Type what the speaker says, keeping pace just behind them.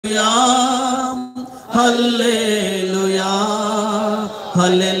హల్లెలూయా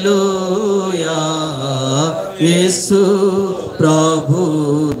హల్లెలూయా యేసు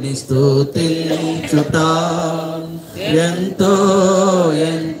ప్రభుని స్తుతించుట ఎంతో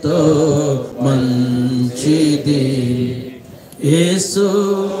ఎంతో మంచిది. యేసు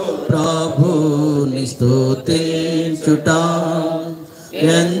ప్రభుని స్తుతించుట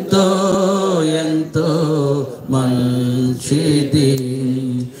ఎంతో ఎంతో మంచిది.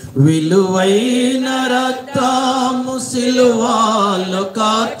 విలువైన రక్తము సిలువలో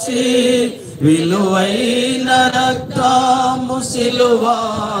కార్చి, విలువైన రక్తము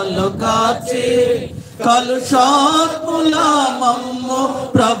సిలువలో కార్చి, కలుషాత్ముల మమ్ము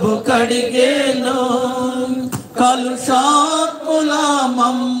ప్రభు కడిగేను, కలుషాత్ముల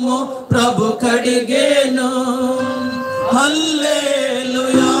మమ్ము ప్రభు కడిగేను.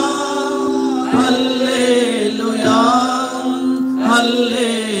 హల్లెలూయా హల్లెలూయా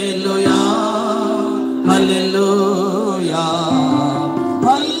హల్లెలూయా హల్లెలూయా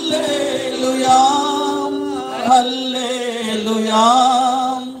హల్లెలూయా హల్లెలూయా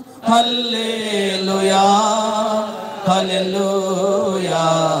హల్లెలూయా హల్లెలూయా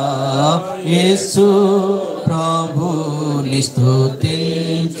యేసు ప్రభుని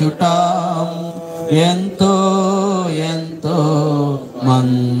స్తుతించుట ఎంతో ఎంతో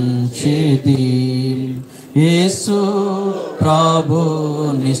మంచిది. యేసు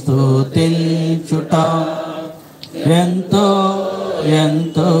ప్రభుని స్తుతించుట ఎంతో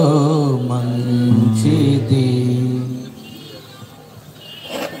ఎంతో మంచిది.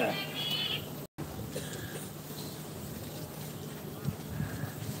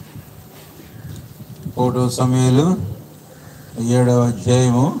 ఒకటో సమయాలు 7వ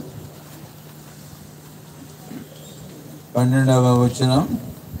అధ్యాయము 12వ వచనం.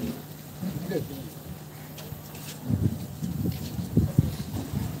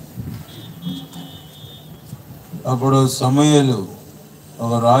 అప్పుడు సమూయేలు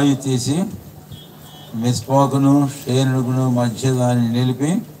ఒక రాయి తీసి మిస్పాకును షేనుగును మధ్య దాన్ని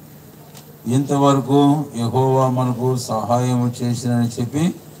నిలిపి, ఇంతవరకు యెహోవా మనకు సహాయము చేసినని చెప్పి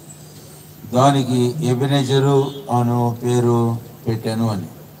దానికి ఎబెనెజరు అను పేరు పెట్టాను అని.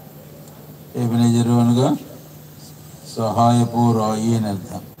 ఎబెనెజరు అనగా సహాయపు రాయి అని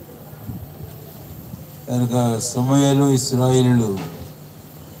అర్థం. కనుక సమూయేలు ఇశ్రాయేలీయులు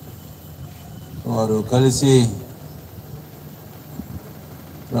వారు కలిసి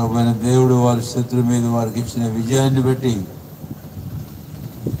ప్రభువైన దేవుడు వారి శత్రువు మీద వారికి ఇచ్చిన విజయాన్ని బట్టి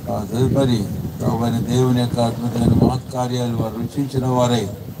ఆ తదుపరి ప్రభువైన దేవుని యొక్క అద్భుతమైన మహత్కార్యాలు వారు రుచించిన వారై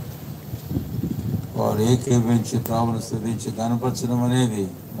వారు ఏకీభవించి ప్రభువును స్తుతించి కనపరచడం అనేది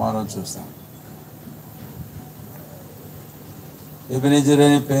మనం చూస్తాం. ఎబెనెజర్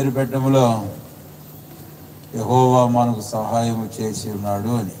అనే పేరు పెట్టడంలో యెహోవా మనకు సహాయం చేసి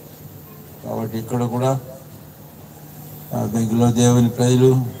ఉన్నాడు అని. కాబట్టి ఇక్కడ కూడా బెంగులో దేవుని ప్రజలు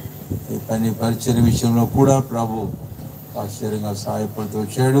ఈ పని పరిచయ విషయంలో కూడా ప్రభు ఆశ్చర్యంగా సహాయపడుతూ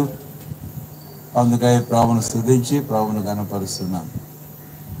వచ్చాడు. అందుకై ప్రభువును స్తుతించి ప్రభువును కనపరుస్తున్నాం.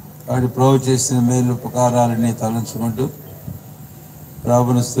 కాబట్టి ప్రభు చేసిన మేలు ఉపకారాలని తలంచుకుంటూ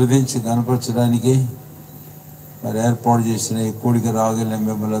ప్రభువును స్తుతించి కనపరచడానికి మరి ఏర్పాటు చేసిన ఈ కూడిక రాగలిగిన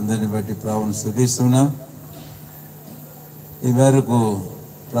మిమ్మల్ని అందరినీ బట్టి ప్రభువును స్తుతిస్తున్నాం. ఈ మేరకు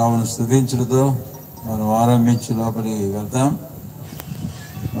ప్రభువును స్తుతించడంతో మనం ఆరంభించి లోపలికి వెళ్తాం.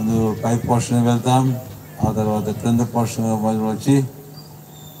 ముందు పై పోర్షన్ వెళ్తాం, ఆ తర్వాత క్రింద పోర్షన్ మొదలు వచ్చి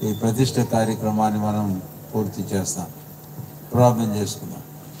ఈ ప్రతిష్ట కార్యక్రమాన్ని మనం పూర్తి చేస్తాం. ప్రార్థన చేసుకుందాం.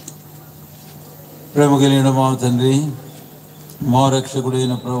 ప్రేమ కలిగిన మా తండ్రి, మా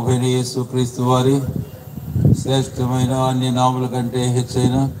రక్షకుడైన ప్రభువైన యేసు క్రీస్తు వారి శ్రేష్టమైన అన్ని నాముల కంటే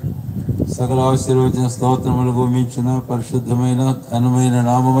హెచ్చైన సకల ఆశీర్వచన స్తోత్రములకు మించిన పరిశుద్ధమైన ఘనమైన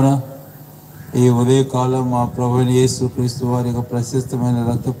నామమున ఈ ఉదయకాలం మా ప్రభువైన యేసు క్రీస్తు వారి యొక్క ప్రశస్తమైన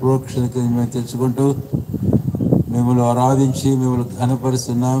రక్త ప్రోక్షణకి మేము తెచ్చుకుంటూ మిమ్మల్ని ఆరాధించి మిమ్మల్ని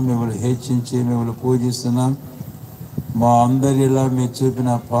ఘనపరుస్తున్నాం, మిమ్మల్ని హెచ్చించి మిమ్మల్ని పూజిస్తున్నాం. మా అందరిలా మీరు చూపిన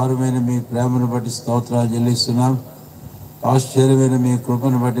అపారమైన మీ ప్రేమను బట్టి స్తోత్రాలు చెల్లిస్తున్నాం. ఆశ్చర్యమైన మీ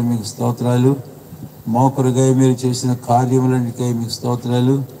కృపను బట్టి మీకు స్తోత్రాలు. మోకరుగా మీరు చేసిన కార్యములన్నిటికై మీకు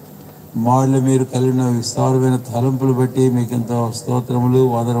స్తోత్రాలు. మాలో మీరు కలిగిన విస్తారమైన తలంపులు బట్టి మీకు ఎంతో స్తోత్రములు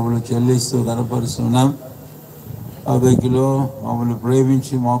వదనములు చెల్లిస్తూ కనపరుస్తున్నాం. ఆ బెంకిలో మమ్మల్ని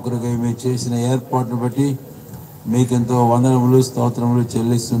ప్రేమించి మోకరుగా మీరు చేసిన ఏర్పాటును బట్టి మీకెంతో వందనములు స్తోత్రములు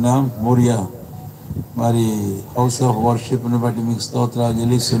చెల్లిస్తున్నాం. మోరియా మరి హౌస్ ఆఫ్ వర్షిప్ను బట్టి మీకు స్తోత్రాలు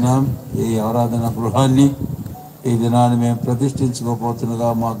చెల్లిస్తున్నాం. ఈ ఆరాధన గృహాన్ని ఈ దినాన్ని మేము ప్రతిష్ఠించుకోబోతుండగా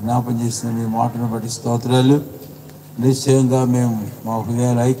మా జ్ఞాపం చేసిన మీ మాటను బట్టి స్తోత్రాలు. నిశ్చయంగా మేము మా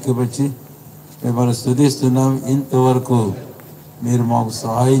హృదయాలు ఐక్యపరిచి మిమ్మల్ని స్తుతిస్తున్నాం. ఇంతవరకు మీరు మాకు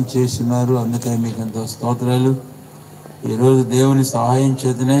సహాయం చేస్తున్నారు. అందుకని మీకు ఎంతో స్తోత్రాలు. ఈరోజు దేవుని సహాయం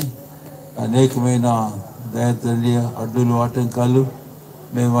చేతనే అనేకమైన దయతల్లి అడ్డులు ఆటంకాలు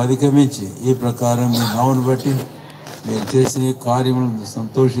మేము అధిగమించి ఈ ప్రకారం మీ నామను బట్టి మీరు చేసిన కార్యములను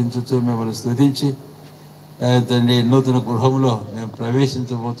సంతోషించచ్చు, మిమ్మల్ని స్తుతించి తండ్రి నూతన గృహంలో మేము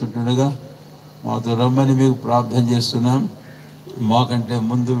ప్రవేశించబోతుంటుండగా మాతో రమ్మని మీకు ప్రార్థన చేస్తున్నాం. మాకంటే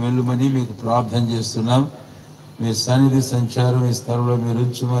ముందు వెళ్ళమని మీకు ప్రార్థన చేస్తున్నాం. మీ సన్నిధి సంచారం ఈ స్థలంలో మీరు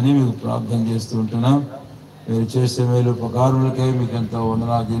ఉంచమని మీకు ప్రార్థన చేస్తూ ఉంటున్నాం. మీరు చేసే మేలు ఉపకారములకై మీకు ఎంతో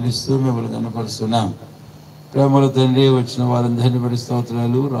వందనాలు చెల్లిస్తూ మిమ్మల్ని కనపరుస్తున్నాం. ప్రేమల తండ్రి, వచ్చిన వారందరినీ బట్టి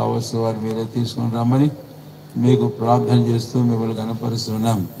స్తోత్రాలు. రావాల్సిన వారు మీరే తీసుకుని రమ్మని మీకు ప్రార్థన చేస్తూ మిమ్మల్ని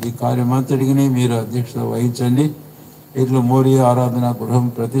కనపరుస్తున్నాం. ఈ కార్యమంతటికి మీరు అధ్యక్షత వహించండి. ఇట్లా మోరియా ఆరాధన గృహం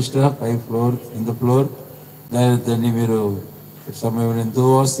ప్రతిష్ట 5th floor, 10th floor దాన్ని మీరు సమయం ఎంతో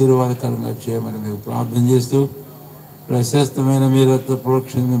ఆశీర్వాదకరంగా చేయమని మీకు ప్రార్థన చేస్తూ ప్రశస్తమైన మీరు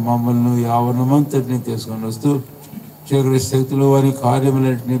ప్రోక్షణ మమ్మల్ని ఆవరణమంతటిని తీసుకొని వస్తూ చీకటి శక్తులు వారి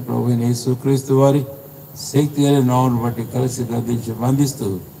కార్యములన్నింటినీ ప్రభువైన యేసుక్రీస్తు వారి శక్తి అనే నామమును బట్టి కలిసి గద్దించి బంధిస్తూ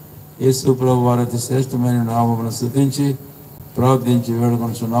యేసు ప్రభు వారి అతి శ్రేష్టమైన నామమును స్తుతించి ప్రార్థించి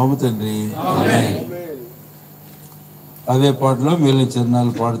వేడుకొనుచున్నాము తండ్రి. ఆమేన్. అదే పాటలో మిగిలిన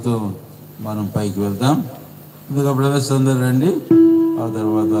చరణాలు పాడుతూ మనం పైకి వెళ్దాం. ఇంకా బ్రదర్స్ అందరు రండి, ఆ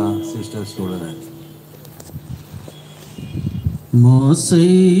తర్వాత సిస్టర్స్ కూడా రండి.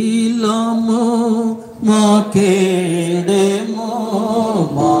 మోసైలము మాకేడెమో,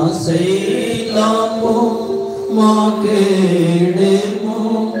 మోసైలము మాకేడెమో,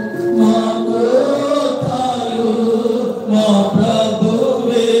 మాకు తాయు మా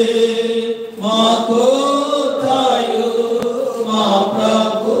ప్రభువే, మాకు తాయు మా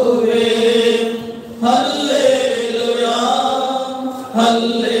ప్రభువే. హల్లెలూయా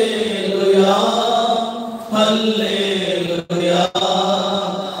హల్లెలూయా హల్లెలూయా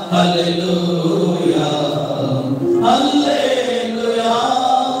హల్లెలూయా హల్లెలూయా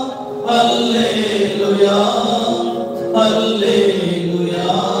హల్లెలూయా హల్లెలూయా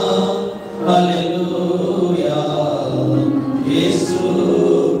హల్లెలూయా. యేసు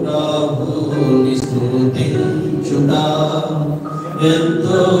ప్రభుని స్తుతించుట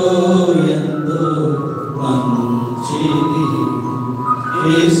ఎంతో ఎంతో మంచిది.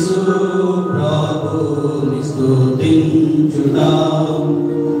 యేసు ప్రభుని స్తుతించుట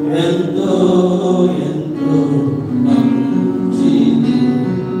ఎంతో ఎంతో మంచిది.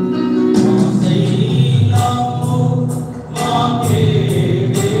 మోసైలము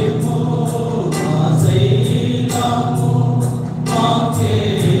మాకేడెమో, మోసైలము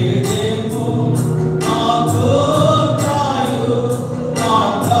మాకేడెమో, మాకు తాయు మా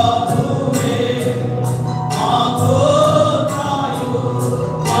ప్రభువే, మాకు తాయు మా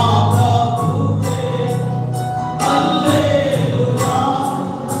ప్రభువే.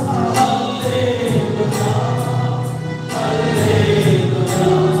 హల్లెలూయా హల్లెలూయా హల్లెలూయా హల్లెలూయా హల్లెలూయా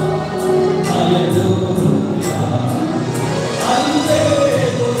హల్లెలూయా హల్లెలూయా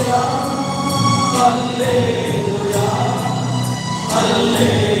హల్లెలూయా. యేసు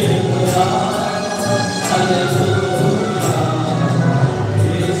ప్రభుని స్తుతించుట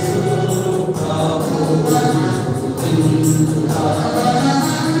ఎంతో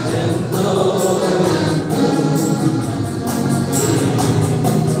యేసు ప్రభుని స్తుతించుట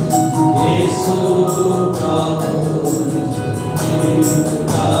ఎంతో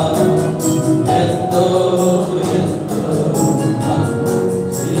ఎంతో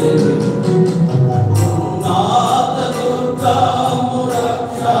మంచిది. ఉన్నత దుర్గము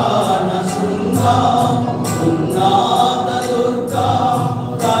రక్షణ శృంగం, ఉన్నత దుర్గము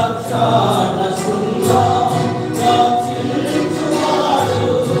రక్షణ శృంగం, రక్షించువాడు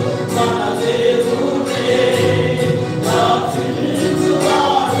మన దేవుడే,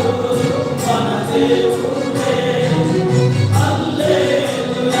 రక్షించువాడు మన దేవుడే.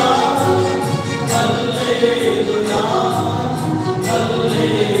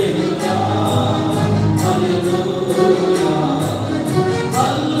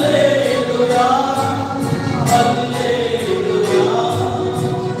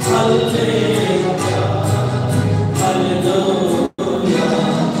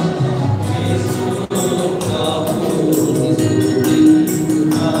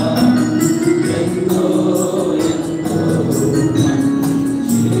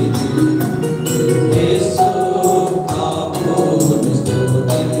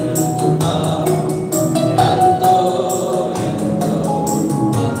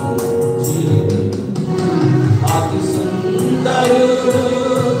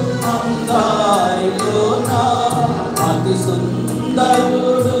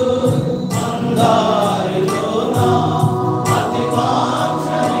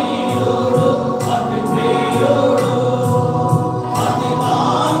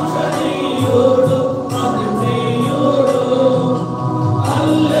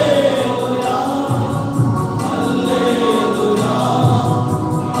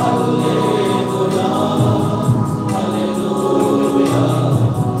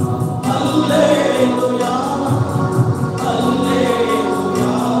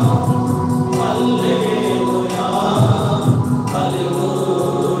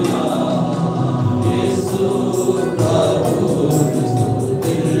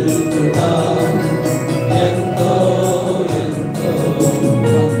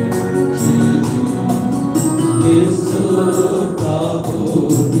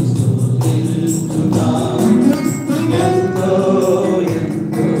 స్తుతించుట ఎంతో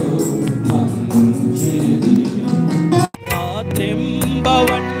ఎంతో మంచిది.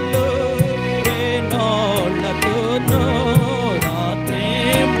 రాత్రింబవళ్ళు వేణోళ్ళతోనూ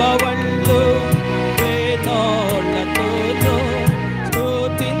రాత్రింబవళ్ళు వేణోళ్ళతోనూ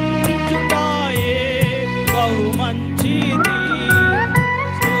స్తుతించుటాయే బహు మంచిది.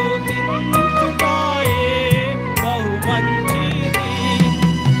 స్తుతించుటాయే బహు మంచిది.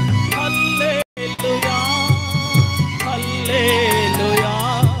 హల్లెలూయా హల్లెలూయా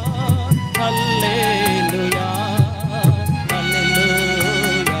హల్లెలూయా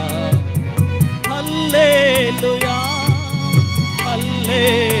హల్లెలూయా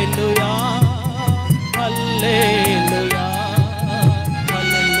హల్లెలూయా హల్లెలూయా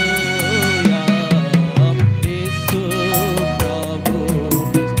హల్లెలూయా యేసు ప్రభు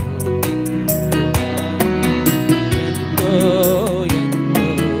ఎంతో ఎంతో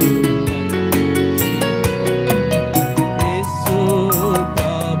యేసు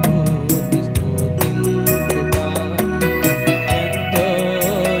ప్రభు స్తుతించుట ఎంతో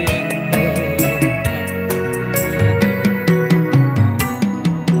ఎంతో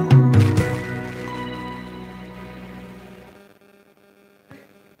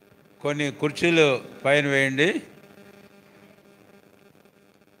కొన్ని కుర్చీలు పైన వేయండి.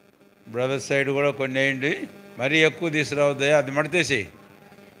 బ్రదర్ సైడ్ కూడా కొన్ని వేయండి. మరీ ఎక్కువ తీసుకురావద్దయా. అది మడతేసి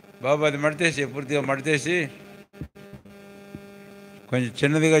బాబు, అది మడతేసి పూర్తిగా మడతేసి కొంచెం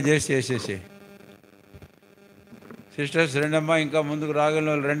చిన్నదిగా చేసి వేసేసి. సిస్టర్స్ రండమ్మా, ఇంకా ముందుకు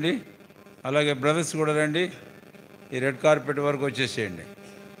రాగలిగిన వాళ్ళు రండి. అలాగే బ్రదర్స్ కూడా రండి. ఈ రెడ్ కార్పెట్ వరకు వచ్చేసేయండి.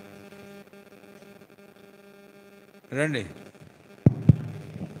 రండి,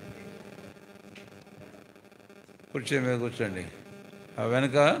 కుర్చీ మీద కూర్చోండి. ఆ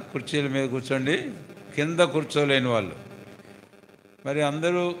వెనక కుర్చీల మీద కూర్చోండి. కింద కూర్చోలేని వాళ్ళు మరి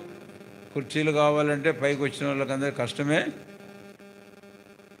అందరూ కుర్చీలు కావాలంటే పైకి వచ్చిన వాళ్ళకి అందరూ కష్టమే.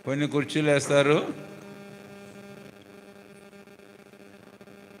 కొన్ని కుర్చీలు వేస్తారు.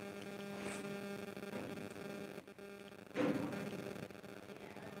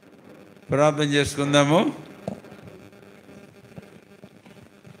 ప్రార్థన చేసుకుందాము.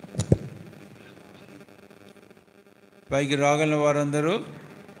 పైకి రాగలిగిన వారందరూ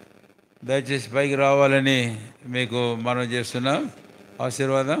దయచేసి పైకి రావాలని మీకు మనం చేస్తున్నాం.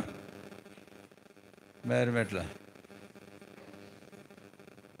 ఆశీర్వాదం. మేరమెట్ల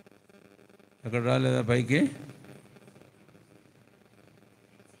అక్కడ రాలేదా పైకి?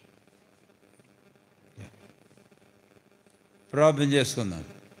 ప్రార్థన చేసుకుందాం.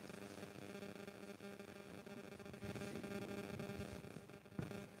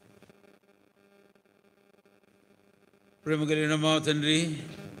 ప్రేమ కలిగిన మా తండ్రి,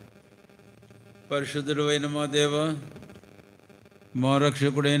 పరిశుద్ధుడు అయిన మా దేవ, మా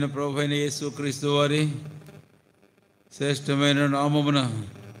రక్షకుడైన ప్రభువైన యేసుక్రీస్తు వారి శ్రేష్టమైన నామమున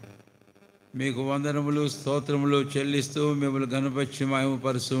మీకు వందనములు స్తోత్రములు చెల్లిస్తూ మిమ్మల్ని ఘనపరిచి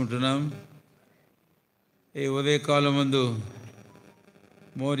మహిమపరుస్తూ ఉంటున్నాం. ఈ ఉదయకాలం ముందు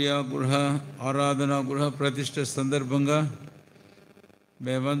మోరియా గృహ ఆరాధన గృహ ప్రతిష్ట సందర్భంగా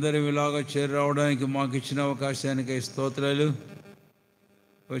మేమందరం ఇలాగా చేరి రావడానికి మాకు ఇచ్చిన అవకాశానికై స్తోత్రాలు.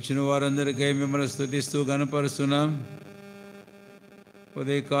 వచ్చిన వారందరికీ మిమ్మల్ని స్తుతిస్తూ ఘనపరుస్తున్నాం.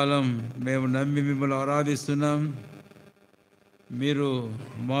 ఉదయకాలం మేము నమ్మి మిమ్మల్ని ఆరాధిస్తున్నాం. మీరు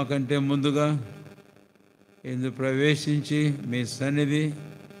మాకంటే ముందుగా ఇందుకు ప్రవేశించి మీ సన్నిధి,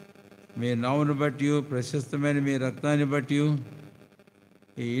 మీ నామను బట్టి, ప్రశస్తమైన మీ రక్తాన్ని బట్టి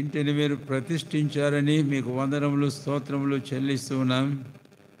ఈ ఇంటిని మీరు ప్రతిష్ఠించారని మీకు వందనములు స్తోత్రములు చెల్లిస్తూ ఉన్నాం.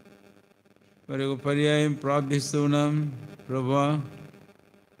 మరి ఒక పర్యాయం ప్రార్థిస్తూ ఉన్నాం. ప్రభువా,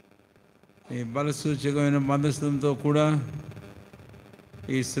 ఈ బలసూచకమైన మధ్యస్థంతో కూడా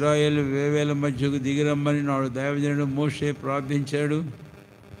ఇశ్రాయేల్ వేవేల మధ్యకు దిగిరమ్మని నాడు దైవజనుడు మోషే ప్రార్థించాడు.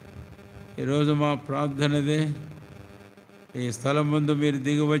 ఈరోజు మా ప్రార్థనదే. ఈ స్థలం ముందు మీరు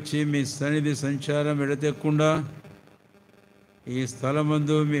దిగివచ్చి మీ సన్నిధి సంచారం ఎడతెక్కకుండా ఈ స్థలం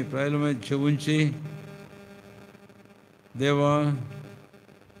ముందు మీ ప్రజల మధ్య ఉంచి, దేవా,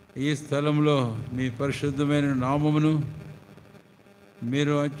 ఈ స్థలంలో మీ పరిశుద్ధమైన నామమును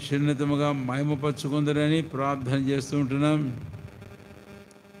మీరు అత్యున్నతముగా మహిమపరచుకుందరని ప్రార్థన చేస్తూ ఉంటున్నాం.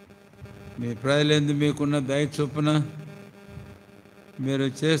 మీ ప్రజలందు మీకున్న దయ చొప్పున మీరు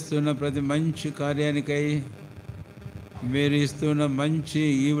చేస్తున్న ప్రతి మంచి కార్యానికై, మీరు ఇస్తున్న మంచి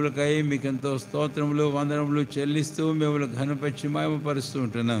ఈవులకై మీకు ఎంతో స్తోత్రములు వందనములు చెల్లిస్తూ మిమ్మల్ని ఘనపరిచి మహిమపరుస్తూ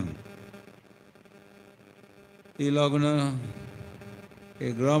ఉంటున్నాం. ఈలాగున ఈ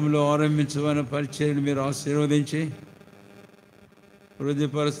గ్రామంలో ఆరంభించమన్న పరిచయను మీరు ఆశీర్వదించి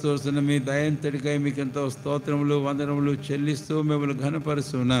వృద్ధిపరుస్తూ వస్తున్న మీ దయంతటికై మీకు ఎంతో స్తోత్రములు వందనములు చెల్లిస్తూ మిమ్మల్ని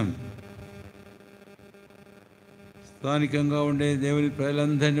ఘనపరుస్తున్నాం. స్థానికంగా ఉండే దేవుని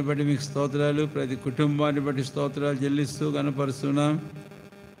ప్రజలందరినీ బట్టి మీకు స్తోత్రాలు, ప్రతి కుటుంబాన్ని బట్టి స్తోత్రాలు చెల్లిస్తూ ఘనపరుస్తున్నాం.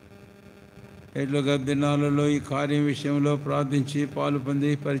 ఎట్లుగా దినాలలో ఈ కార్యం విషయంలో ప్రార్థించి పాలు పొంది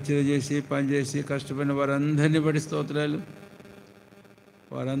పరిచయం చేసి పనిచేసి కష్టపడిన వారందరినీ బట్టి స్తోత్రాలు.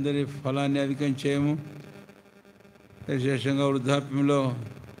 వారందరి ఫలాన్ని అధికం చేయము. విశేషంగా వృద్ధాప్యంలో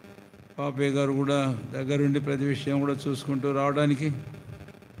పాపయ్య గారు కూడా దగ్గరుండి ప్రతి విషయం కూడా చూసుకుంటూ రావడానికి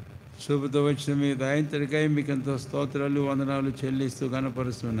చూపుతో వచ్చిన మీ దయంతరికై మీకు ఎంతో స్తోత్రాలు వందనాలు చెల్లిస్తూ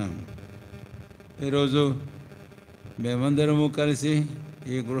ఘనపరుస్తున్నాం. ఈరోజు మేమందరము కలిసి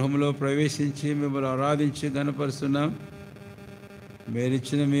ఈ గృహంలో ప్రవేశించి మిమ్మల్ని ఆరాధించి ఘనపరుస్తున్నాం.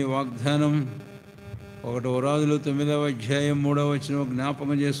 మీరిచ్చిన మీ వాగ్దానం 1 రాజులు 9వ అధ్యాయం 3వ వచనం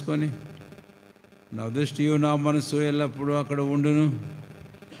జ్ఞాపకం చేసుకొని నా దృష్టియు నా మనసు ఎల్లప్పుడూ అక్కడ ఉండును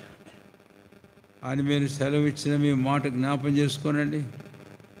అని మీరు సెలవిచ్చిన మీ మాట జ్ఞాపం చేసుకోనండి.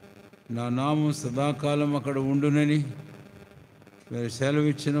 నా నామం సదాకాలం అక్కడ ఉండునని మీరు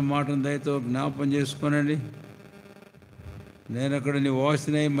సెలవిచ్చిన మాటను దయతో జ్ఞాపం చేసుకోనండి. నేను అక్కడ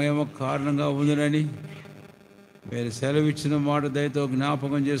నివాసినై మహిమ కారణంగా ఉండునని మీరు సెలవిచ్చిన మాట దయతో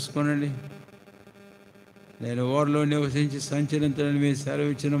జ్ఞాపకం చేసుకోనండి. నేను ఓర్లో నివసించి సంచరించాలని మీరు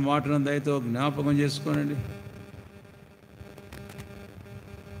సెలవిచ్చిన మాటను దయతో జ్ఞాపకం చేసుకోనండి.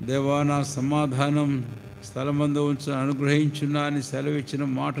 దేవా, నా సమాధానం స్థలమందు ఉంచు అనుగ్రహించున్నా అని సెలవిచ్చిన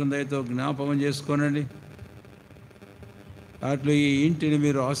మాటను దయతో జ్ఞాపకం చేసుకోనండి. అట్లు ఈ ఇంటిని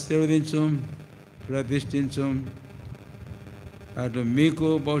మీరు ఆశీర్వదించు, ప్రతిష్ఠించు. అటు మీకు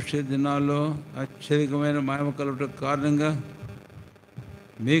భవిష్యత్ దినాల్లో అత్యధికమైన మహిమ కలుగుట కారణంగా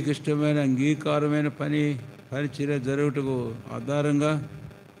మీకు ఇష్టమైన అంగీకారమైన పరిచర్య జరుగుటకు ఆధారంగా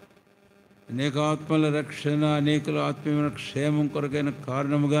అనేక ఆత్మల రక్షణ, అనేకుల ఆత్మీయమైన క్షేమం కొరకైన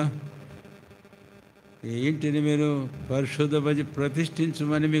కారణముగా ఈ ఇంటిని మీరు పరిశుద్ధపరిచి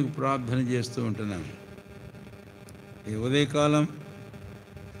ప్రతిష్ఠించమని మీకు ప్రార్థన చేస్తూ ఉంటున్నాను. ఈ ఉదయకాలం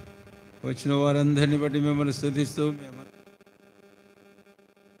వచ్చిన వారందరినీ బట్టి మిమ్మల్ని స్తుతిస్తూ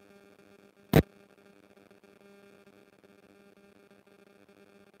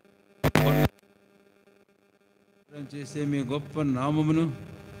చేసే మీ గొప్ప నామమును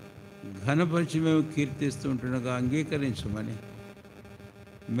ఘనపరిచి మేము కీర్తిస్తూ ఉంటుండగా అంగీకరించమని,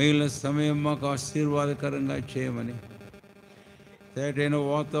 మిగిలిన సమయం మాకు ఆశీర్వాదకరంగా చేయమని, తేటైన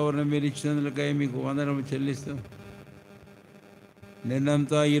వాతావరణం మీరు ఇచ్చినందుకై మీకు వందనము చెల్లిస్తూ,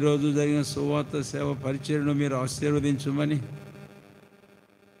 నిన్నంతా ఈరోజు జరిగిన సువార్త సేవ పరిచర్యను మీరు ఆశీర్వదించమని,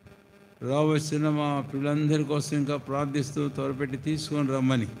 రావలసిన మా పిల్లలందరి కోసం ఇంకా ప్రార్థిస్తూ త్వరపెట్టి తీసుకొని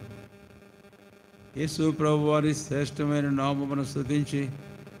రమ్మని యేసు ప్రభు వారి శ్రేష్టమైన నామమును స్తుతించి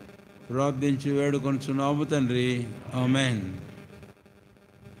ప్రార్థించి వేడుకొనుచున్నాము తండ్రి. ఆమేన్.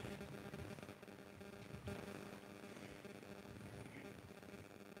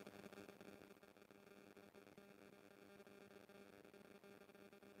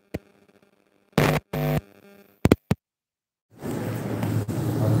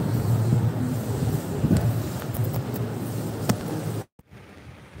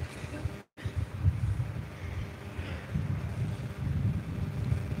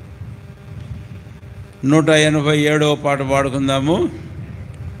 నూట 87వ పాట పాడుకుందాము.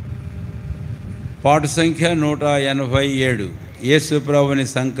 పాట సంఖ్య 187. యేసు ప్రభుని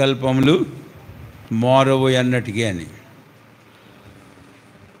సంకల్పములు మారవు ఎన్నటికీ అని.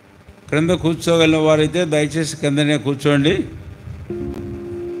 క్రింద కూర్చోగలిగిన వారైతే దయచేసి కిందనే కూర్చోండి.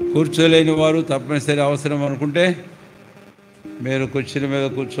 కూర్చోలేని వారు తప్పనిసరి అవసరం అనుకుంటే మీరు కుర్చీల మీద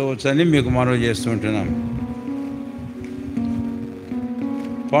కూర్చోవచ్చని మీకు మనవి చేస్తుంటున్నాం.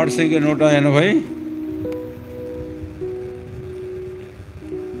 పాట సంఖ్య 187.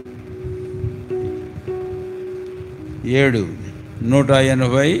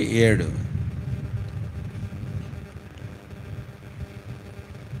 187.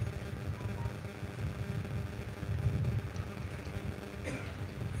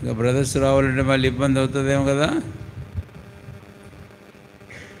 ఇక బ్రదర్స్ రావాలంటే మళ్ళీ ఇబ్బంది అవుతుందేమో కదా.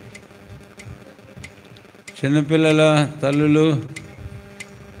 చిన్నపిల్లల తల్లులు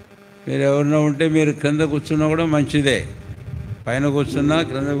మీరు ఎవరైనా ఉంటే మీరు క్రింద కూర్చున్నా కూడా మంచిదే. పైన కూర్చున్నా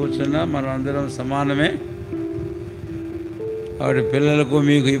క్రింద కూర్చున్నా మనం అందరం సమానమే. వాటి పిల్లలకు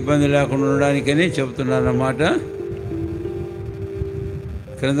మీకు ఇబ్బంది లేకుండా ఉండడానికని చెబుతున్నానన్నమాట.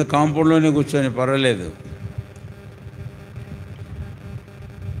 క్రింద కాంపౌండ్లోనే కూర్చొని పర్వాలేదు.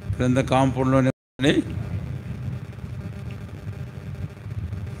 క్రింద కాంపౌండ్లోనే కూర్చొని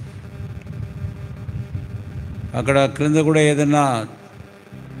అక్కడ క్రింద కూడా ఏదైనా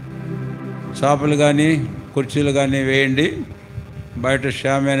చాపలు కానీ కుర్చీలు కానీ వేయండి. బయట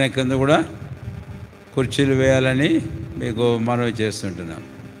షామేన కింద కూడా కుర్చీలు వేయాలని మీకు మనవి చేస్తుంటున్నాం.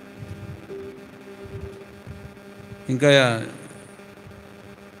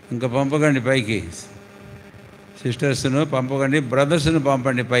 ఇంకా పంపకండి పైకి, సిస్టర్స్ను పంపకండి, బ్రదర్స్ను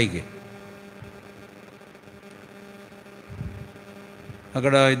పంపండి పైకి.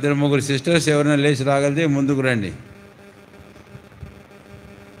 అక్కడ 2-3 సిస్టర్స్ ఎవరైనా లేచి రాగలితే ముందుకు రండి.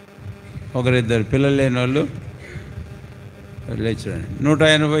 1-2 పిల్లలు లేని వాళ్ళు లేచి రండి.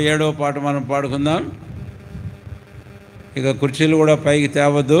 187వ పాట మనం పాడుకుందాం. ఇక కుర్చీలు కూడా పైకి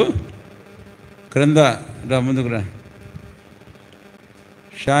తేవద్దు, క్రింద రా, ముందుకు రా,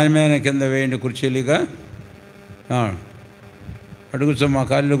 షామేన కింద వేయండి కుర్చీలు. ఇక అటు కూర్చో, మా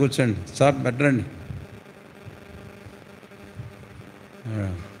కాళ్ళు కూర్చోండి, సాప్ పెట్టండి.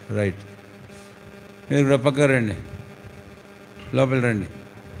 రైట్, మీరు కూడా పక్క రండి, లోపల రండి.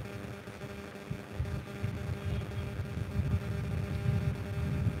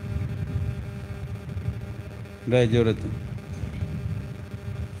 రా జోరత్.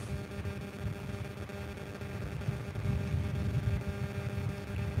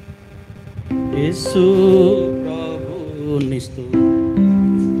 యేసు ప్రభునిస్తూ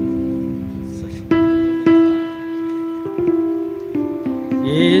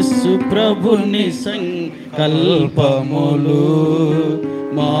యేసు ప్రభుని సంకల్పములు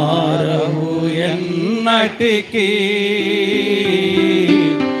మారవు ఎన్నటికీ,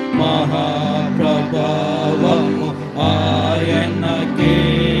 మహాప్రభావము ఆయనకే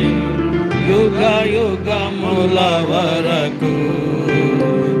యుగ యుగముల వరకు,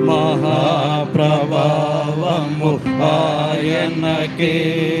 మహాప్రభావము ఆయనకే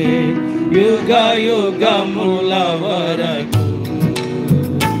యుగ యుగముల వరకు.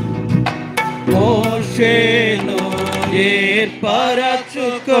 మోషేను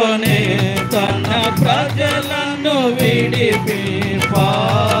ఏర్పరచుకొని తన ప్రజలను విడిపింపా,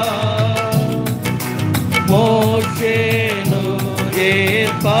 మోషేను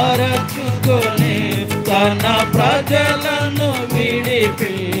ఏర్పరచుకొని తన ప్రజలను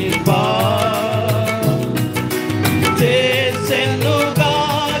విడిపింపా, చేసెనుగా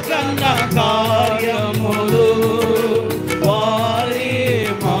ఘన కార్యములు వారి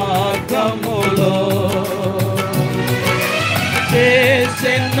మార్గములో,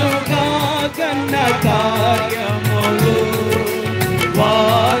 చేసెనుగా ఘన కార్యములు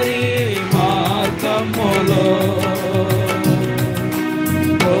వారి మార్గములో.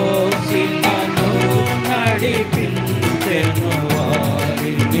 దోషిలను నడిపించెను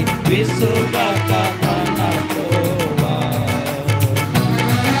వారిని విసుగక తన త్రోవ,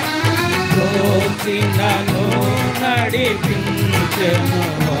 దోషిలను నడిపించెను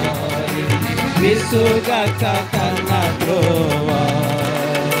వారిని విసుగక తన త్రోవ.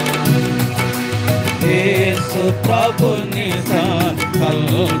 యేసు ప్రభుని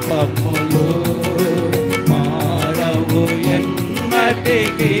సంకల్పములు మారవు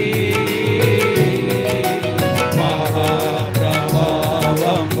ఎన్నటికీ,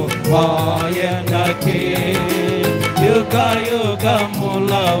 మహాప్రభావము ఆయనకే యుగ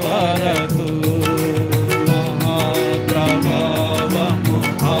యుగముల వరకు, మహాప్రభావము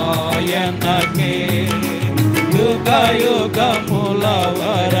ఆయనకే యుగ యుగముల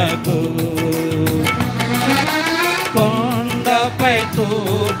వరకు. కొండపై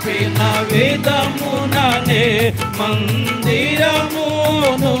చూపిన విధముననే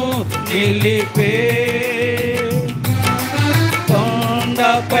మందిరమును నిలిపే,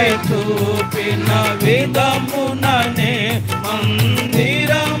 కొండపై చూపిన విధముననే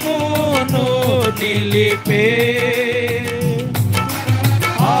మందిరమును నిలిపే,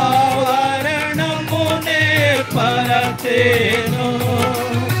 ఆవరణమునే పరచేను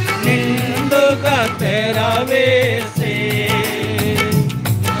నిండుగా తెరవేసే,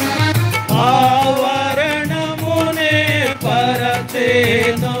 ఆవరణమునే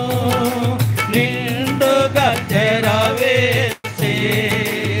పరచేను నిండుగా తెరవేసే.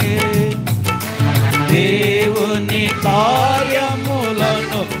 దేవుని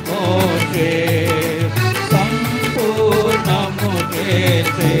కార్యములను మోసే సంపూర్ణము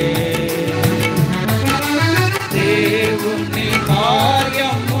చేసే, దేవుని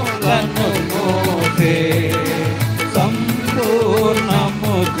కార్యములను మోసే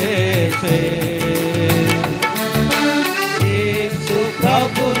సంపూర్ణము చేసే. యేసు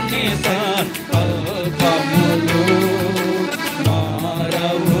ప్రభుని సంకల్పములు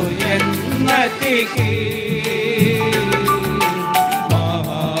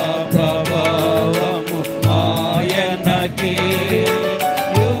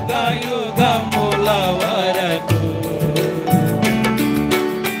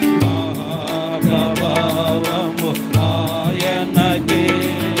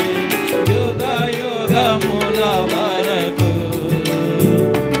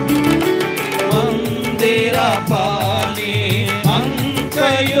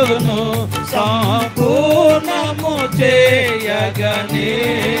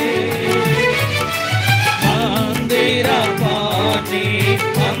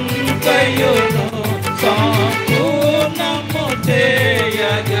అంతయును సంపూర్ణము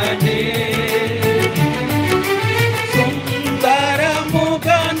చేయగనే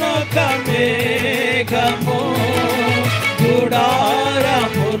సుందరముగనొక మేఘము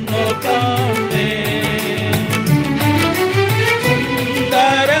గుడారమును కమ్మే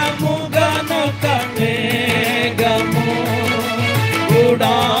సుందరముగనొక మేఘము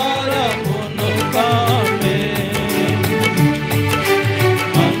గుడారమును కమ్మే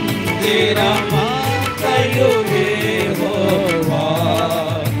మందిరమంతయు యెహోవా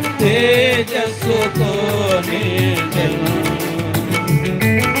తేజస్సుతో నిండెను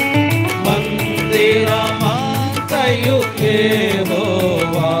మందిరమంతయు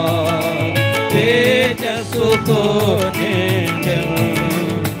యెహోవా తేజస్సుతో నిండెను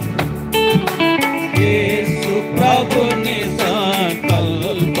యేసు ప్రభుని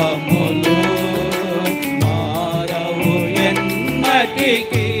సంకల్పములు మారవు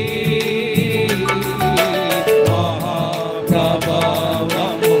ఎన్నటికీ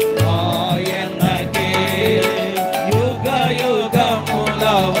మహాప్రభావము ఆయనకే యుగ యుగముల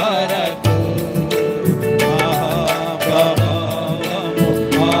వరకు మహాప్రభావము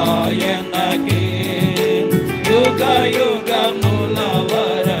ఆయనకే యుగ యుగముల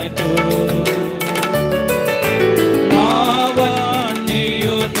వరకు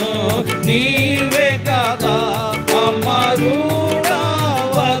నావన్నీయును నీవే కదా అమరుడావగు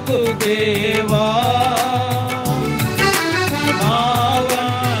దేవా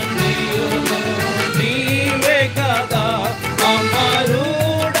నావన్నీయును నీవే కదా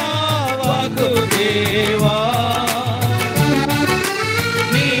అమరుడావగు దేవా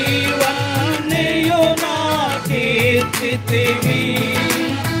నీవన్నీయు నా కీర్తివి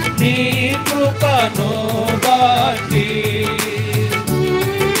నీ కృపను బట్టి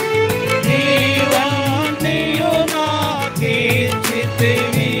నీవన్నీయు నా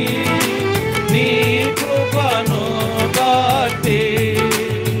కీర్తివి నీ కృపను బట్టి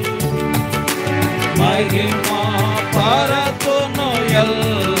మహిమా పరతును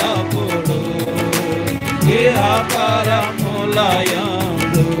ఎల్లప్పుడు ఇహ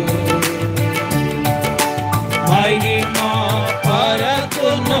పరములయందు మహిమా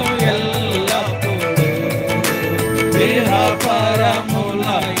పరతును ఎల్లప్పుడు ఇహ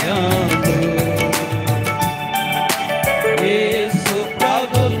పరములయందు యేసు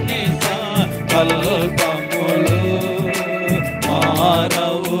ప్రభుని సంకల్పములు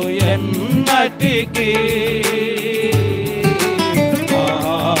మారవు ఎన్నటికీ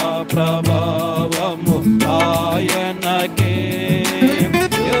మహాప్రభావము ఆయనకే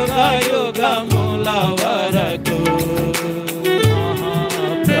యుగ యుగముల వరకు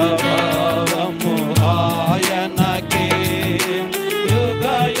మహాప్రభావము ఆయనకే యుగ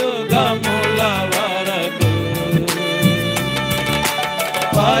యుగముల వరకు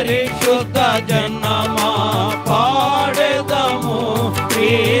పరిశుద్ధ జనమా పాడెదము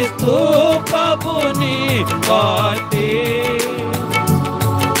క్రీస్తు ప్రభుని బట్టి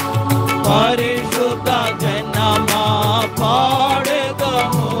పరిశుద్ధ జనమా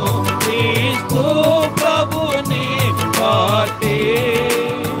పాడెదము క్రీస్తు ప్రభుని బట్టి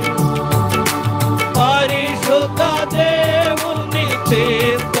పరిశుద్ధ దేవుని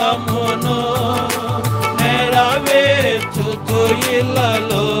చిత్తమును నెరవేర్చుతూ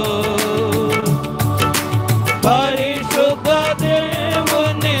ఇళ్ళలో పరిశుద్ధ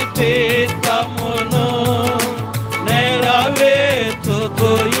దేవుని చిత్తమును నెరవేర్చుతూ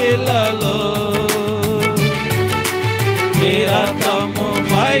ఇళ్ళలో నిరతము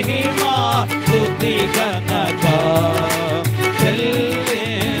మహిమా స్తుతి ఘనత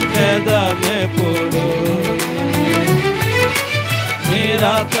చెల్లించెదమెప్పుడు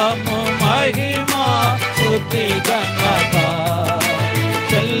నిరతము మహిమా స్తుతి ఘనత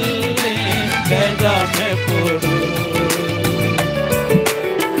చెల్లించెదమెప్పుడు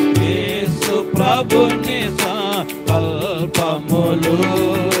యేసు ప్రభుని సంకల్పములు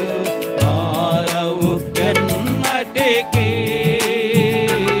మారవు ఎన్నటికీ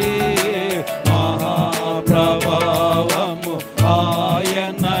మహాప్రభావము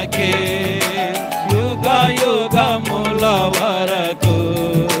ఆయనకే యుగ యుగముల వరకు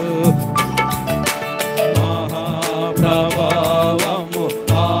మహాప్రభావము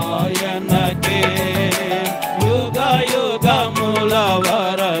ఆయనకే యుగ యుగముల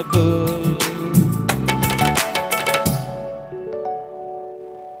వరకు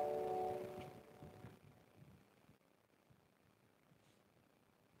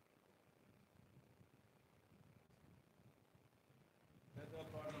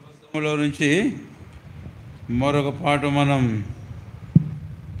లో నుంచి మరొక పాట మనం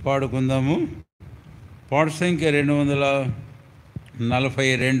పాడుకుందాము. పాట సంఖ్య 200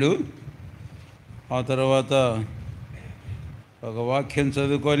 42. ఆ తర్వాత ఒక వాక్యం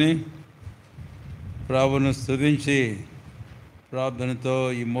చదువుకొని ప్రభువును స్తుతించి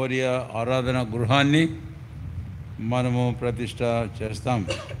ప్రార్థనతో ఈ మోరియా ఆరాధన గృహాన్ని మనము ప్రతిష్ట చేస్తాం.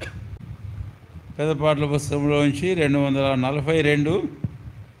 పెద్ద పాటల పుస్తకంలో నుంచి 242,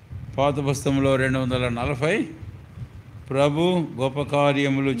 పాత పుస్తకంలో 240. ప్రభు గొప్ప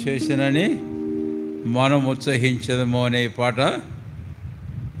కార్యములు చేసినని మనం ఉత్సహించదము అనే పాట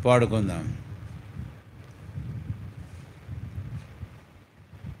పాడుకుందాం.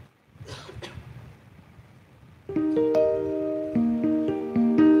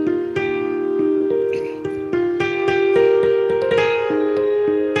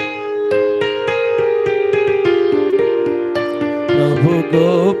 ప్రభు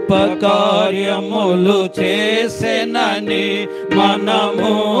గొప్ప కార్యములు చేసెనని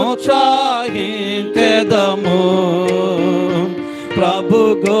మనము ఉత్సాహించెదము. ప్రభు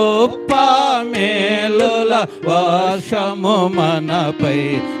గొప్ప మేలుల వర్షము మనపై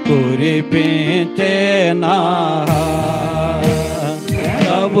కురిపించెనా.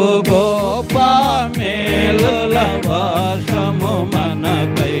 ప్రభు గొప్ప మేలుల వర్షము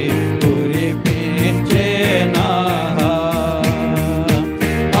మనపై కురిపించెనా.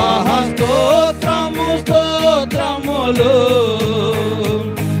 స్తోత్రములు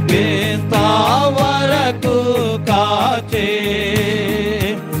ఇంతవరకు కాచే.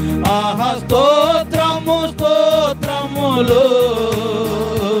 స్తోత్రములు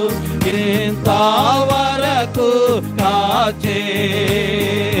ఇంతవరకు కాచే.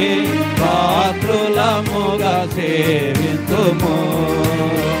 పాత్రులముగా సేవింతుము,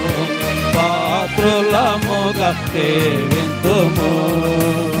 పాత్రులముగా సేవింతుము.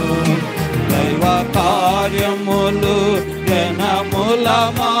 దైవ కార్యములు జనముల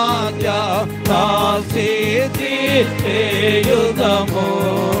మధ్య ప్రసిద్ధి చేయుదము.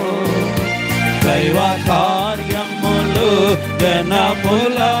 దైవ కార్యములు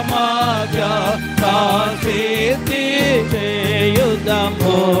జనముల మధ్య ప్రసిద్ధి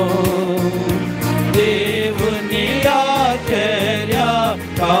చేయుదము. దేవుని ఆశ్చర్య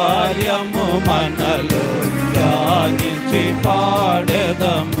కార్యము మనలో ధ్యానించి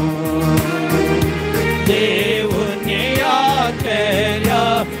పాడెదము. దేవుని ఆశ్చర్య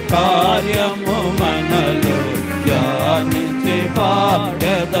కార్యము మనలో ధ్యానించి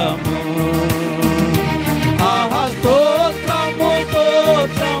పాడెదము.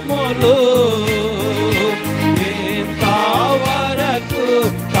 స్తోత్రములు ఇంతవరకు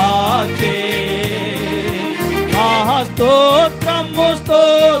కాచే.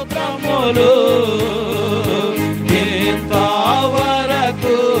 స్తోత్రములు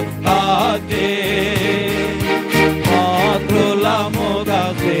ఇంతవరకు కాచే. పాత్రులముగా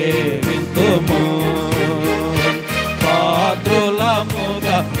సేవింతుము,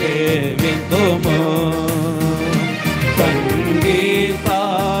 పాత్రులముగా సేవింతుము. సంగీత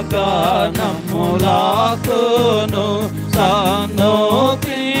గానములతోను సన్నోతించుచు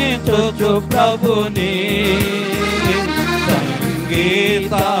ప్రభుని.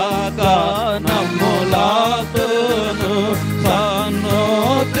 సంగీత గానములతోను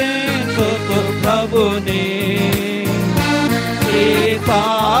సన్నోతించుచు ప్రభుని.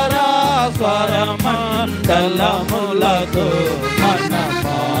 సీతారా స్వరమండలములతో మన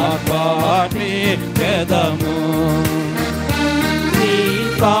పాటి పెదము.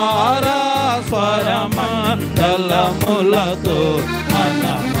 సీతారా స్వరమండలములతో మన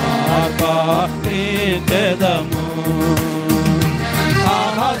పాటి పెదము.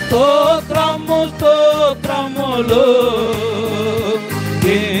 స్తోత్రములు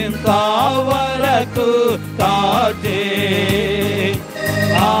ఇంతవరకు కాచే.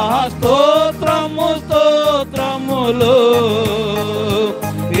 స్తోత్రములు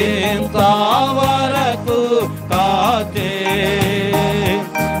ఇంతవరకు కాచే.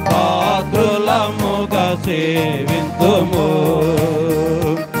 పాత్రులముగా సేవింతుము,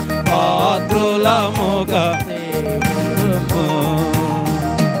 పాత్రులముగా సేవింతుము.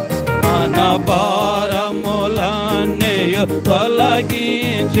 మన భారములన్నీయు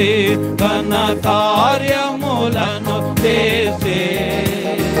తొలగించి ఘన కార్యములను చేసే.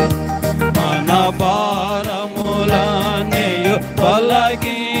 మన భారములన్నీయు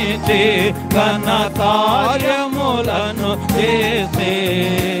తొలగించి ఘన కార్యములను చేసే.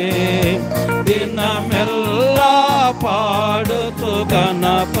 దినమెల్లా పాడుతూ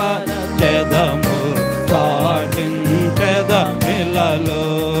గణపరచెదము, పాటించెదమిలలో.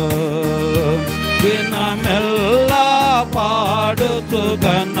 దినమెల్లా పాడుతూ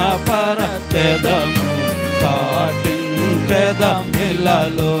గణపరచెదము, పాటించెదమిలలో.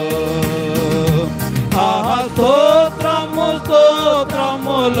 స్తోత్రము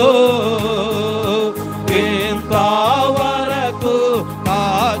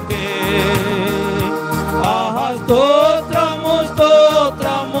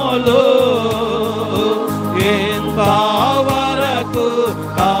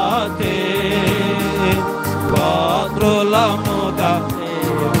కాచే పాత్రులముగా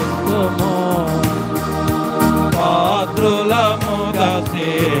సేవింతుము పాత్రులముగా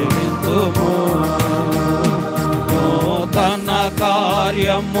సేవింతుము నూతన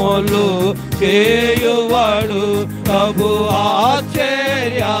కార్యములు చేయువాడు ప్రభు ఆశ్చర్యకరుడు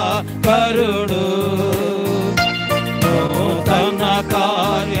నూతన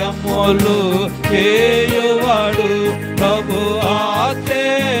కార్యములు చేయువాడు ప్రభు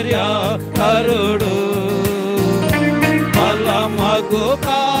ఆశ్చర్యకరుడు బలమగు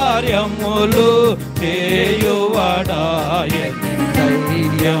కార్యములు చేయువాడాయని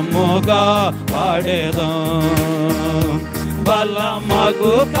ధైర్యముగా పాడేదాం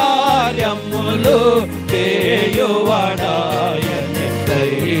బలమగు కార్యములు చేయువాడాయని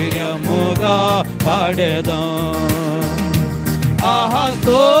ధైర్యముగా పాడేదాం ఆహా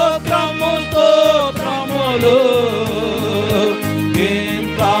స్తోత్రము స్తోత్రములు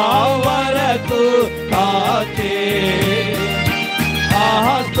ఇంతవరకు కాచే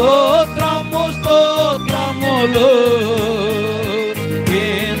ఆహా స్తోత్రము స్తోత్రములు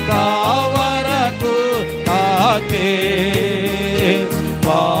ఇంతవరకు కాచే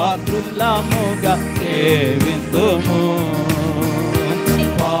పాత్రులముగా సేవింతుము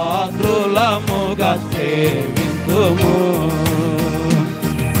పాత్రులముగా సేవింతుము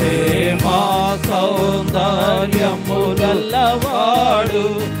ప్రేమా సౌందర్యములవాడు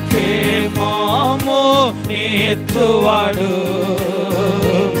క్షేమము నీచువాడు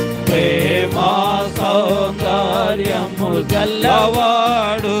ప్రేమా సౌందర్యము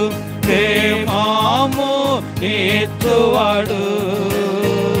గల్లవాడు క్షేమము నీచువాడు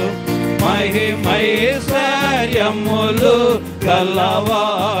మహిమైశ్వర్యములు గల్లవాడాయని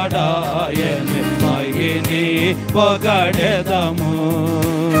మహిని పొగడెదము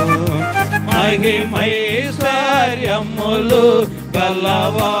మహిమైశ్వర్యములు గల్లవాడాయని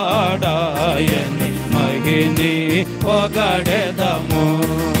మహిని పొగడెదము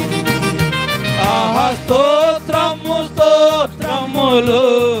ఆహా స్తోత్రము స్తోత్రములు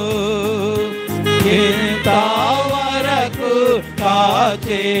ఇంతవరకు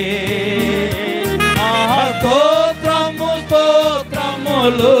కాచే ఆహా స్తోత్రము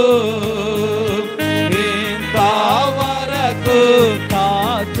స్తోత్రములు ఇంతవరకు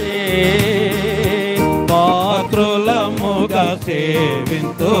కాచే పాత్రులముగా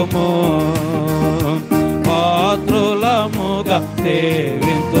సేవింతుము పాత్రులముగా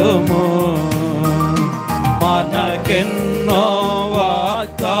సేవింతుము మనకెన్నో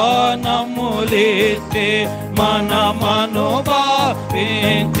వాగ్దానములిచ్చి మనమను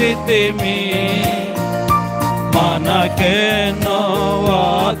భావించితిమి మనకెన్నో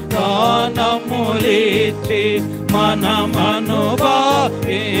వాగ్దానములిచ్చి మనమను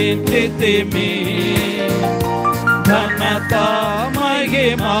భావించితిమి ఘనత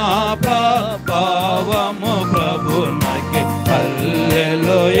మహిమా ప్రభావము ప్రభునకి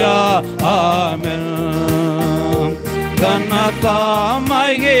హల్లెలూయా ఆమేన్ ఘనత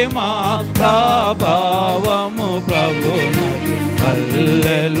మహిమా ప్రభావము ప్రభునకి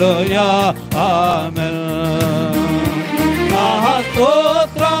హల్లెలూయా ఆమేన్ ఆహా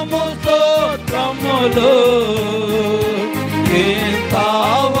స్తోత్రము స్తోత్రములు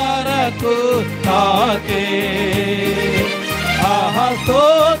ఇంతవరకు కాచే ఆహా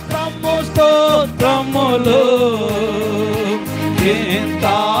స్తోత్రము స్తోత్రములు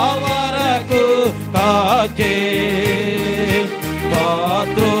ఇంతవరకు కాచే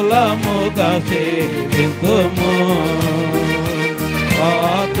పాత్రులముగా సేవింతుము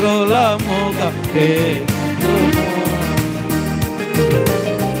పాత్రులముగా సేవింతుము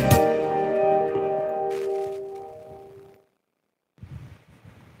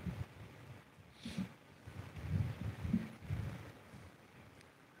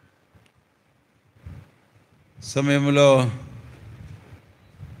సమయంలో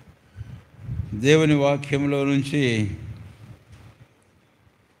దేవుని వాక్యంలో నుంచి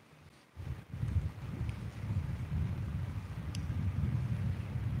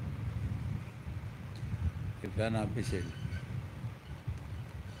ఫ్యాన్ ఆపేసేయండి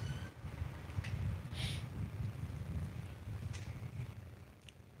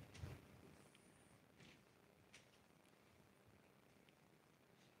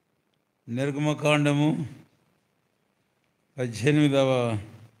నిర్గమకాండము 18వ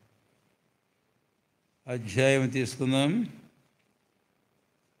అధ్యాయం తీసుకుందాం.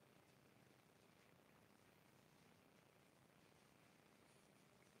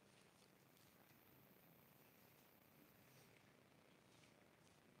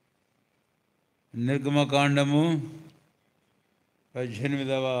 నిర్గమకాండము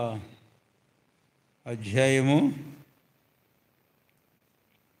 18వ అధ్యాయము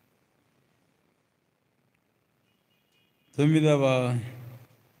 9వ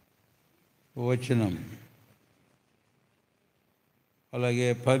వచనం, అలాగే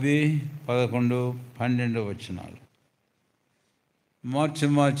 10, 11, 12 వచనాలు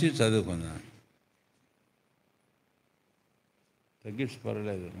మార్చి చదువుకుందాం. తగ్గించి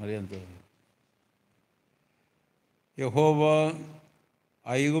పర్లేదు మరి ఎంత. యెహోవా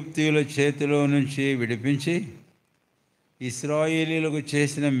ఐగుప్తీయుల చేతిలో నుంచి విడిపించి ఇశ్రాయేలీయులకు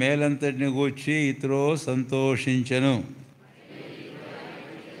చేసిన మేలంతటిని గూర్చి ఇతరో సంతోషించెను.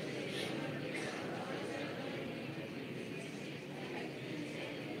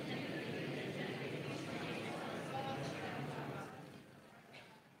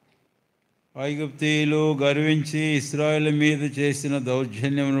 ఐగుప్తీయులు గర్వించి ఇశ్రాయేలు మీద చేసిన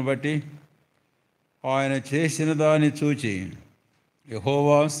దౌర్జన్యమును బట్టి ఆయన చేసిన దాన్ని చూచి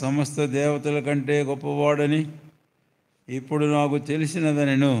యెహోవా సమస్త దేవతల కంటే గొప్పవాడని ఇప్పుడు నాకు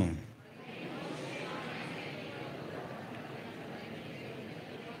తెలిసినదనెను.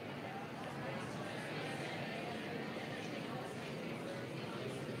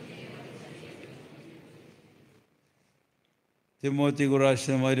 తిమోతికు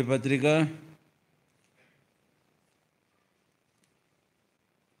రాసిన మొదటి పత్రిక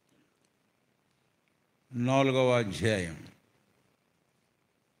 4వ అధ్యాయం.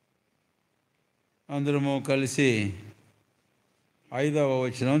 అందరము కలిసి 5వ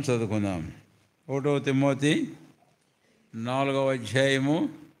వచనం చదువుకుందాం. 1వ తిమోతి 4వ అధ్యాయము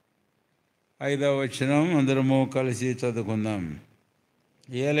 5వ వచనం అందరము కలిసి చదువుకుందాం.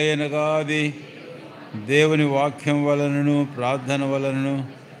 ఏలయనగా అది దేవుని వాక్యం వలనను ప్రార్థన వలనను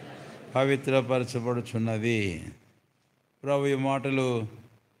పవిత్రపరచబడుచున్నది. ప్రభు ఈ మాటలు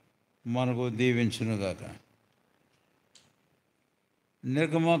మనకు దీవించునుగాక.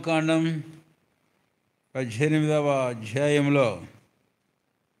 నిర్గమకాండం 18వ అధ్యాయంలో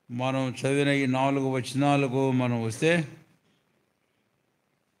మనం చదివిన ఈ 4 వచనాలకు మనం వస్తే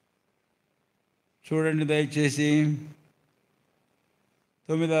చూడండి దయచేసి.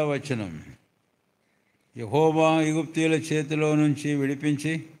 9వ వచనం, యెహోవా ఐగుప్తీయుల చేతిలో నుంచి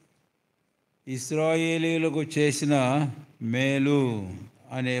విడిపించి ఇశ్రాయేలీయులకు చేసిన మేలు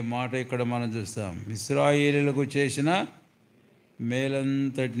అనే మాట ఇక్కడ మనం చూస్తాం. ఇశ్రాయేలీయులకు చేసిన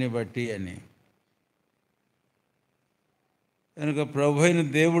మేలంతటిని బట్టి అని. కనుక ప్రభు అయిన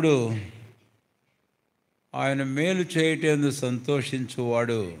దేవుడు ఆయన మేలు చేయటందుకు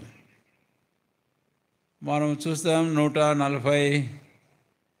సంతోషించువాడు. మనం చూస్తాం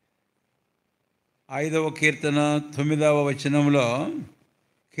 145వ కీర్తన 9వ వచనంలో,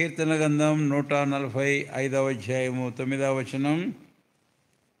 కీర్తన గ్రంథం 145వ అధ్యాయము 9వ వచనం,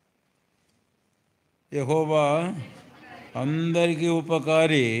 యెహోవా అందరికీ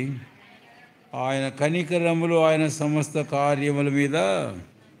ఉపకారి, ఆయన కనికరములు ఆయన సమస్త కార్యముల మీద.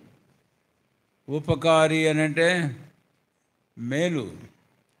 ఉపకారి అని అంటే మేలు.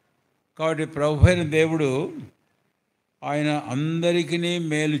 కాబట్టి ప్రభు అయిన దేవుడు ఆయన అందరికీ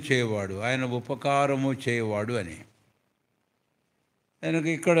మేలు చేయవాడు, ఆయన ఉపకారము చేయవాడు అని. కనుక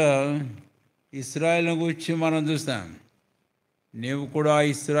ఇక్కడ ఇశ్రాయేలును గురించి మనం చూస్తాం. నీవు కూడా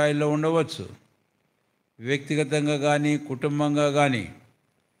ఇశ్రాయేల్లో ఉండవచ్చు. వ్యక్తిగతంగా కానీ కుటుంబంగా కానీ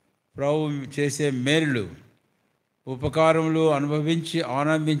ప్రభు చేసే మేలులు ఉపకారములు అనుభవించి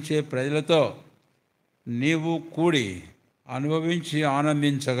ఆనందించే ప్రజలతో నీవు కూడి అనుభవించి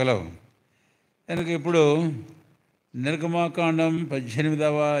ఆనందించగలవు. కనుక ఇప్పుడు నిర్గమకాండం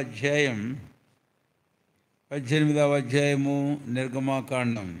 18వ అధ్యాయము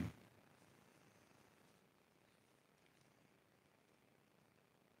నిర్గమకాండం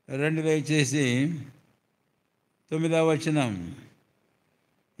దయచేసి 9వ వచనం,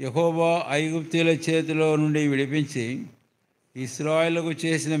 యెహోవా ఐగుప్తీయుల చేతిలో నుండి విడిపించి ఇశ్రాయేలుకు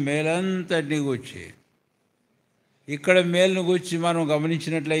చేసిన మేలంతటిని గూర్చి. ఇక్కడ మేలును గూర్చి మనం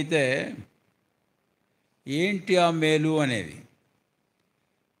గమనించినట్లయితే ఏంటి ఆ మేలు అనేది?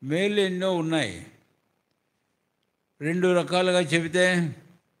 మేలు ఎన్నో ఉన్నాయి. 2 రకాలుగా చెబితే,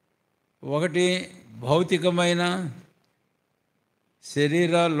 ఒకటి భౌతికమైన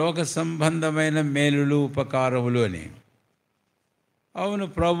శరీర లోక సంబంధమైన మేలులు ఉపకారములు అని. అవును,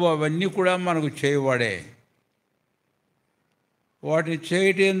 ప్రభు అవన్నీ కూడా మనకు చేయవాడే. వాటిని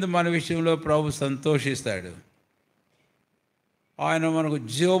చేయటందు మన విషయంలో ప్రభు సంతోషిస్తాడు. ఆయన మనకు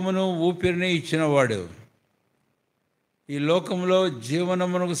జీవమును ఊపిరిని ఇచ్చినవాడు. ఈ లోకంలో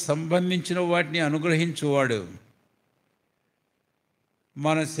జీవనమునకు సంబంధించిన వాటిని అనుగ్రహించువాడు.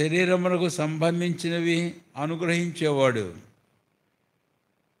 మన శరీరమునకు సంబంధించినవి అనుగ్రహించేవాడు.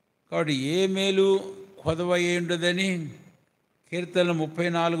 కాబట్టి ఏ మేలు కొదవ ఉండదని కీర్తన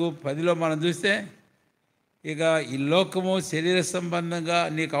 34:10లో మనం చూస్తే, ఇక ఈ లోకము శరీర సంబంధంగా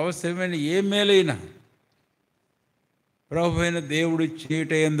నీకు అవసరమైన ఏ మేలైనా ప్రభు అయిన దేవుడు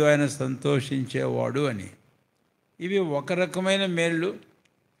చేయటయందు ఆయన సంతోషించేవాడు అని. ఇవి ఒక రకమైన మేళ్ళు.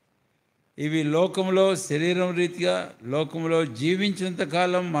 ఇవి లోకంలో శరీరం రీతిగా లోకంలో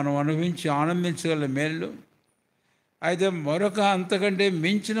జీవించినంతకాలం మనం అనుభవించి ఆనందించగల మేళ్ళు. అయితే మరొక అంతకంటే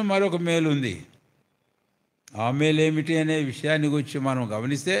మించిన మరొక మేలు ఉంది. ఆ మేలు ఏమిటి అనే విషయాన్ని గురించి మనం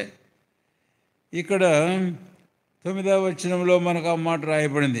గమనిస్తే ఇక్కడ 9వ వచనంలో మనకు ఆ మాట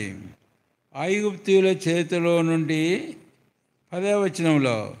రాయబడింది. ఐగుప్తీయుల చేతిలో నుండి 10వ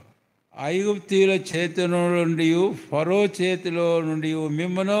వచనంలో ఐగుప్తీయుల చేతిలో నుండి ఫరో చేతిలో నుండి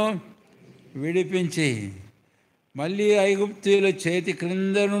మిమ్మను విడిపించి మళ్ళీ ఐగుప్తీయుల చేతి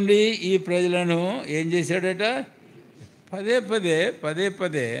క్రింద నుండి ఈ ప్రజలను ఏం చేశాడట? పదే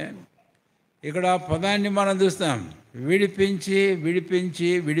పదే ఇక్కడ ఆ పదాన్ని మనం చూస్తాం. విడిపించి విడిపించి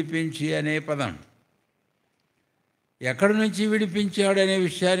విడిపించి అనే పదం. ఎక్కడి నుంచి విడిపించాడు అనే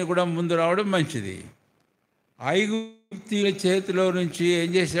విషయాన్ని కూడా ముందు రావడం మంచిది. ఐగుప్తీయుల చేతిలో నుంచి ఏం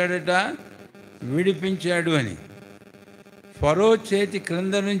చేశాడట? విడిపించాడు అని. ఫరో చేతి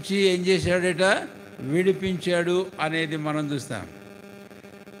క్రింద నుంచి ఏం చేశాడట? విడిపించాడు అనేది మనం చూస్తాం.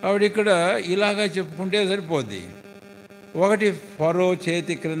 కాబట్టి ఇక్కడ ఇలాగా చెప్పుకుంటే సరిపోద్ది. ఒకటి, ఫరో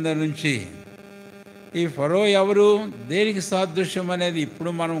చేతి క్రింద నుంచి. ఈ ఫరో ఎవరు, దేనికి సాదృశ్యం అనేది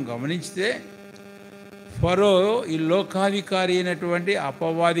ఇప్పుడు మనం గమనించితే ఫరో ఈ లోకాధికారి అయినటువంటి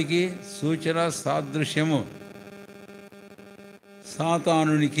అపవాదికి సూచన, సాదృశ్యము,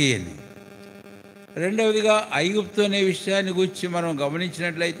 సాతానునికి అని. రెండవదిగా ఐగుప్తు అనే విషయాన్ని గురించి మనం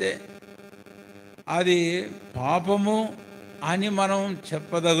గమనించినట్లయితే అది పాపము అని మనం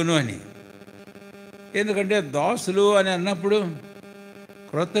చెప్పదగును అని. ఎందుకంటే దాసులు అని అన్నప్పుడు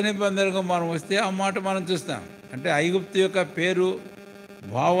క్రొత్త నిబంధనకు మనం వస్తే ఆ మాట మనం చూస్తాం. అంటే ఐగుప్తు యొక్క పేరు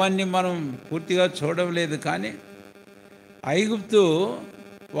భావాన్ని మనం పూర్తిగా చూడడం లేదు, కానీ ఐగుప్తు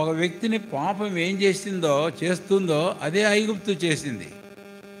ఒక వ్యక్తిని పాపం ఏం చేస్తుందో అదే ఐగుప్తు చేసింది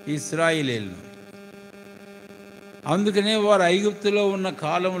ఇశ్రాయేలీయులను. అందుకనే వారు ఐగుప్తులో ఉన్న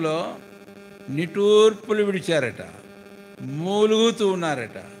కాలంలో నిటూర్పులు విడిచారట, మూలుగుతూ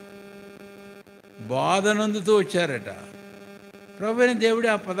ఉన్నారట, బాధనందుతూ వచ్చారట. ప్రభువైన దేవుడే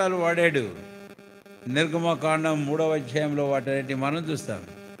ఆ పదాలు వాడాడు. నిర్గమకాండం 3వ అధ్యాయంలో వాటన్నిటి మనం చూస్తాం.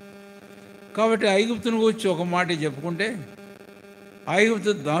 కాబట్టి ఐగుప్తుని గురించి ఒక మాట చెప్పుకుంటే,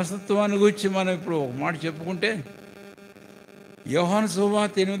 ఐగుప్తు దాసత్వాన్ని గురించి మనం ఇప్పుడు ఒక మాట చెప్పుకుంటే, యోహాను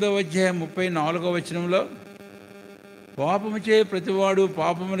సువార్త 8వ అధ్యాయం 34వ వచనంలో పాపము చే ప్రతివాడు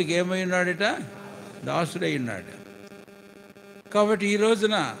పాపమునికి ఏమై ఉన్నాడట? దాసుడై ఉన్నాడు. కాబట్టి ఈ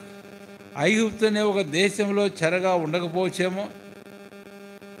రోజున ఐగుప్తు అనే ఒక దేశంలో చెరగా ఉండకపోవచ్చేమో.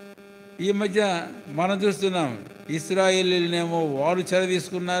 ఈ మధ్య మనం చూస్తున్నాం, ఇశ్రాయేలీనేమో వారు చెర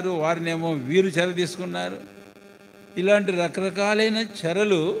తీసుకున్నారు, వారినేమో వీరు చెర తీసుకున్నారు. ఇలాంటి రకరకాలైన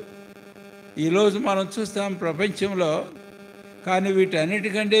చెరలు ఈరోజు మనం చూస్తాం ప్రపంచంలో. కానీ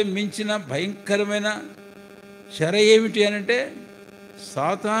వీటన్నిటికంటే మించిన భయంకరమైన చెర ఏమిటి అనంటే,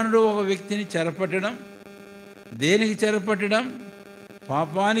 సాతానుడు ఒక వ్యక్తిని చెరపట్టడం. దేనికి చెరపట్టడం?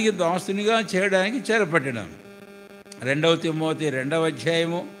 పాపానికి దాసునిగా చేయడానికి చెరపట్టడం. 2వ తిమోతి 2వ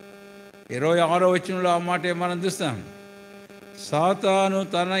అధ్యాయము 26వ వచనంలో ఆ మాట మనం చూస్తాం. సాతాను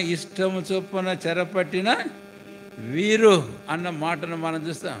తన ఇష్టము చొప్పున చెరపట్టిన వీరు అన్న మాటను మనం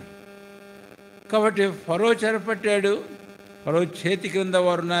చూస్తాం. కాబట్టి ఫరో చెరపట్టాడు, ఫరో చేతి క్రింద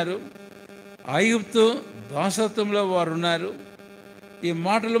వారు ఉన్నారు, ఐగుప్తు దాసత్వంలో వారు ఉన్నారు. ఈ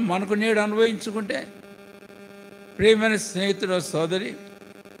మాటలు మనకు నేడు అనుభవించుకుంటే, ప్రియమైన స్నేహితుడు, సోదరి,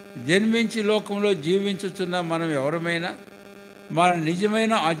 జన్మించి లోకంలో జీవించుతున్న మనం ఎవరమైనా మన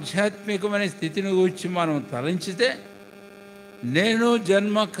నిజమైన ఆధ్యాత్మికమైన స్థితిని గురించి మనం తలంచితే, నేను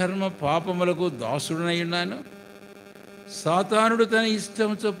జన్మ కర్మ పాపములకు దాసుడనై ఉన్నాను, సాతానుడు తన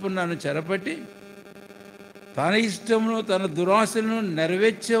ఇష్టం చొప్పున నన్ను చెరపట్టి తన ఇష్టమును తన దురాశలను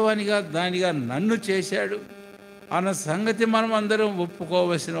నెరవేర్చేవానిగా దానిగా నన్ను చేశాడు అన్న సంగతి మనం అందరం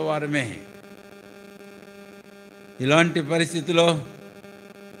ఒప్పుకోవలసిన వారమే. ఇలాంటి పరిస్థితిలో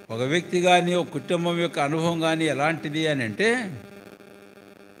ఒక వ్యక్తి కానీ ఒక కుటుంబం యొక్క అనుభవం కానీ ఎలాంటిది అని అంటే,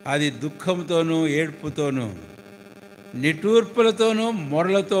 అది దుఃఖంతోనూ ఏడ్పుతోనూ నిట్టూర్పులతోనూ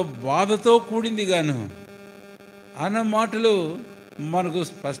మొరలతో బాధతో కూడింది గాను అన్న మాటలు మనకు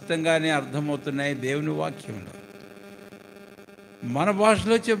స్పష్టంగానే అర్థమవుతున్నాయి దేవుని వాక్యంలో. మన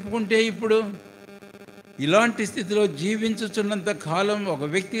భాషలో చెప్పుకుంటే, ఇప్పుడు ఇలాంటి స్థితిలో జీవించుచున్నంత కాలం ఒక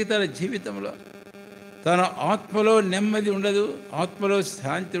వ్యక్తికి తన జీవితంలో తన ఆత్మలో నెమ్మది ఉండదు, ఆత్మలో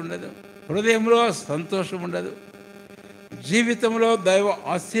శాంతి ఉండదు, హృదయంలో సంతోషం ఉండదు, జీవితంలో దైవ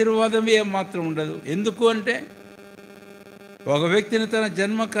ఆశీర్వాదం ఏమాత్రం ఉండదు. ఎందుకు అంటే, ఒక వ్యక్తిని తన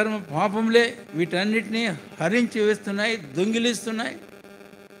జన్మ కర్మ పాపంలే వీటన్నిటినీ హరించి వేస్తున్నాయి, దొంగిలిస్తున్నాయి.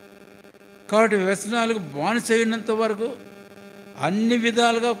 కాబట్టి వ్యసనాలకు బానిసైనంత వరకు అన్ని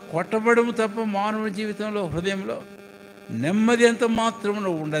విధాలుగా కొట్టబడము తప్ప మానవ జీవితంలో హృదయంలో నెమ్మది ఎంత మాత్రమున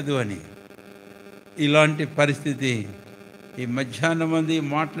ఉండదు అని. ఇలాంటి పరిస్థితి ఈ మధ్యాహ్నం మంది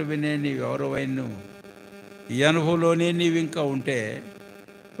మాటలు వినే నీవెవరవైనా ఈ అనుభవంలోనే నీవు ఇంకా ఉంటే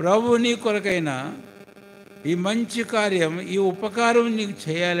ప్రభు నీ కొరకైనా ఈ మంచి కార్యం, ఈ ఉపకారం నీకు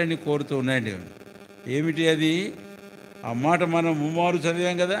చేయాలని కోరుతున్నాడు. ఏమిటి అది? ఆ మాట మనం ముమ్మారు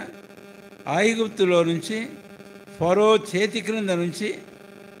చదివాం కదా. ఐగుప్తులో నుంచి, ఫరో చేతి క్రింద నుంచి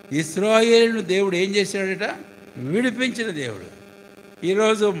ఇశ్రాయేలును దేవుడు ఏం చేశాడట? విడిపించిన దేవుడు.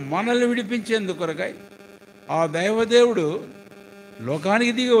 ఈరోజు మనల్ని విడిపించేందుకొరకై ఆ దైవదేవుడు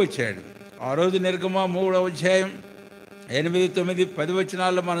లోకానికి దిగి వచ్చాడు. ఆ రోజు నిర్గమ 3వ అధ్యాయం 8, 9, 10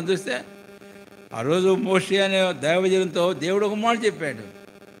 వచనాల్లో మనం చూస్తే ఆ రోజు మోషే అనే దైవజనంతో దేవుడు ఒక మాట చెప్పాడు,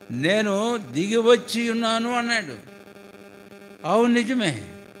 నేను దిగి వచ్చి ఉన్నాను అన్నాడు. అవును, నిజమే.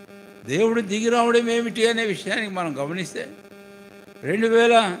 దేవుడు దిగి రావడం ఏమిటి అనే విషయానికి మనం గమనిస్తే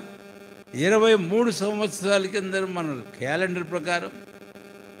 2023 సంవత్సరాల కింద మన క్యాలెండర్ ప్రకారం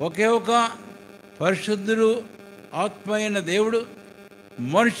ఒకే ఒక పరిశుద్ధుడు ఆత్మ అయిన దేవుడు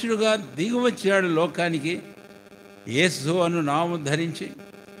మనుషులుగా దిగి వచ్చాడు లోకానికి. యేసు అను నామం ధరించి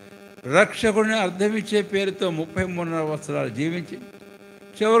రక్షకుడిని అర్థమిచ్చే పేరుతో 33 సంవత్సరాలు జీవించి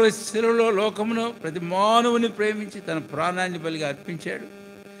చివరి శిలువలో లోకమును ప్రతి మానవుని ప్రేమించి తన ప్రాణాన్ని బలిగా అర్పించాడు.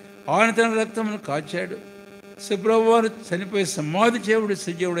 ఆయన తన రక్తమును కాచాడు. శుక్రవారు చనిపోయి సమాధి దేవుడు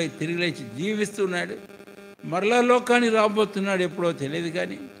సజీవుడై తిరిగి లేచి జీవిస్తున్నాడు. మరలా లోకానికి రాబోతున్నాడు, ఎప్పుడో తెలియదు.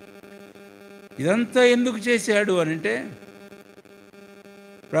 కానీ ఇదంతా ఎందుకు చేశాడు అని అంటే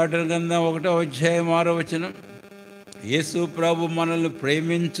ప్రకటన గ్రంథం 1వ అధ్యాయం 6వ వచనం, యేసు ప్రభు మనల్ని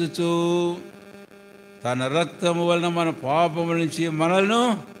ప్రేమించుచు తన రక్తము వలన మన పాపముల నుంచి మనల్ని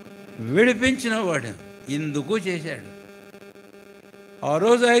విడిపించిన వాడు ఇందుకు చేశాడు. ఆ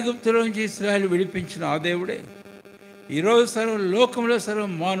రోజు ఐగుప్తులో నుంచి ఇశ్రాయేలు విడిపించిన ఆ దేవుడే ఈరోజు సర్వ లోకంలో సర్వ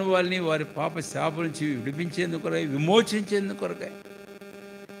మానవాళిని వారి పాప శాపం నుంచి విడిపించేందుకొరకై, విమోచించేందుకొరకై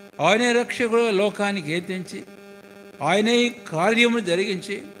ఆయనే రక్షకుడు లోకానికి ఎత్తించి ఆయనే ఈ కార్యమును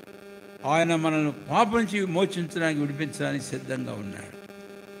జరిగించి ఆయన మనల్ని పాపం నుంచి విమోచించడానికి, విడిపించడానికి సిద్ధంగా ఉన్నాడు.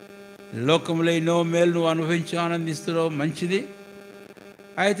 లోకంలో ఎన్నో మేలు నువ్వు అనుభవించి ఆనందిస్తున్నావు, మంచిది.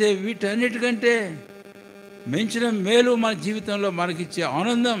 అయితే వీటన్నిటికంటే మించిన మేలు మన జీవితంలో మనకిచ్చే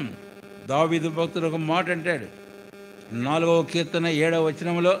ఆనందం. దావీదు భక్తుడు ఒక మాట అంటాడు, 4వ కీర్తన 7వ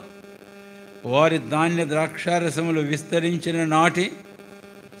వచనంలో, వారి ధాన్య ద్రాక్షారసములు విస్తరించిన నాటి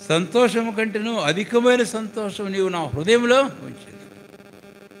సంతోషము కంటేను అధికమైన సంతోషం నీవు నా హృదయంలో ఉంచింది.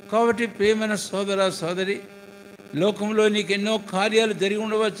 కాబట్టి ప్రియమైన సోదర సోదరి, లోకంలో నీకు ఎన్నో కార్యాలు జరిగి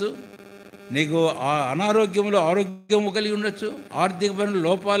ఉండవచ్చు. నీకు అనారోగ్యంలో ఆరోగ్యము కలిగి ఉండొచ్చు. ఆర్థికపరమైన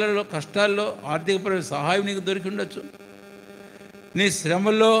లోపాలలో, కష్టాల్లో ఆర్థికపరమైన సహాయం నీకు దొరికి ఉండొచ్చు. నీ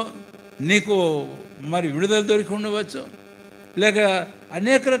శ్రమల్లో నీకు మరి విడుదల దొరికి ఉండవచ్చు. లేక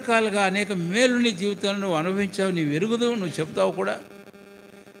అనేక రకాలుగా అనేక మేలు నీ జీవితంలో నువ్వు అనుభవించావు, నీవు ఎరుగుదు, నువ్వు చెప్తావు కూడా.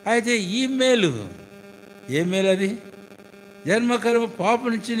 అయితే ఈ మేలు, ఏ మేలు అది? జన్మకర్మ పాప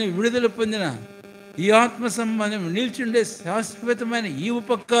నుంచి నీవు విడుదల పొందిన ఈ ఆత్మ సంబంధం నిల్చుండే శాశ్వతమైన ఈ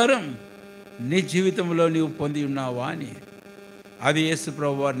ఉపకారం నీ జీవితంలో నీవు పొంది ఉన్నావా అని అది యేసు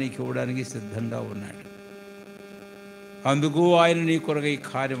ప్రభువారు నీకు ఇవ్వడానికి సిద్ధంగా ఉన్నాడు. అందుకు ఆయన నీ కొరకు ఈ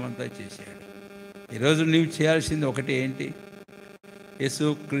కార్యం అంతా చేశాడు. ఈరోజు నీవు చేయాల్సింది ఒకటి ఏంటి? యేసు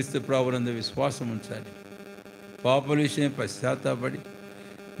క్రీస్తు ప్రభునందు విశ్వాసం ఉంచాలి. పాపల విషయం పశ్చాత్తాపడి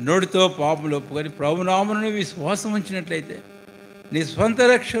నోటితో పాపములు ఒప్పుకొని ప్రభునామమును విశ్వాసం ఉంచినట్లయితే, నీ స్వంత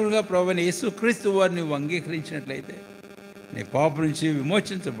రక్షకుడుగా ప్రభువైన యేసు క్రీస్తు వారిని నువ్వు అంగీకరించినట్లయితే నీ పాపం నుంచి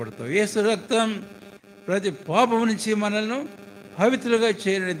విమోచించబడతావు. యేసు రక్తం ప్రతి పాపం నుంచి మనల్ని పవిత్రులుగా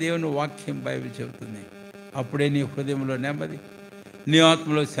చేయని దేవుని వాక్యం బైబిల్ చెబుతుంది. అప్పుడే నీ హృదయంలో నెమ్మది, నీ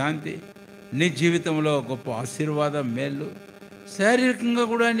ఆత్మలో శాంతి, నీ జీవితంలో గొప్ప ఆశీర్వాదం, మేలు, శారీరకంగా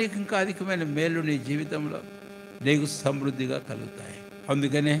కూడా నీకు ఇంకా అధికమైన మేలు నీ జీవితంలో నీకు సమృద్ధిగా కలుగుతాయి.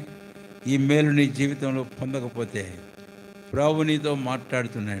 అందుకనే ఈ మేలు నీ జీవితంలో పొందకపోతే ప్రభు నీతో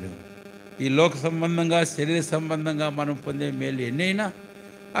మాట్లాడుతున్నాడు. ఈ లోక సంబంధంగా, శరీర సంబంధంగా మనం పొందే మేలు ఎన్నైనా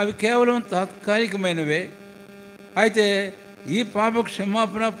అవి కేవలం తాత్కాలికమైనవే. అయితే ఈ పాప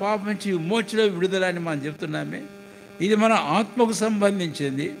క్షమాపణ, పాప నుంచి విమోచన, విడుదల అని మనం చెప్తున్నామే, ఇది మన ఆత్మకు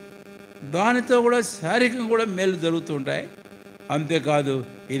సంబంధించింది. దానితో కూడా శారీరకంగా కూడా మేలు జరుగుతుంటాయి. అంతేకాదు,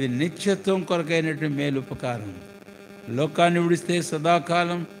 ఇది నిత్యత్వం కొరకైనటువంటి మేలు, ఉపకారం. లోకాన్ని విడిస్తే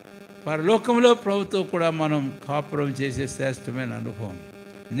సదాకాలం పరలోకంలో ప్రభుతో కూడా మనం కాపురం చేసే శ్రేష్టమైన అనుభవం,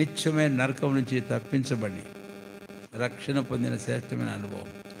 నిత్యమైన నరకం నుంచి తప్పించబడి రక్షణ పొందిన శ్రేష్టమైన అనుభవం.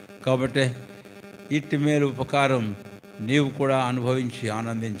 కాబట్టి ఇట్టి మేలు ఉపకారం నీవు కూడా అనుభవించి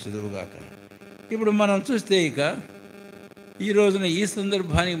ఆనందించదువుగాక. ఇప్పుడు మనం చూస్తే ఇక ఈ రోజున ఈ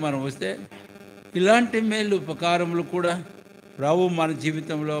సందర్భానికి మనం వస్తే ఇలాంటి మేలు ఉపకారములు కూడా ప్రభు మన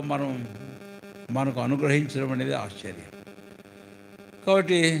జీవితంలో మనకు అనుగ్రహించడం అనేది ఆశ్చర్యం.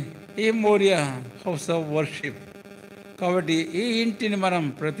 కాబట్టి ఈ మోరియా హౌస్ ఆఫ్ వర్షిప్, కాబట్టి ఈ ఇంటిని మనం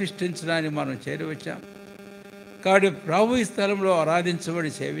ప్రతిష్ఠించడానికి మనం చేరవచ్చాం. కాబట్టి ప్రభు ఈ స్థలంలో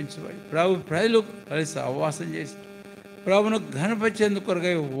ఆరాధించబడి సేవించబడి ప్రభు ప్రజలు కలిసి ఆవాసం చేసి ప్రభును ఘనపరిచేందుకు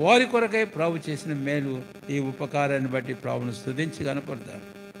కొరకై వారి కొరకై ప్రభు చేసిన మేలు ఈ ఉపకారాన్ని బట్టి ప్రభును స్తుతించి కనపడతాం.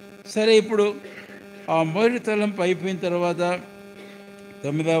 సరే, ఇప్పుడు ఆ మొదటి తలంపు అయిపోయిన తర్వాత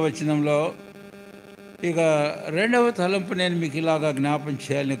 9వ వచనంలో ఇక రెండవ తలంపు నేను మీకు ఇలాగా జ్ఞాపం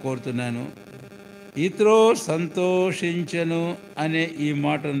చేయాలని కోరుతున్నాను. ఇత్రో సంతోషించను అనే ఈ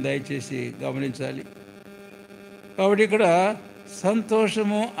మాటను దయచేసి గమనించాలి. కాబట్టి ఇక్కడ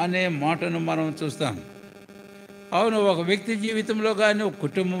సంతోషము అనే మాటను మనం చూస్తాం. అవును, ఒక వ్యక్తి జీవితంలో కానీ ఒక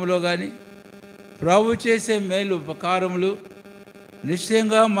కుటుంబంలో కానీ ప్రభు చేసే మేలు ఉపకారములు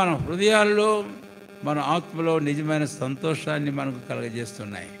నిశ్చయంగా మన హృదయాల్లో మన ఆత్మలో నిజమైన సంతోషాన్ని మనకు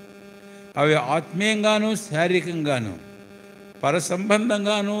కలగజేస్తున్నాయి. అవి ఆత్మీయంగాను శారీరకంగాను పర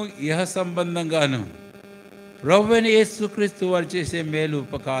సంబంధంగాను ఇహ సంబంధంగాను ప్రభు అయిన యేసుక్రీస్తు వారు చేసే మేలు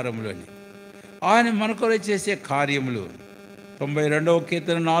ఉపకారములని ఆయన మన కొరకు చేసే కార్యములు. 92వ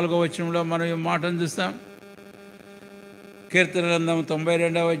కీర్తన 4వ వచనంలో మనం ఈ మాటను చూస్తాం. కీర్తన గ్రంథం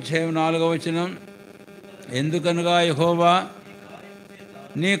 92వ అధ్యాయం 4వ వచనం, ఎందుకనగా యెహోవా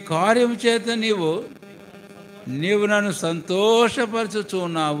నీ కార్యము చేత నీవు నన్ను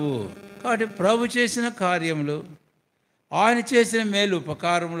సంతోషపరచుచున్నావు. కాబట్టి ప్రభు చేసిన కార్యములు, ఆయన చేసిన మేలు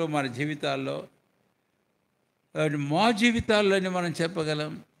ఉపకారములు మన జీవితాల్లో, మా జీవితాల్లోని మనం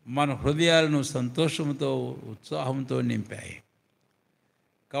చెప్పగలం, మన హృదయాలను సంతోషంతో ఉత్సాహంతో నింపాయి.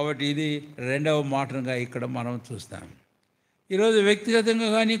 కాబట్టి ఇది రెండవ మాటగా ఇక్కడ మనం చూస్తాం. ఈరోజు వ్యక్తిగతంగా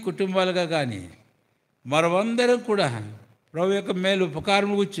కానీ కుటుంబాలుగా కానీ మనమందరం కూడా ప్రభు యొక్క మేలు ఉపకారం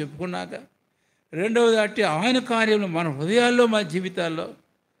గురించి చెప్పుకున్నాక, రెండవది అట్టి ఆయన కార్యములు మన హృదయాల్లో, మన జీవితాల్లో,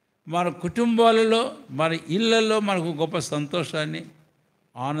 మన కుటుంబాలలో, మన ఇళ్లలో మనకు గొప్ప సంతోషాన్ని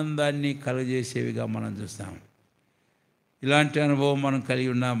ఆనందాన్ని కలుగజేసేవిగా మనం చూస్తాం. ఇలాంటి అనుభవం మనం కలిగి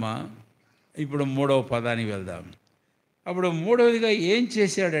ఉన్నామా? ఇప్పుడు 3వ పదానికి వెళ్దాం. అప్పుడు 3వదిగా ఏం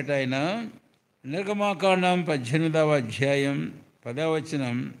చేశాడట ఆయన? నిర్గమాకాండం 18వ అధ్యాయం 10వ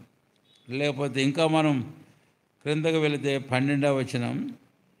వచనం, లేకపోతే ఇంకా మనం క్రిందకు వెళితే 12వ వచనం,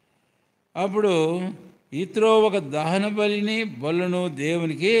 అప్పుడు ఇత్రో ఒక దహన బలును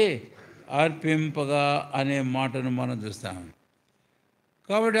దేవునికి అర్పింపగా అనే మాటను మనం చూస్తాం.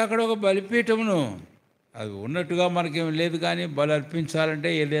 కాబట్టి అక్కడ ఒక బలిపీఠమును, అది ఉన్నట్టుగా మనకేం లేదు, కానీ బలి అర్పించాలంటే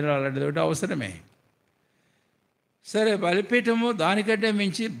ఏదైనా అలాంటిది ఒకటి అవసరమే. సరే, బలిపీఠము దానికంటే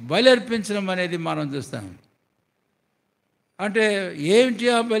మించి బలి అర్పించడం అనేది మనం చూస్తాం. అంటే ఏమిటి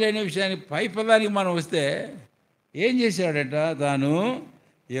ఆ బలి అనే విషయానికి పై పదానికి మనం వస్తే ఏం చేశాడట? తాను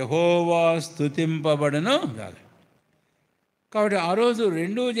యెహోవా స్తుతింపబడను కాదు. కాబట్టి ఆ రోజు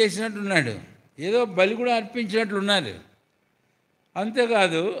రెండూ చేసినట్టున్నాడు, ఏదో బలి కూడా అర్పించినట్లున్నారు.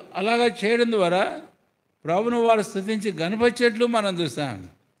 అంతేకాదు, అలాగా చేయడం ద్వారా ప్రభును వారు స్తుతించి గణపరిచేట్లు మనం చూస్తాం.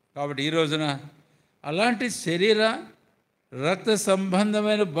 కాబట్టి ఈ రోజున అలాంటి శరీర రక్త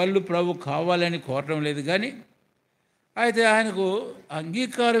సంబంధమైన బళ్ళు ప్రభు కావాలని కోరటం లేదు, కానీ అయితే ఆయనకు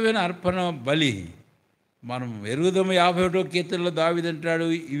అంగీకారమైన అర్పణ బలి మనం ఎరుగుదము. 51వ కీర్తనలో దావీదంటాడు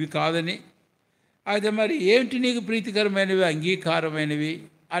ఇవి కాదని. అయితే మరి ఏమిటి నీకు ప్రీతికరమైనవి, అంగీకారమైనవి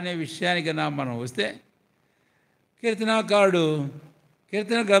అనే విషయానికి మనం వస్తే, కీర్తనాకారుడు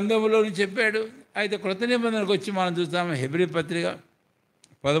కీర్తన గ్రంథంలోని చెప్పాడు. అయితే కృత నిబంధనకు వచ్చి మనం చూస్తాము. హెబ్రీ పత్రిక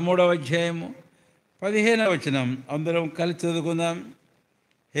 13వ అధ్యాయము 15వ వచనం అందరం కలిసి చదువుకుందాం.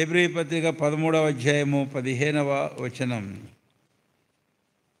 హెబ్రీ పత్రిక 13వ అధ్యాయము 15వ వచనం.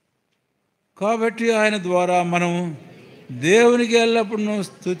 కాబట్టి ఆయన ద్వారా మనం దేవునికి ఎల్లప్పుడూ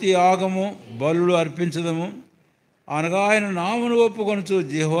స్తుతి యాగము బలులు అర్పించదము, అనగా ఆయన నామమును ఒప్పుకొనుచు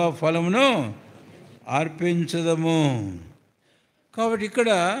యెహోవా ఫలమును అర్పించదము. కాబట్టి ఇక్కడ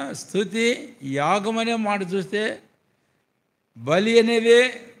స్తుతి యాగం అనే మాట చూస్తే బలి అనేదే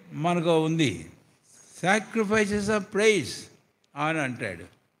మనకు ఉంది. సాక్రిఫైసెస్ ఆఫ్ ప్రైజ్ అని అంటాడు.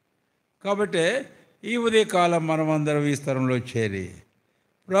 కాబట్టి ఈ ఉదయకాలం మనం అందరం ఈ స్థలంలో చేరి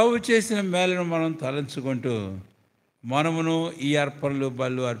ప్రభు చేసిన మేలను మనం తలంచుకుంటూ మనమును ఈ అర్పణలు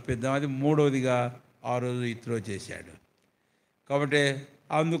బళ్ళు అర్పిద్దాం. అది 3వదిగా ఆ రోజు ఇత్రో చేశాడు. కాబట్టి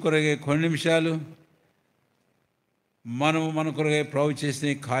అందుకొరగే కొన్ని నిమిషాలు మనము మన కొరగే ప్రభు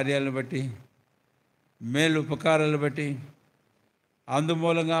చేసిన కార్యాలను బట్టి, మేలు ఉపకారాలను బట్టి,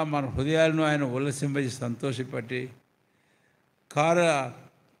 అందుమూలంగా మన హృదయాలను ఆయన ఉల్లసింపజేసి సంతోషపట్టి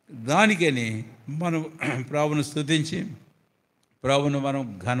దానికని మనం ప్రభువును స్తుతించి ప్రభువును మనం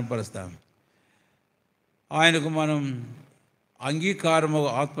ఘనపరుస్తాం. ఆయనకు మనం అంగీకారము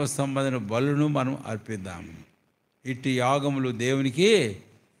ఆత్మ సంబంధమైన బలును మనం అర్పిద్దాం. ఇట్టి యాగములు దేవునికి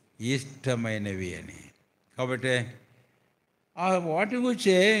ఇష్టమైనవి అని. కాబట్టి వాటి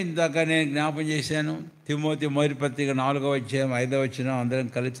గురించే ఇందాక నేను జ్ఞాపం చేశాను. తిమోతి మొదటి పత్రిక 4వ అధ్యాయం 5వ వచనం అందరం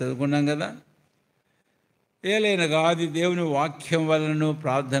కలిసి చదువుకున్నాం కదా. ఏలైనగా అది దేవుని వాక్యం వలన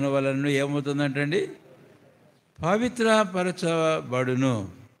ప్రార్థన వలన ఏమవుతుందంటండి, పవిత్రపరచబడును.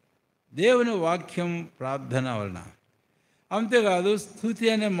 దేవుని వాక్యం ప్రార్థన వలన. అంతేకాదు స్తుతి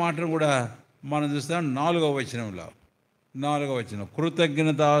అనే మాటను కూడా మనం చూస్తాం 4వ వచనంలో. 4వ వచనం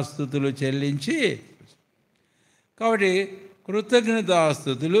కృతజ్ఞతాస్తుతులు చెల్లించి. కాబట్టి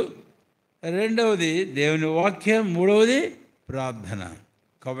కృతజ్ఞతాస్తుతులు, రెండవది దేవుని వాక్యం, మూడవది ప్రార్థన.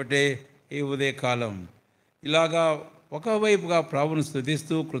 కాబట్టి ఈ ఉదయకాలం ఇలాగా ఒకవైపుగా ప్రభువును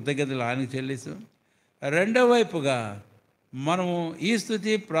స్తుతిస్తూ కృతజ్ఞతలు ఆయనకు చెల్లిస్తూ, రెండవ వైపుగా మనము ఈ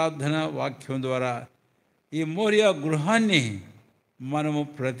స్తుతి ప్రార్థన వాక్యం ద్వారా ఈ మోరియా గృహాన్ని మనము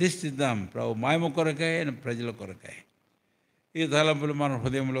ప్రతిష్ఠిద్దాం. ప్రభు మహిమ కొరకై, ప్రజల కొరకై. ఈ తలంపులు మన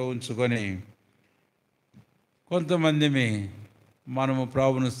హృదయంలో ఉంచుకొని కొంతమందిని మనము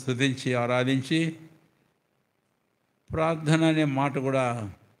ప్రభువును స్తుతించి ఆరాధించి, ప్రార్థన అనే మాట కూడా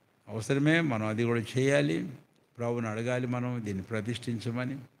అవసరమే, మనం అది కూడా చేయాలి. ప్రభువుని అడగాలి మనం దీన్ని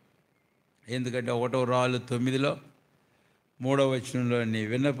ప్రతిష్ఠించమని. ఎందుకంటే 1వ రాళ్ళు 9లో 3వ వచనంలో నీ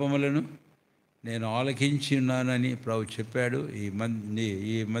విన్నపములను నేను ఆలకించి ఉన్నానని ప్రభు చెప్పాడు.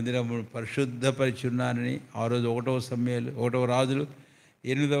 ఈ మందిరము పరిశుద్ధపరిచి ఉన్నానని ఆ రోజు 1వ రాజులు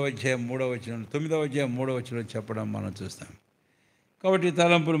 8వ అధ్యాయం 3వ వచనం, 9వ అధ్యాయం 3వ వచనం చెప్పడం మనం చూస్తాం. కాబట్టి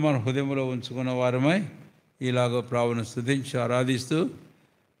తలంపులు మన హృదయంలో ఉంచుకున్న వారమై ఇలాగో ప్రభువును స్తుతించి ఆరాధిస్తూ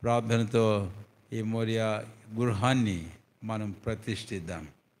ప్రార్థనతో ఈ మోరియా గృహాన్ని మనం ప్రతిష్ఠిద్దాం.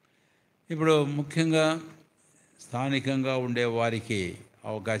 ఇప్పుడు ముఖ్యంగా స్థానికంగా ఉండే వారికి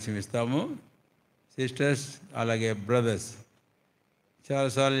అవకాశం ఇస్తాము. సిస్టర్స్ అలాగే బ్రదర్స్,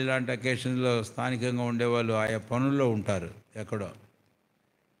 చాలాసార్లు ఇలాంటి అకేషన్లో స్థానికంగా ఉండేవాళ్ళు ఆయా పనుల్లో ఉంటారు ఎక్కడో.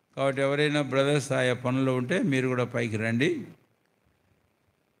 కాబట్టి ఎవరైనా బ్రదర్స్ ఆయా పనుల్లో ఉంటే మీరు కూడా పైకి రండి.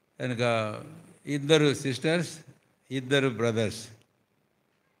 కనుక 2 సిస్టర్స్, 2 బ్రదర్స్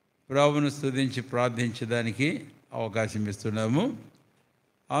ప్రభువును స్తుతించి ప్రార్థించడానికి అవకాశం ఇస్తున్నాము.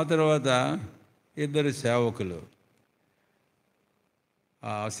 ఆ తర్వాత 2 సేవకులు,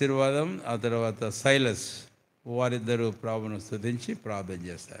 ఆశీర్వాదం, ఆ తర్వాత సైలస్, వారిద్దరూ ప్రభువును స్తుతించి ప్రార్థన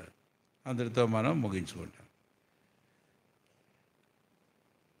చేస్తారు. అందరితో మనం ముగించుకుంటాం.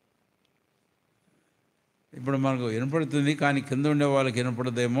 ఇప్పుడు మనకు వినపడుతుంది, కానీ కింద ఉండే వాళ్ళకి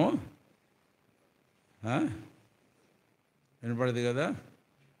వినపడదేమో. వినపడదు కదా.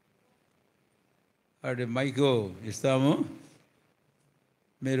 వాటి మైకు ఇస్తాము,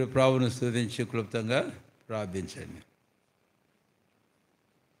 మీరు ప్రభువును స్తుతించి క్లుప్తంగా ప్రార్థించండి.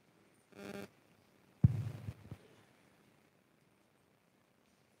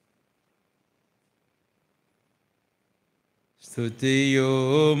 స్తుతియు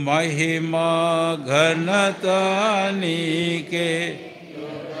మహిమా ఘనత నీకే,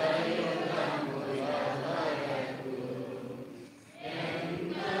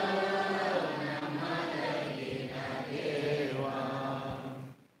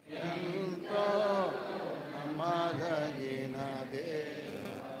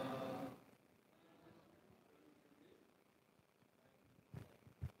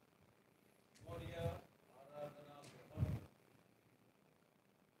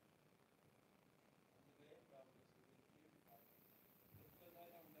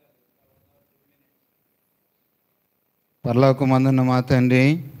 పరలోకమందున్న మా తండ్రి,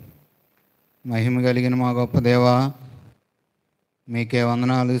 మహిమ కలిగిన మా గొప్ప దేవా, మీకే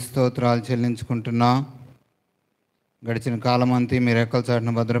వందనాలు స్తోత్రాలు చెల్లించుకుంటున్నా. గడిచిన కాలమంతా మీరు రెక్కల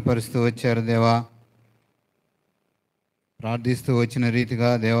చాటును భద్రపరుస్తూ వచ్చారు దేవా. ప్రార్థిస్తూ వచ్చిన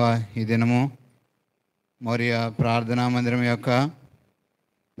రీతిగా దేవా, ఈ దినము మోరియా ప్రార్థనా మందిరం యొక్క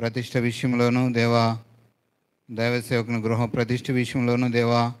ప్రతిష్ట విషయంలోనూ దేవా, దైవ సేవకుని గృహ ప్రతిష్ట విషయంలోనూ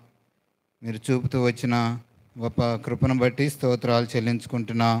దేవా, మీరు చూపుతూ వచ్చిన గొప్ప కృపను బట్టి స్తోత్రాలు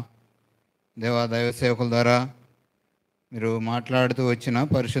చెల్లించుకుంటున్నా. దేవా, దైవ సేవకుల ద్వారా మీరు మాట్లాడుతూ వచ్చిన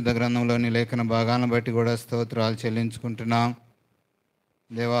పరిశుద్ధ గ్రంథంలోని లేఖన భాగాలను బట్టి కూడా స్తోత్రాలు చెల్లించుకుంటున్నాం.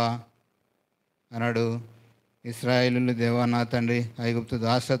 దేవా, అన్నాడు ఇశ్రాయేలీయులు దేవా నా తండ్రి ఐగుప్తు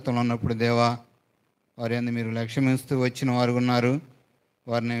దాసత్వంలో ఉన్నప్పుడు దేవా, వారి యందు మీరు లక్ష్యమిస్తూ వచ్చిన వారు ఉన్నారు.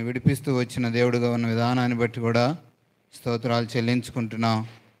 వారిని విడిపిస్తూ వచ్చిన దేవుడుగా ఉన్న విధానాన్ని బట్టి కూడా స్తోత్రాలు చెల్లించుకుంటున్నాం.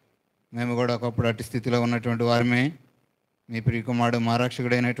 మేము కూడా ఒకప్పుడు అట్టి స్థితిలో ఉన్నటువంటి వారమే. మీ ప్రియకుమారుడు మా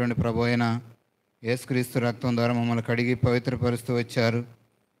రక్షకుడైనటువంటి ప్రభు అయిన యేసుక్రీస్తు రక్తం ద్వారా మమ్మల్ని కడిగి పవిత్రపరుస్తూ వచ్చారు.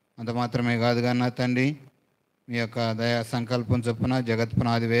 అంత మాత్రమే కాదుగా నా తండ్రి, మీ యొక్క దయా సంకల్పం చొప్పున జగత్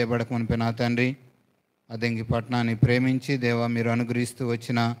పునాది వేయబడక మునిపే నా తండ్రి, అద్దంకి పట్టణాన్ని ప్రేమించి దేవా మీరు అనుగ్రహిస్తూ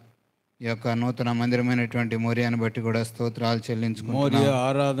వచ్చిన ఈ యొక్క నూతన మందిరమైనటువంటి మోరియాని బట్టి కూడా స్తోత్రాలు చెల్లించుకుంటున్నాం. మోరియా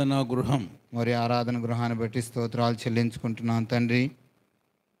ఆరాధనా గృహం, మోరియా ఆరాధన గృహాన్ని బట్టి స్తోత్రాలు చెల్లించుకుంటున్నాం తండ్రి.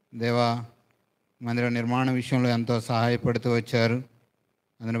 దేవా మందిర నిర్మాణ విషయంలో ఎంతో సహాయపడుతూ వచ్చారు,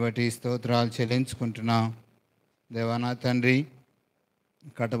 అందుని బట్టి స్తోత్రాలు చెల్లించుకుంటున్నాం. దేవా నా తండ్రి,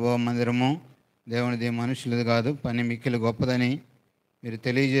 కట్టబో మందిరము దేవునిది మనుషులది కాదు, పని మిక్కిలి గొప్పదని మీరు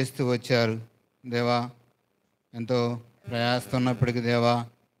తెలియజేస్తూ వచ్చారు. దేవా ఎంతో ప్రయాస్తున్నప్పటికీ దేవా,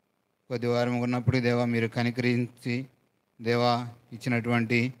 కొద్ది వారం ఉన్నప్పటికీ దేవా మీరు కనికరించి దేవా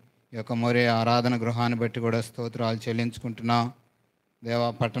ఇచ్చినటువంటి ఈ యొక్క మోరియా ఆరాధన గృహాన్ని బట్టి కూడా స్తోత్రాలు చెల్లించుకుంటున్నాం. దేవా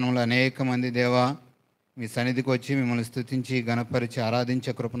పట్టణంలో అనేక మంది దేవా మీ సన్నిధికి వచ్చి మిమ్మల్ని స్తుతించి గణపరిచి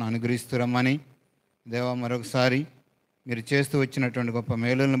ఆరాధించే కృపను అనుగ్రహిస్తురమ్మని దేవా మరొకసారి మీరు చేస్తూ వచ్చినటువంటి గొప్ప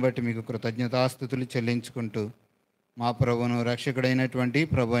మేలులను బట్టి మీకు కృతజ్ఞతాస్తుతులు చెల్లించుకుంటూ మా ప్రభువును రక్షకుడైనటువంటి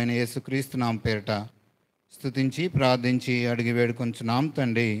ప్రభు అయిన యేసుక్రీస్తు నామ పేరిట స్తుతించి ప్రార్థించి అడిగి వేడుకొంచున్నాం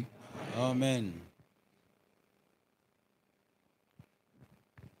తండ్రి. ఆమేన్.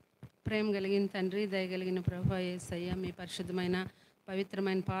 ప్రేమ కలిగిన తండ్రి, దయగలిగిన ప్రభువా యేసయ్య, మీ పరిశుద్ధమైన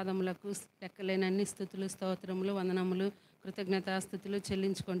పవిత్రమైన పాదములకు లెక్కలేనన్ని స్తుతులు, స్తోత్రములు, వందనములు, కృతజ్ఞతాస్తుతులు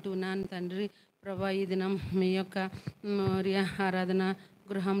చెల్లించుకుంటూ ఉన్నాను తండ్రి. ప్రభా ఈ దినం మీ యొక్క మోరియా ఆరాధన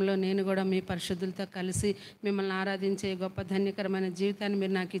గృహంలో నేను కూడా మీ పరిశుద్ధులతో కలిసి మిమ్మల్ని ఆరాధించే గొప్ప ధన్యకరమైన జీవితాన్ని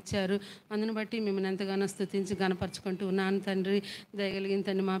మీరు నాకు ఇచ్చారు. అందును బట్టి మిమ్మల్ని ఎంతగానో స్తుతించి గణపరుచుకుంటూ ఉన్నాను తండ్రి. దయగలిగిన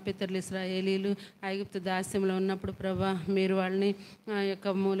తండ్రి, మా పితరులు ఇశ్రాయేలీలు ఐగుప్తు దాస్యంలో ఉన్నప్పుడు ప్రభా మీరు వాళ్ళని ఆ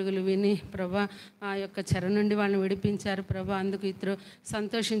యొక్క మూలుగులు విని ప్రభా ఆ యొక్క చెర నుండి వాళ్ళని విడిపించారు ప్రభా. అందుకు ఇద్దరు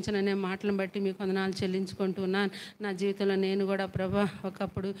సంతోషించననే మాటలను బట్టి మీకు వందనాలు చెల్లించుకుంటూ ఉన్నాను. నా జీవితంలో నేను కూడా ప్రభా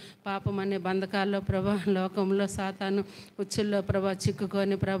ఒకప్పుడు పాపం అనే బంధకాల్లో ప్రభా, లోకంలో సాతాను ఉచ్చుల్లో ప్రభా చిక్కుకొని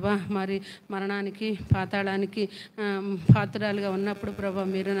ప్రభా మరి మరణానికి పాతాళానికి పాత్రలుగా ఉన్నప్పుడు ప్రభా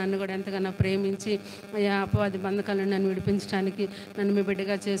మీరు నన్ను కూడా ఎంతగానో ప్రేమించి అపవాది బంధకాలను నన్ను విడిపించడానికి, నన్ను మీ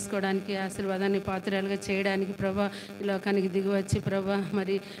బిడ్డగా చేసుకోవడానికి, ఆశీర్వాదాన్ని పాత్రలుగా చేయడానికి ప్రభా ఈ లోకానికి దిగివచ్చి ప్రభా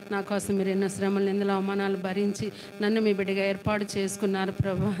మరి నా కోసం మీరు ఎన్నో శ్రమలు, నిందలు, అవమానాలు భరించి నన్ను మీ బిడ్డగా ఏర్పాటు చేసుకున్నారు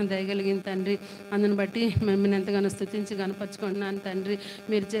ప్రభా. దయగలిగిన తండ్రి, అందుని బట్టి మిమ్మల్ని ఎంతగానో స్తుతించి గణపరుచుకుంటున్నాను తండ్రి.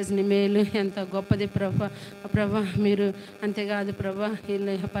 మీరు చేసిన మేలు ఎంత గొప్పది ప్రభా. ప్రభా మీరు అంతేకాదు ప్రభా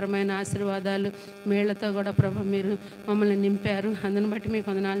పరమైన ఆశీర్వాదాలు మేళ్లతో కూడా ప్రభా మీరు మమ్మల్ని నింపారు. అందుని బట్టి మీకు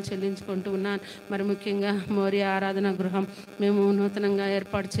వందనాలు చెల్లించుకుంటూ ఉన్నాను. మరి ముఖ్యంగా మోరియా ఆరాధన గృహం మేము నూతనంగా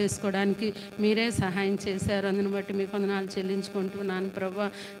ఏర్పాటు చేసుకోవడానికి మీరే సహాయం చేశారు. అందుని బట్టి మీకు వందనాలు చెల్లించుకుంటున్నాను ప్రభా.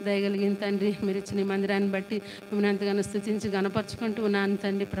 దయగలిగిన తండ్రి, మీరు ఇచ్చిన మందిరాన్ని బట్టి మిమ్మల్ని ఎంతగానో స్తుతించి గణపరుచుకుంటూ ఉన్నాను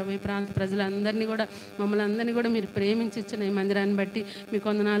తండ్రి. ప్రభు ఈ ప్రాంత ప్రజలందరినీ కూడా మమ్మల్ని అందరినీ కూడా మీరు ప్రేమించి ఇచ్చిన ఈ మందిరాన్ని బట్టి మీకు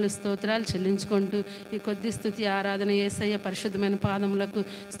వందనాలు, స్తోత్రాలు చెల్లించుకుంటూ ఈ కొద్ది స్థుతి ఆరాధన యేసయ్య పరిశుద్ధమైన పాదములకు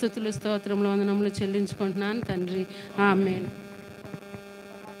స్తుతులు, స్తోత్రములు, వందనములు చెల్లించుకుంటున్నాను తండ్రి. ఆమేన్.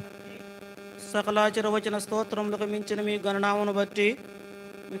 సకలాచరవచన స్తోత్రములకు మించిన మీ గణనామను బట్టి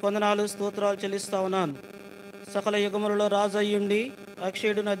మీకు వందనాలు, స్తోత్రాలు చెల్లిస్తా ఉన్నాను. సకల యుగములలో రాజు అయ్యుండి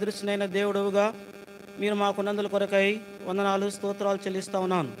అక్షయుడును అదృశ్యనైన దేవుడుగా మీరు మాకున్నందుల కొరకై వందనాలు, స్తోత్రాలు చెల్లిస్తా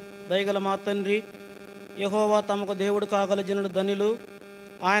ఉన్నాను. దయగల మా తండ్రి యెహోవా తమకు దేవుడు కాగల జనులు ధన్యులు,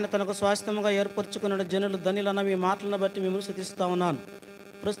 ఆయన తనకు స్వాస్థ్యముగా ఏర్పరచుకున్న జనులు ధన్యులన్న మీ మాటలను బట్టి మిమ్మల్ని స్తుతిస్తా ఉన్నాను.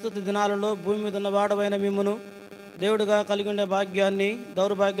 ప్రస్తుత దినాలలో భూమి మీద ఉన్న వాడవైన మిమ్మను దేవుడిగా కలిగి ఉండే భాగ్యాన్ని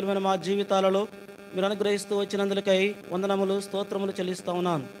దౌర్భాగ్యమైన మా జీవితాలలో మీరు అనుగ్రహిస్తూ వచ్చినందులకై వందనములు, స్తోత్రములు చెల్లిస్తా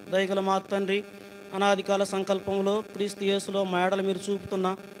ఉన్నాను. దయగల మా తండ్రి, అనాదికాల సంకల్పంలో క్రీస్తు యేసులో మా ఏడలు మీరు చూపుతున్న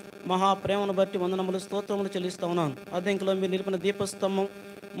మహాప్రేమను బట్టి వందనములు, స్తోత్రములు చెల్లిస్తా ఉన్నాను. అద్దెంకిలో మీరు నిలిపిన దీపస్తంభం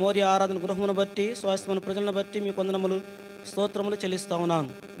మోరియా ఆరాధన గృహమును బట్టి, స్వాస్థ్యమైన ప్రజలను బట్టి మీకు వందనములు, స్తోత్రములు చెల్లిస్తా ఉన్నాను.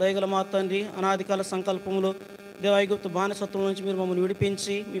 దయగల మా తండ్రి, అనాదికాల సంకల్పములో ఐగుప్తు బానిసత్వం నుంచి మీరు మమ్మల్ని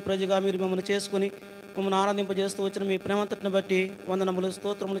విడిపించి మీ ప్రజగా మీరు మమ్మల్ని చేసుకుని మమ్మల్ని ఆనందింపజేస్తూ వచ్చిన మీ ప్రేమంతటిని బట్టి వందనములు,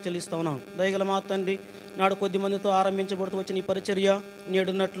 స్తోత్రములు చెల్లిస్తా ఉన్నాం. దయగల మా తండ్రి, నాడు కొద్ది మందితో ఆరంభించబడుతూ వచ్చిన ఈ పరిచర్య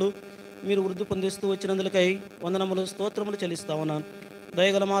నేడున్నట్లు మీరు వృద్ధి పొందిస్తూ వచ్చినందులకై వందనములు, స్తోత్రములు చెల్లిస్తా ఉన్నాను.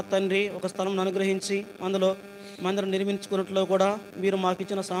 దయగల మా తండ్రి, ఒక స్థలం అనుగ్రహించి అందులో మందిరం నిర్మించుకున్నట్లో కూడా మీరు మాకు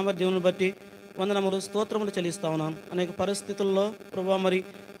ఇచ్చిన సామర్థ్యమును బట్టి వందనములు, స్తోత్రములు చెల్లిస్తా ఉన్నాను. అనేక పరిస్థితుల్లో ప్రభా మరి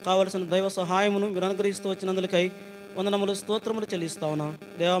కావలసిన దైవ సహాయమును మీరు అనుగ్రహిస్తూ వచ్చినందులకై వందనములు, స్తోత్రములు చెల్లిస్తా ఉన్నాను.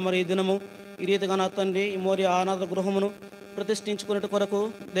 దేవా మరి ఈ దినము ఈ రీతిగా నా తండ్రి ఈ మోరియా ఆరాధన గృహమును ప్రతిష్ఠించుకునే కొరకు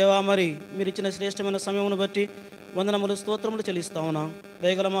దేవా మరి మీరు ఇచ్చిన శ్రేష్టమైన సమయమును బట్టి వందనములు, స్తోత్రములు చెల్లిస్తా ఉన్నాను.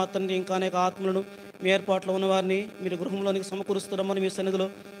 దయగల మా తండ్రి, ఇంకా అనేక ఆత్మలను మీ ఏర్పాట్లో ఉన్న వారిని మీరు గృహంలోనికి సమకూరుస్తున్నామని మీ సన్నిధిలో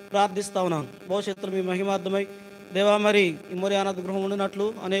ప్రార్థిస్తా ఉన్నాను. భవిష్యత్తులో మీ మహిమార్థమై దేవా మరి ఈ మోరియా ఆరాధన గృహం ఉండినట్లు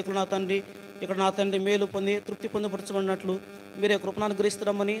అనేకులు నా తండ్రి ఇక్కడ నా తండ్రి మేలు పొంది తృప్తి పొందపరచబడినట్లు మీరే కృపను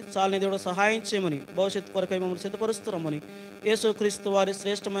అనుగ్రహిస్తున్నామని, చాలని దేవుడు సహాయం చేయమని, భవిష్యత్తు కొరకై మమ్మల్ని సిద్ధపరుస్తున్నామని యేసుక్రీస్తు వారి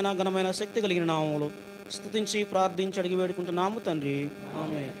శ్రేష్టమైన ఘనమైన శక్తి కలిగిన నామములో స్తుతించి ప్రార్థించి అడిగి వేడుకుంటున్నాము తండ్రి.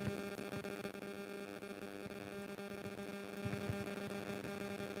 ఆమేన్.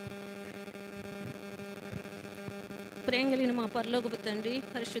 ప్రేమ కలిగిన మా పరలోకపు తండ్రి,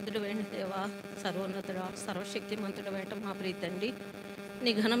 పరిశుద్ధుడు అయిన దేవా, సర్వోన్నతుడా, సర్వశక్తిమంతుడు వెంట మా ప్రియ తండ్రి,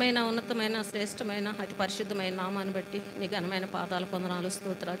 నీ ఘనమైన, ఉన్నతమైన, శ్రేష్టమైన, అతి పరిశుద్ధమైన నామాన్ని బట్టి నీ ఘనమైన పాదాల వందనాలు,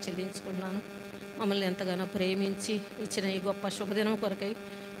 స్తోత్రాలు చెల్లించుకుంటున్నాను. మమ్మల్ని ఎంతగానో ప్రేమించి ఇచ్చిన ఈ గొప్ప శుభదినం కొరకై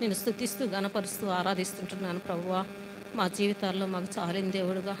నేను స్తుతిస్తూ, ఘనపరుస్తూ, ఆరాధిస్తుంటున్నాను. ప్రభువా, మా జీవితాల్లో మాకు చాలిన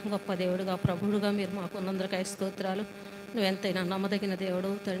దేవుడుగా, గొప్ప దేవుడుగా, ప్రభువుడుగా మీరు మాకు ఉన్నందరికై స్తోత్రాలు. నువ్వెంతైనా నమ్మదగిన దేవుడు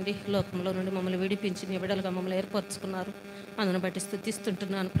తండ్రి. లోకంలో నుండి మమ్మల్ని విడిపించి నీ బిడ్డలుగా మమ్మల్ని ఏర్పరచుకున్నారు. అందును బట్టి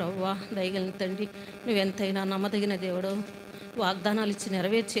స్తుతిస్తుంటున్నాను. ప్రభువా, దయగలిగిన తండ్రి, నువ్వెంతైనా నమ్మదగిన దేవుడు, వాగ్దానాలు ఇచ్చి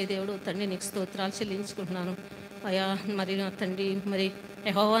నెరవేర్చే దేవుడు తండ్రి. నీకు స్తోత్రాలు చెల్లించుకుంటున్నాను. అయా మరి నా తండ్రి, మరి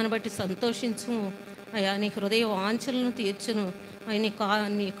యెహోవాను బట్టి సంతోషించు అయా. నీ హృదయ వాంఛలను తీర్చును. నీ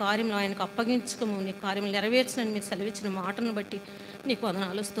కార్యములు ఆయనకు అప్పగించుకోము. నీ కార్యములు నెరవేర్చనని మీరు సెలవిచ్చిన మాటను బట్టి నీకు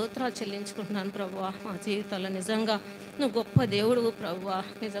వందనాలు, స్తోత్రాలు చెల్లించుకుంటున్నాను. ప్రభువా, మా జీవితాల్లో నిజంగా నువ్వు గొప్ప దేవుడు ప్రభువా.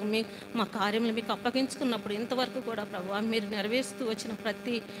 నిజంగా మా కార్యములు మీకు అప్పగించుకున్నప్పుడు ఇంతవరకు కూడా ప్రభువా మీరు నెరవేరుస్తూ వచ్చిన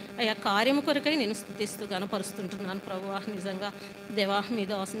ప్రతి ఆయా కార్యము కొరకై నేను స్తుతిస్తూ గణపరుస్తుంటున్నాను. ప్రభువా, నిజంగా దేవా, మీ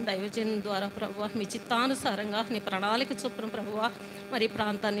దాసుని దైవజనం ద్వారా ప్రభువా మీ చిత్తానుసారంగా నీ ప్రణాళిక చొప్పున ప్రభువా మరి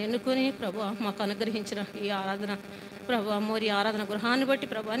ప్రాంతాన్ని ఎన్నుకొని ప్రభువా మాకు అనుగ్రహించిన ఈ ఆరాధన ప్రభా, మోరియా ఆరాధన గృహాన్ని బట్టి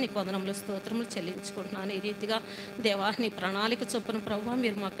ప్రభా నీకు వందనములు, స్తోత్రములు చెల్లించుకుంటున్నాను. ఈ రీతిగా దేవా నీ ప్రణాళిక చొప్పున ప్రభా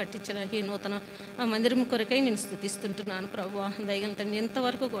మీరు మాకు కట్టించిన ఈ నూతన మందిరం కొరకై నేను స్తుతిస్తుంటున్నాను. ప్రభా, దయగలిగిన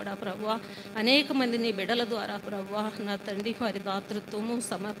ఎంతవరకు కూడా ప్రభా అనేక మంది నీ బిడ్డల ద్వారా ప్రభా నా తండ్రి వారి దాతృత్వము,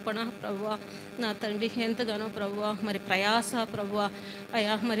 సమర్పణ ప్రభా నా తండ్రి ఎంతగానో ప్రభా మరి ప్రయాస ప్రభా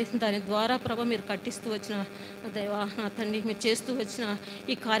అయా మరి దాని ద్వారా ప్రభా మీరు కట్టిస్తూ వచ్చిన దేవా నా తండ్రి మీరు చేస్తూ వచ్చిన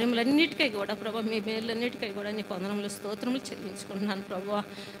ఈ కార్యములన్నిటికై కూడా ప్రభా మీ మేళ్ళన్నిటికై కూడా నీకు వందనములు, స్తోత్రములు చెల్లించుకుంటున్నాను. ప్రభువా,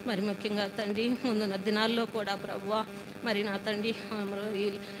 మరి ముఖ్యంగా తండ్రి ముందున్న దినాల్లో కూడా ప్రభువా మరి నా తండ్రి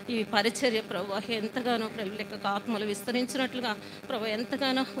ఈ పరిచర్య ప్రభువా ఎంతగానో లెక్క ఆత్మలు విస్తరించినట్లుగా ప్రభు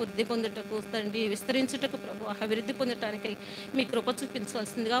ఎంతగానో వృద్ధి పొందుటకు తండ్రి విస్తరించుటకు ప్రభు అభివృద్ధి పొందటానికి మీ కృప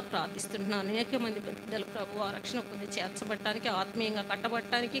చూపించవలసిందిగా ప్రార్థిస్తున్నాను. అనేక మంది బిడ్డలు ప్రభువా రక్షణ పొంది చేర్చబడటానికి, ఆత్మీయంగా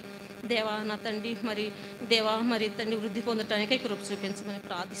కట్టబడటానికి దేవా నా తండ్రి మరి తండ్రి వృద్ధి పొందటానికి కృప చూపించమని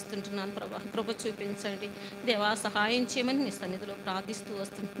ప్రార్థిస్తుంటున్నాను. ప్రభా, కృప చూపించండి దేవా, సహాయం చేయమని నీ సన్నిధిలో ప్రార్థిస్తూ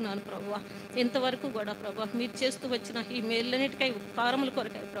వస్తుంటున్నాను. ప్రభువా, ఇంతవరకు కూడా ప్రభా మీరు చేస్తూ వచ్చిన ఈ మేళ్ళన్నిటికై, ఉపకారముల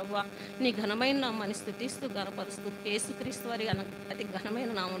కొరకై ప్రభువా నీ ఘనమైన నామాన్ని స్తుతిస్తూ గణపరుస్తూ యేసుక్రీస్తు వారి అతి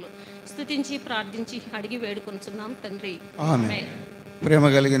ఘనమైన నామములు స్తుతించి ప్రార్థించి అడిగి వేడుకొనుచున్నాం తండ్రి. ఆమేన్. ప్రేమ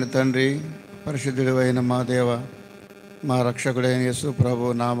కలిగిన తండ్రి, పరిశుద్ధుడు అయిన మా దేవ, మా రక్షకుడైన యేసు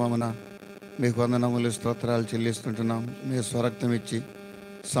ప్రభు నామమున మీకు వందనములు, స్తోత్రాలు చెల్లిస్తుంటున్నాం. మీ స్వరక్తం ఇచ్చి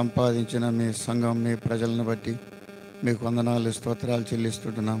సంపాదించిన మీ సంఘం, మీ ప్రజలను బట్టి మీకు వందనాలు, స్తోత్రాలు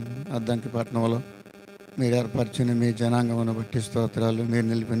చెల్లిస్తుంటున్నాం. అద్దంకి పట్టణంలో మీరు ఏర్పరిచిన మీ జనాంగమును బట్టి స్తోత్రాలు, మీరు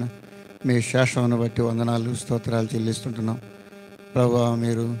నిలిపిన మీ శేషమును బట్టి వందనాలు, స్తోత్రాలు చెల్లిస్తుంటున్నాం. ప్రభువా,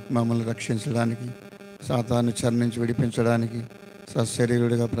 మీరు మమ్మల్ని రక్షించడానికి, సాతాను చెర నుంచి విడిపించడానికి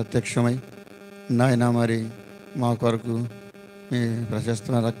సశరీరుడిగా ప్రత్యక్షమై నాయన మరి మా కొరకు మీ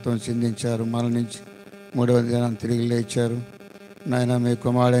ప్రశస్తమైన రక్తం చిందించారు, మరణించి మూడవ దినాన్ని తిరిగి లేచారు. నాయన మీ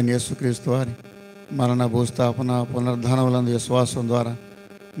కుమారుడైన యేసుక్రీస్తు వారి మరణ, భూస్థాపన, పునరుద్ధానములందు విశ్వాసం ద్వారా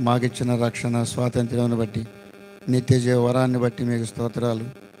మాకిచ్చిన రక్షణ, స్వాతంత్ర్యాన్ని బట్టి, నిత్యజీవ వరాన్ని బట్టి మీకు స్తోత్రాలు.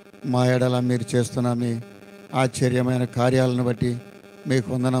 మా ఎడల మీరు చేస్తున్న మీ ఆశ్చర్యమైన కార్యాలను బట్టి మీకు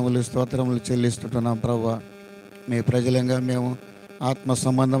వందనములు, స్తోత్రములు చెల్లిస్తుంటున్నాం. ప్రభువా, మీ ప్రజలంగా మేము ఆత్మ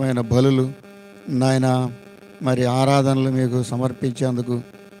సంబంధమైన బలులు నాయన మరి ఆరాధనలు మీకు సమర్పించేందుకు,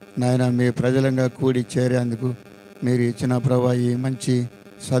 నాయన మీ ప్రజలంగా కూడి చేరేందుకు మీరు ఇచ్చిన ప్రభువా ఈ మంచి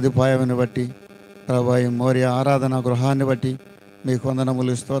సదుపాయాన్ని బట్టి, ప్రభువా ఈ మోరియా ఆరాధన గృహాన్ని బట్టి మీకు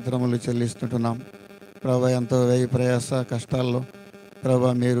వందనములు, స్తోత్రములు చెల్లిస్తుంటున్నాం. ప్రభువా, ఎంతో వ్యయ ప్రయాస కష్టాల్లో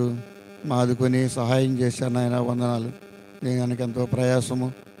ప్రభువా మీరు మాదుకొని సహాయం చేశారు నాయన, వందనాలు. దీనికి ఎంతో ప్రయాసము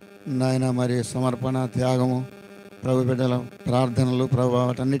నాయన మరి సమర్పణ, త్యాగము, ప్రభు బిడ్డల ప్రార్థనలు ప్రభువా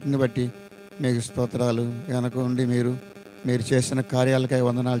వాటన్నిటిని బట్టి మీకు స్తోత్రాలు. వెనక ఉండి మీరు చేసిన కార్యాలకై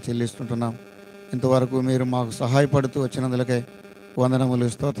వందనాలు చెల్లిస్తుంటున్నాం. ఇంతవరకు మీరు మాకు సహాయపడుతూ వచ్చినందులకై వందనములు,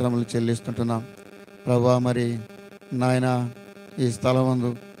 స్తోత్రములు చెల్లిస్తుంటున్నాం. ప్రభువా, మరి నాయన ఈ స్థలం ముందు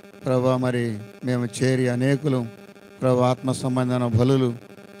ప్రభువా మరి మేము చేరి అనేకులు ప్రభు ఆత్మ సంబంధమైన బలులు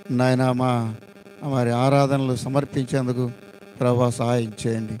నాయన మరి ఆరాధనలు సమర్పించేందుకు ప్రభువా సహాయం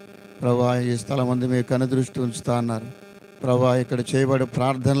చేయండి. ప్రభువా, ఈ స్థలం ముందు మీ కనుదృష్టి ఉంచుతా అన్నారు. ప్రభువా, ఇక్కడ చేయబడే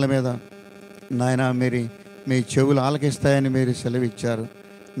ప్రార్థనల మీద నాయన మీ చెవులు ఆలకిస్తాయని మీరు సెలవిచ్చారు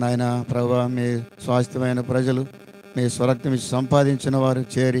నాయన. ప్రభువా, మీ స్వాస్థ్యమైన ప్రజలు మీ స్వరక్తం ఇచ్చి సంపాదించిన వారు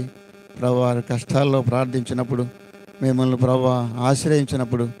చేరి ప్రభువా వారి కష్టాల్లో ప్రార్థించినప్పుడు, మిమ్మల్ని ప్రభువా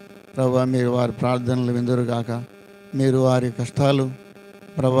ఆశ్రయించినప్పుడు ప్రభువా మీరు వారి ప్రార్థనలు విందురుగాక. మీరు వారి కష్టాలు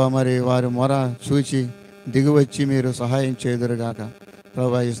ప్రభువా మరి వారి మొర చూచి దిగువచ్చి మీరు సహాయం చేదురుగాక.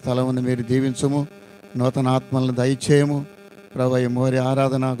 ప్రభువా, ఈ స్థలమును మీరు దీవించుము. నూతన ఆత్మలను దయచేయము ప్రభు. ఈ మోరి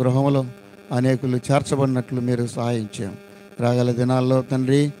ఆరాధన గృహంలో అనేకులు చేర్చబడినట్లు మీరు సహాయం చేయము. రాగల దినాల్లో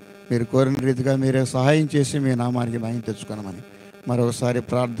తండ్రి మీరు కోరిన రీతిగా మీరే సహాయం చేసి మీ నామానికి మహిమ తెచ్చుకోనమని మరొకసారి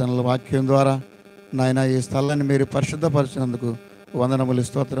ప్రార్థనల వాక్యం ద్వారా నాయన ఈ స్థలాన్ని మీరు పరిశుద్ధపరిచినందుకు వందనములు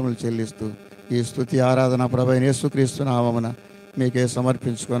స్తోత్రములు చెల్లిస్తూ ఈ స్తుతి ఆరాధన ప్రభు యేసుక్రీస్తు నామమున మీకే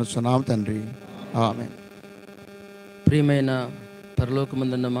సమర్పించుకొనుచున్నాం తండ్రి. ఆమేన్. ప్రియమైన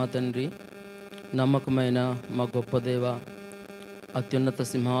పరలోకమందున్న మా తండ్రి, నమ్మకమైన మా గొప్ప దేవ, అత్యున్నత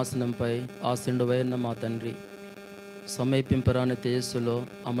సింహాసనంపై ఆసీనుడైన మా తండ్రి, సమీపింపరాని తేజస్సులో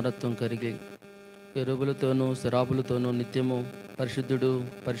అమరత్వం కలిగి కెరూబులతోనూ శరాబులతోనూ నిత్యము పరిశుద్ధుడు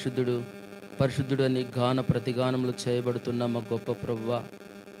పరిశుద్ధుడు పరిశుద్ధుడు అని గాన ప్రతిగానములు చేయబడుతున్న మా గొప్ప ప్రభువ,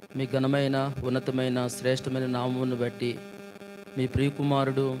 మీ ఘనమైన ఉన్నతమైన శ్రేష్టమైన నామమును బట్టి మీ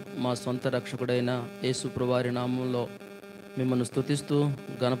ప్రియకుమారుడు మా సొంత రక్షకుడైన యేసు ప్రభువారి నామంలో మిమ్మల్ని స్తుతిస్తూ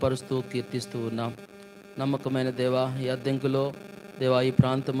గణపరుస్తూ కీర్తిస్తూ ఉన్నాం. నమ్మకమైన దేవా, ఈ అద్దెంకులో దేవా, ఈ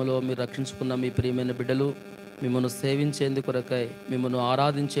ప్రాంతంలో మీరు రక్షించుకున్న మీ ప్రియమైన బిడ్డలు మిమ్మల్ని సేవించేందుకు కొరకై, మిమ్మల్ని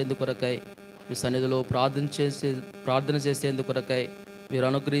ఆరాధించేందుకు కొరకై, మీ సన్నిధిలో ప్రార్థన చేసేందుకు కొరకై మీరు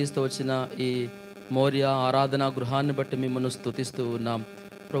అనుగ్రహిస్తూ వచ్చిన ఈ మోరియా ఆరాధనా గృహాన్ని బట్టి మిమ్మల్ని స్తుతిస్తూ ఉన్నాం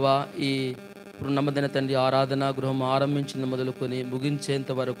ప్రభువా. ఈ నమ్మదైన తండ్రి, ఆరాధనా గృహం ఆరంభించిన మొదలుకొని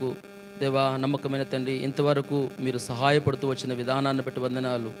ముగించేంత వరకు దేవా, నమ్మకమైన తండ్రి, ఇంతవరకు మీరు సహాయపడుతూ వచ్చిన విధానాన్ని బట్టి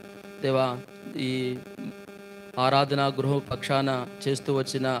వందనాలు దేవా. ఈ ఆరాధనా గృహ పక్షాన చేస్తూ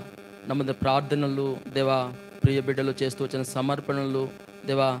వచ్చిన నమ్మద ప్రార్థనలు దేవా, ప్రియ బిడ్డలు చేస్తూ వచ్చిన సమర్పణలు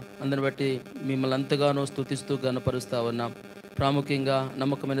దేవా, అందరిని బట్టి మిమ్మల్ని అంతగానో స్తుతిస్తూ గణపరుస్తూ ఉన్నాం. ప్రాముఖ్యంగా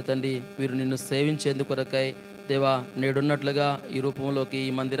నమ్మకమైన తండ్రి, వీరు నిన్ను సేవించేందుకు కొరకై దేవా, నేడున్నట్లుగా ఈ రూపంలోకి ఈ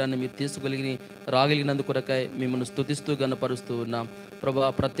మందిరాన్ని మీరు రాగలిగినందుకు కొరకై మిమ్మల్ని స్తుతిస్తూ గణపరుస్తూ ఉన్నాం ప్రభా.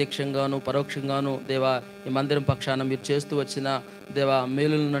 ప్రత్యక్షంగాను పరోక్షంగాను దేవా, ఈ మందిరం పక్షాన మీరు చేస్తూ వచ్చిన దేవా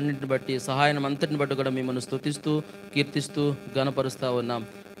మేలులన్నింటిని బట్టి, సహాయం అంతటిని బట్టి కూడా మిమ్మల్ని స్తుతిస్తూ కీర్తిస్తూ గణపరుస్తూ ఉన్నాం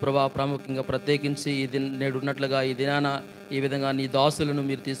ప్రభా. ప్రాముఖ్యంగా ప్రత్యేకించి నేడున్నట్లుగా ఈ దినాన ఈ విధంగా నీ దాసులను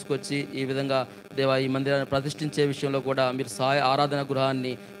మీరు తీసుకొచ్చి ఈ విధంగా దేవా ఈ మందిరాన్ని ప్రతిష్ఠించే విషయంలో కూడా మీరు ఆరాధన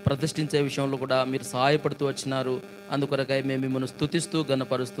గృహాన్ని ప్రతిష్ఠించే విషయంలో కూడా మీరు సహాయపడుతూ వచ్చినారు. అందుకొరకై మేము మిమ్మల్ని స్తుతిస్తూ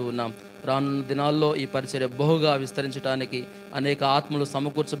గణపరుస్తూ ఉన్నాం. రానున్న దినాల్లో ఈ పరిచర్య బహుగా విస్తరించడానికి, అనేక ఆత్మలు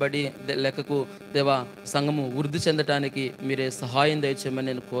సమకూర్చబడి లెక్కకు దేవా సంఘము వృద్ధి చెందటానికి మీరే సహాయం దయచేయమని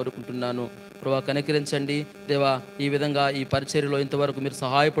నేను కోరుకుంటున్నాను ప్రభా. కనికరించండి దేవా, ఈ విధంగా ఈ పరిచర్యలో ఇంతవరకు మీరు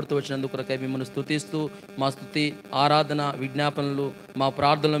సహాయపడుతూ వచ్చినందుకు కొరకై మిమ్మల్ని స్తుతిస్తూ మా స్తుతి ఆరాధన విజ్ఞాపనలు మా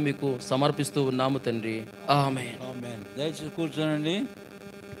ప్రార్థనలు మీకు సమర్పిస్తూ ఉన్నాము తండ్రి. ఆమేన్. ఆమేన్. దయచేసి కూర్చోనండి.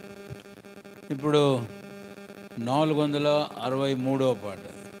 ఇప్పుడు 463వ పాట.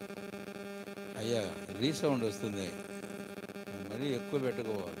 అయ్యా రీసౌండ్ వస్తుంది, మరీ ఎక్కువ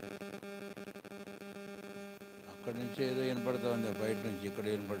పెట్టుకోవాలి. అక్కడి నుంచి ఏదో వినపడతా ఉంది, బయట నుంచి ఇక్కడ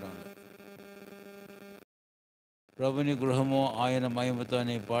వినపడడం. ప్రభుని గృహము ఆయన మహిమతో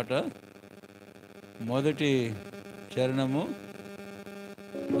అనే పాట మొదటి చరణము,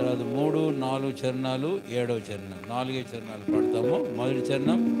 తర్వాత 3, 4 చరణాలు, 7వ చరణం, 4 చరణాలు పాడతాము. మొదటి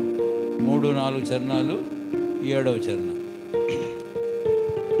చరణం, 3, 4 చరణాలు, 7వ చరణం.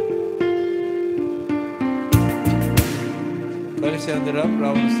 కలిసి అందరం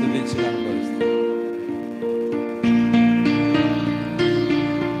ప్రభుని స్తుతించి కనపరుస్తాం.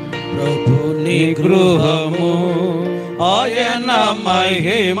 ప్రభుని గృహము ఆయన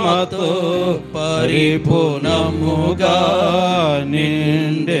మహిమతో పరిపూర్ణముగా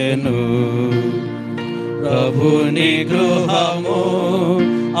నిండెను. ప్రభుని గృహము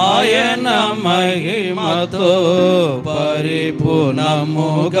ఆయన మహిమతో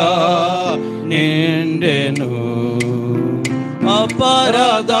పరిపూర్ణముగా నిండెను.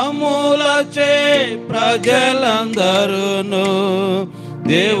 అపరాధములచే ప్రజలందరూను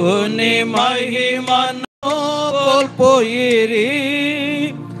దేవుని మహిమను కోల్పోయిరి.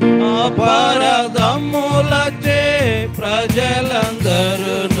 అపరాధములచే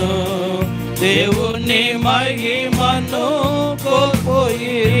ప్రజలందరూను దేవుని మహిమను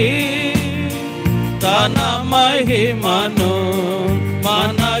కోల్పోయిరి. తన మహిమను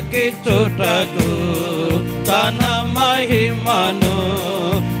మనకిచ్చుటకు, తన మహిమను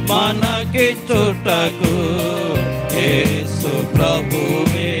మనకిచ్చుటకు యేసు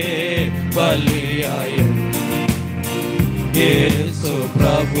ప్రభువే బలియాయెను. యేసు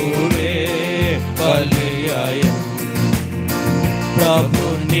ప్రభువే బలియాయెను.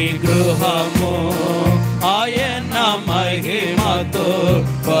 ప్రభుని గృహము ఆయన మహిమతో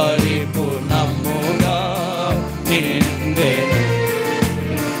పరిపూర్ణముగా నిండెను.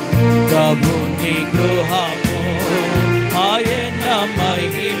 ప్రభుని గృహము ఆయన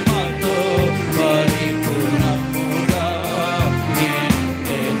మహిమతో పరిపూర్ణముగా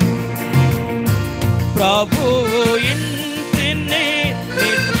నిండెను. ప్రభువు ఇంటిని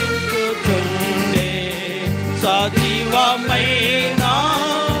నిర్మించుచుండే సజీవమైన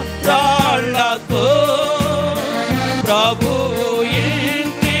రాళ్లతో ప్రభువు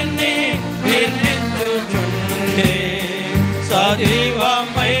ఇంటిని నిర్మించుచుండే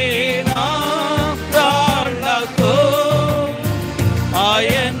సజీవమైన రాళ్లతో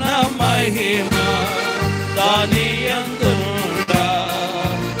ఆయన మహిమ దాని యందుండా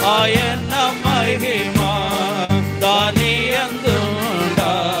ఆయన మహిమ దాని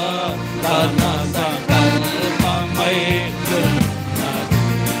యందుండా తన సంకల్పమై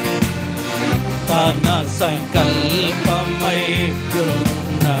తన సంకల్పమై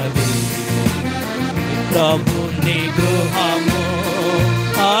ఉన్నది ప్రభుని గృహము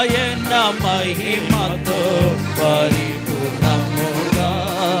ఆయన మహిమతో పరిపూర్ణముగా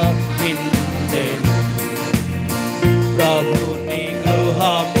నిండెను ప్రభుని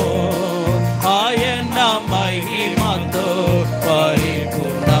గృహము ఆయన మహిమతో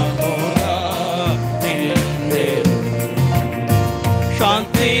పరిపూర్ణముగా నిండెను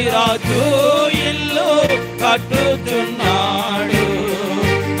శాంతి రాజు ఇల్లు కట్టుచున్నాడు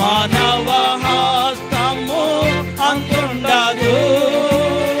మానవ హస్తము అందుండదు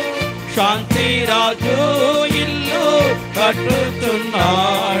శాంతి రాజు ఇల్లు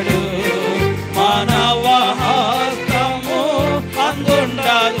కట్టుచున్నాడు మానవ హస్తము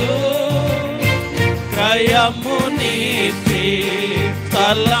అందుండదు క్రయము నీతి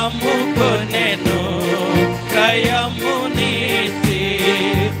స్థలము కొనెను క్రయము నీతి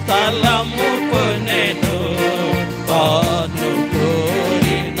స్థలము కొనెను తాను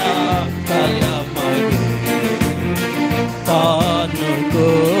కోరిన స్థలమది తాను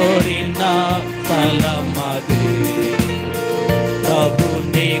కోరిన స్థలమది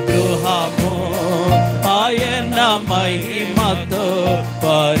ప్రభుని గృహము ఆయన మహిమతో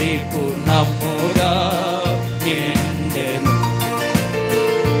పరిపూర్ణముగా నిండెను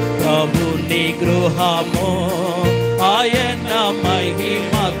ప్రభుని గృహము ఆయన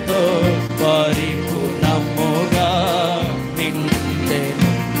మహిమతో పరిపూర్ణముగా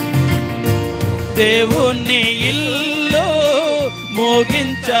నిండెను దేవుని ఇల్లు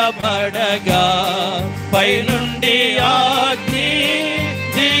ముగించబడగా పైనుండి అగ్ని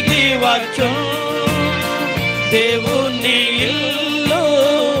దిగి వచ్చు దేవుని ఇల్లు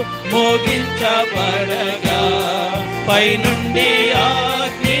ముగించబడగా పైనుండి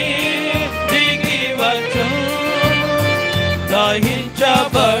అగ్ని దిగి వచ్చు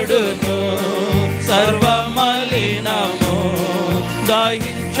దహించబడును సర్వమలినము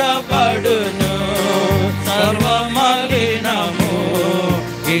దహించబడును సర్వమలినము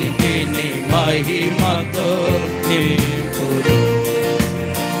ఇంటిని మహిమతో నింపును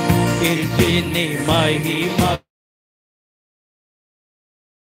ఇంటిని మహిమ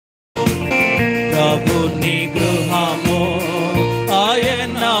ప్రభుని గృహము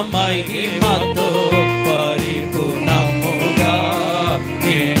ఆయన మహిమతో పరిపూర్ణముగా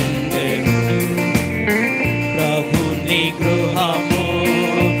నిండెను ప్రభుని గృహము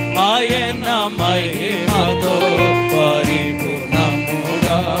ఆయన మహిమతో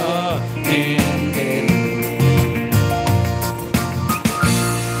పరిపూర్ణముగా నిండెను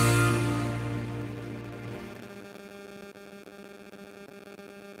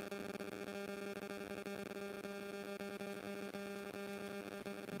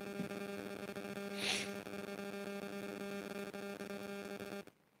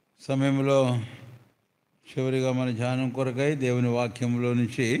సమయంలో చివరిగా మన ధ్యానం కొరకై దేవుని వాక్యంలో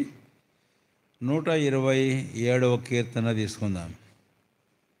నుంచి 127వ కీర్తన తీసుకుందాం.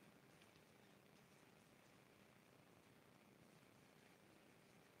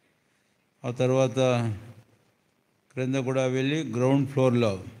 ఆ తర్వాత క్రింద కూడా వెళ్ళి గ్రౌండ్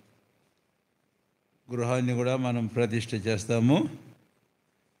ఫ్లోర్లో గృహాన్ని కూడా మనం ప్రతిష్ఠ చేస్తాము.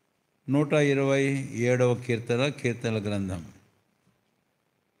 127వ కీర్తన కీర్తనల గ్రంథం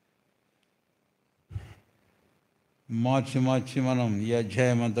మార్చి మనం ఈ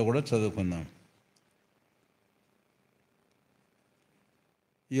అధ్యాయం అంతా కూడా చదువుకుందాం.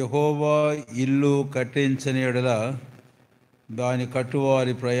 యెహోవా ఇల్లు కట్టించని యెడల దాని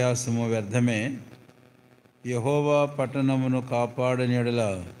కట్టువారి ప్రయాసము వ్యర్థమే. యెహోవా పట్టణమును కాపాడని యెడల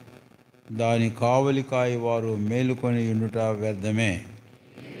దాని కావలి కాయవారు మేలుకొని ఉండుట వ్యర్థమే.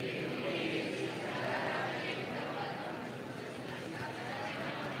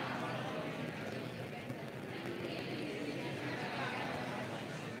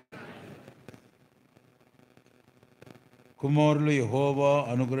 కుమారులు యెహోవా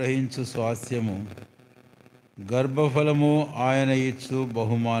అనుగ్రహించు స్వాస్థ్యము, గర్భఫలము ఆయన ఇచ్చు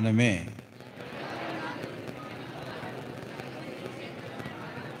బహుమానమే.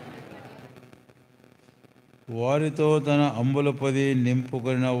 వారితో తన అంబుల పొది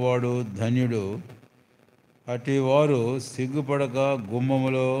నింపుకున్నవాడు ధన్యుడు. అటి వారు సిగ్గుపడక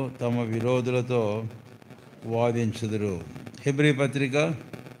గుమ్మములో తమ విరోధులతో వాదించుదురు. హెబ్రీ పత్రిక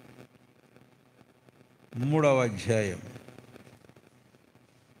 3వ అధ్యాయం.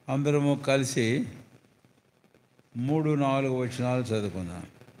 అందరము కలిసి 3-4 వచనాలు చదువుకుందాం.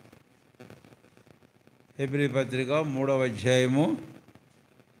 హెబ్రీ పత్రిక 3వ అధ్యాయము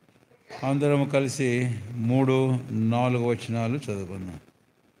అందరము కలిసి 3-4 వచనాలు చదువుకుందాం.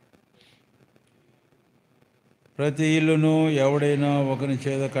 ప్రతి ఇల్లును ఎవడైనా ఒకని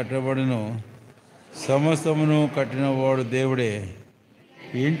చేత కట్టబడును, సమస్తమును కట్టినవాడు దేవుడే.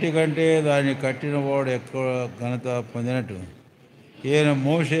 ఇంటి కంటే దాన్ని కట్టినవాడు ఎక్కువ ఘనత పొందినట్టు ఈయన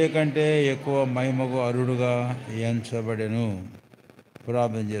మోషే కంటే ఎక్కువ మహిమకు అర్హుడుగా ఎంచబడెను.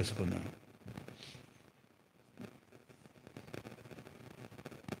 ప్రార్థన చేసుకుందాం.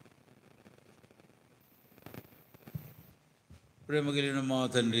 ప్రేమ కలిగిన మా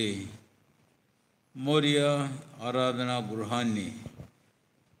తండ్రి, మోరియా ఆరాధన గృహాన్ని,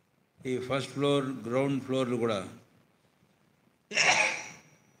 ఈ ఫస్ట్ ఫ్లోర్, గ్రౌండ్ ఫ్లోర్లు కూడా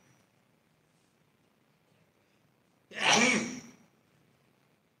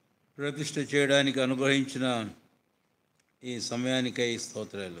ప్రతిష్ఠ చేయడానికి అనుగ్రహించిన ఈ సమయానికై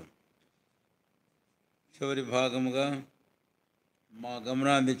స్తోత్రాలు. చివరి భాగముగా మా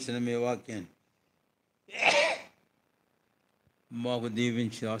గమనాన్నిచ్చిన మీ వాక్యాన్ని మాకు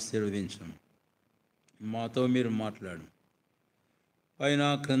దీవించి ఆశీర్వదించం. మాతో మీరు మాట్లాడు. పైన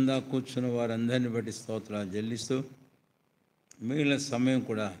క్రింద కూర్చున్న వారందరిని బట్టి స్తోత్రాలు చెల్లిస్తూ మిగిలిన సమయం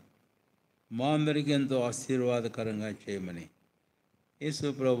కూడా మా అందరికీ ఎంతో ఆశీర్వాదకరంగా చేయమని యేసు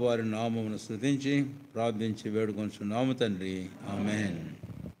ప్రభు వారి నామమును స్తుతించి ప్రార్థించి వేడుకొంచున్నాము తండ్రి. ఆమేన్.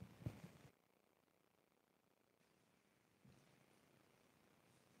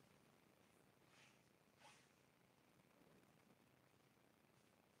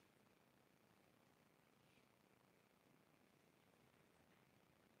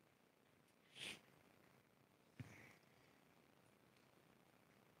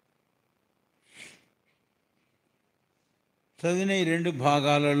 చదివిన ఈ 2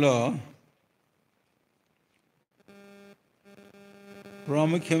 భాగాలలో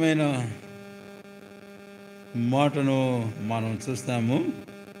ప్రాముఖ్యమైన మాటను మనం చూస్తాము.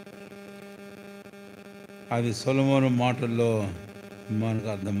 అది సొలొమోను మాటల్లో మనకు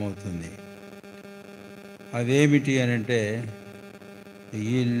అర్థమవుతుంది. అదేమిటి అని అంటే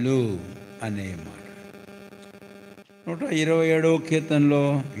ఇల్లు అనే మాట. 127వ కీర్తనలో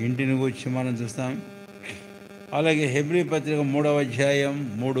ఇంటిని గురించి మనం చూస్తాం. అలాగే హెబ్రీ పత్రిక 3వ అధ్యాయం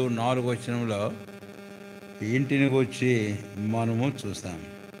 3-4 వచనంలో ఇంటిని గురించి మనము చూస్తాం.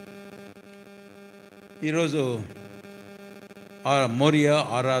 ఈరోజు మోరియా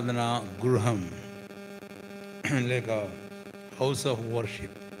ఆరాధన గృహం లేక హౌస్ ఆఫ్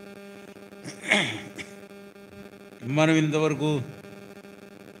వర్షిప్. మనం ఇంతవరకు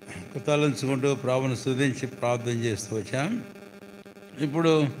తలంచుకుంటూ ప్రభువును స్తుతించి ప్రార్థన చేస్తూ వచ్చాం.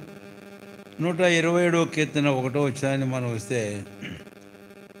 ఇప్పుడు 127వ కీర్తన 1వ వచనాన్ని మనం వస్తే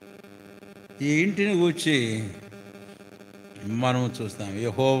ఈ ఇంటిని గూర్చి మనం చూస్తాం.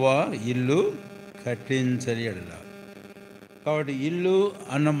 యెహోవా ఇల్లు కట్టించని ఎడల. కాబట్టి ఇల్లు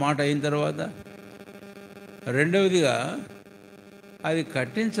అన్న మాట అయిన తర్వాత రెండవదిగా అది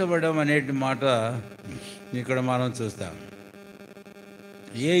కట్టించబడడం అనేటి మాట ఇక్కడ మనం చూస్తాం.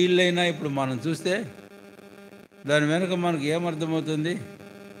 ఏ ఇల్లు అయినా ఇప్పుడు మనం చూస్తే దాని వెనుక మనకు ఏమర్థమవుతుంది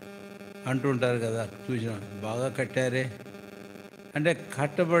అంటుంటారు కదా, చూసిన బాగా కట్టారే అంటే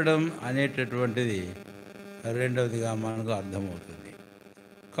కట్టబడడం అనేటటువంటిది రెండవదిగా మనకు అర్థమవుతుంది.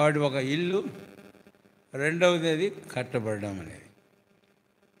 కాబట్టి ఒక ఇల్లు, రెండవది అది కట్టబడడం అనేది.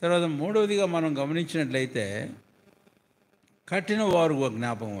 తర్వాత మూడవదిగా మనం గమనించినట్లయితే కట్టిన వారు ఒక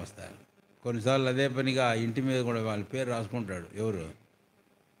జ్ఞాపకం వస్తారు. కొన్నిసార్లు అదే పనిగా ఆ ఇంటి మీద కూడా వాళ్ళ పేరు రాసుకుంటాడు. ఎవరు?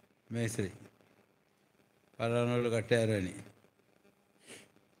 మేస్త్రి. పలానాళ్ళు కట్టారు అని.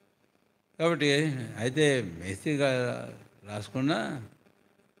 కాబట్టి అయితే మేస్త్రిగా రాసుకున్నా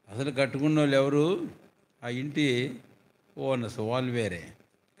అసలు కట్టుకున్న వాళ్ళు ఎవరు? ఆ ఇంటి ఓనర్స్, వాళ్ళు వేరే.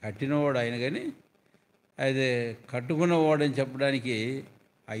 కట్టినవాడు ఆయన, కానీ అయితే కట్టుకున్నవాడని చెప్పడానికి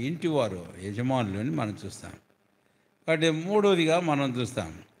ఆ ఇంటి వారు యజమానులు అని మనం చూస్తాం. కాబట్టి మూడవదిగా మనం చూస్తాం.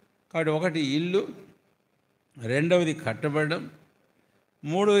 కాబట్టి ఒకటి ఇల్లు, రెండవది కట్టబడడం,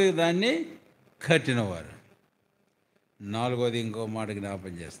 మూడవది దాన్ని కట్టినవారు, నాలుగవది ఇంకో మాట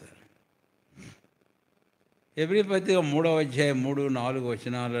జ్ఞాపం చేస్తారు. హెబ్రీ పత్రిక 3వ అధ్యాయం 3-4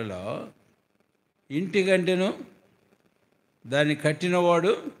 వచనాలలో ఇంటి కంటేను దాన్ని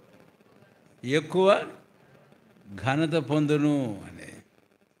కట్టినవాడు ఎక్కువ ఘనత పొందును అనేది.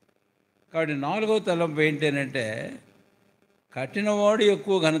 కాబట్టి 4వ తలంపు ఏంటంటే కట్టినవాడు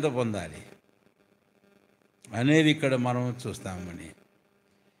ఎక్కువ ఘనత పొందాలి అనేది ఇక్కడ మనం చూస్తామని.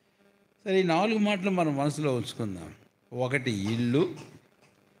 సరే, ఈ 4 మాటలు మనం మనసులో ఉంచుకుందాం. ఒకటి ఇల్లు,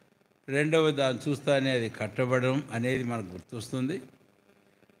 రెండవది దాన్ని చూస్తానే అది కట్టబడడం అనేది మనకు గుర్తొస్తుంది.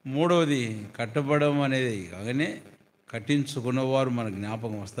 మూడవది కట్టబడడం అనేది కాగానే కట్టించుకున్నవారు మన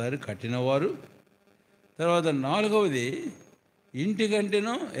జ్ఞాపకం వస్తారు, కట్టినవారు. తర్వాత 4వది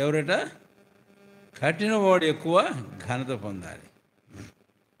ఇంటికంటేనూ ఎవరట కట్టినవాడు ఎక్కువ ఘనత పొందాలి.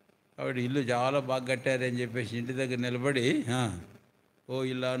 కాబట్టి ఇల్లు చాలా బాగా కట్టారని చెప్పేసి ఇంటి దగ్గర నిలబడి ఓ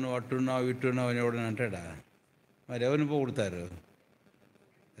ఇలా నువ్వు అట్టున్నావు ఇట్టున్నావు అని ఎవడని అంటాడా? మరి ఎవరిని పొగుడతారు?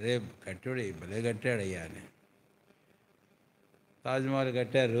 రేపు కట్టాడు భలే కట్టాడయ్యా అని. తాజ్మహల్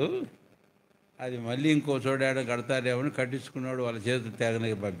కట్టారు, అది మళ్ళీ ఇంకో చోట కడతారేమని కట్టించుకున్నాడు వాళ్ళ చేతులు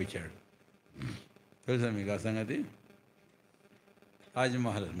తేగనకి పంపించాడు. తెలుసా మీకు ఆ సంగతి?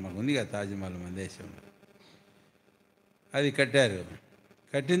 తాజ్మహల్ మాకు ఉంది కదా, తాజ్మహల్ మన దేశంలో. అది కట్టారు.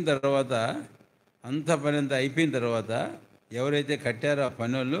 కట్టిన తర్వాత అంత పని అంతా అయిపోయిన తర్వాత ఎవరైతే కట్టారో ఆ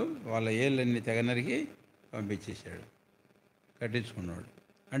పనులు వాళ్ళ ఏళ్ళన్నీ తెగనరికి పంపించేశాడు కట్టించుకున్నాడు.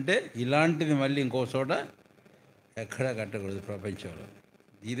 అంటే ఇలాంటిది మళ్ళీ ఇంకో చోట ఎక్కడా కట్టకూడదు ప్రపంచంలో,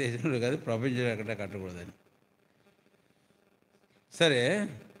 ఈ దేశంలో కాదు ప్రపంచంలో ఎక్కడా కట్టకూడదని. సరే,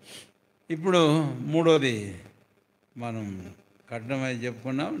 ఇప్పుడు మూడోది మనం కట్టడం అని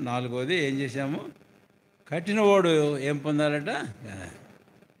చెప్పుకున్నాం. 4వది ఏం చేశాము? కట్టినవాడు ఏం పొందాలట?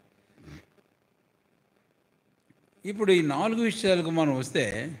 ఇప్పుడు ఈ 4 విషయాలకు మనం వస్తే,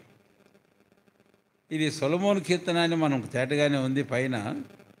 ఇది సొలొమోను కీర్తన అని మనం తేటగానే ఉంది పైన.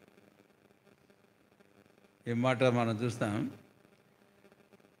 ఈ మాట మనం చూస్తాం.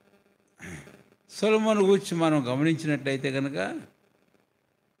 సొలొమోను గురించి మనం గమనించినట్లయితే కనుక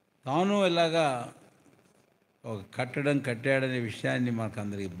తాను ఇలాగా ఒక కట్టడం కట్టాడనే విషయాన్ని మనకు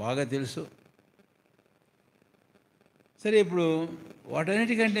అందరికీ బాగా తెలుసు. సరే, ఇప్పుడు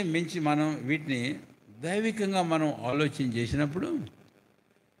వాటన్నిటికంటే మించి మనం వీటిని దైవికంగా మనం ఆలోచన చేసినప్పుడు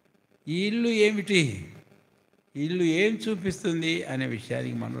ఈ ఇల్లు ఏమిటి, ఇల్లు ఏం చూపిస్తుంది అనే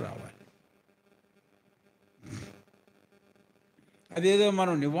విషయానికి మనం రావాలి. అదేదో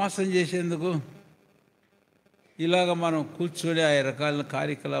మనం నివాసం చేసేందుకు, ఇలాగ మనం కూర్చొని ఆ రకాల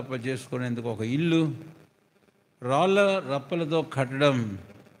కార్యకలాపాలు చేసుకునేందుకు ఒక ఇల్లు రాళ్ళ రప్పలతో కట్టడం,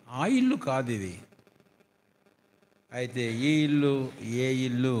 ఆ ఇల్లు కాదు ఇది. అయితే ఈ ఇల్లు ఏ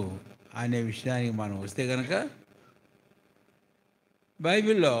ఇల్లు అనే విషయానికి మనం వస్తే కనుక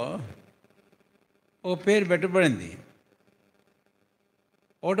బైబిల్లో ఒక పేరు పెట్టబడింది.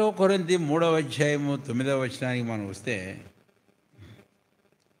 1 కొరింథీ 3వ అధ్యాయము 9వ వచనానికి మనం వస్తే,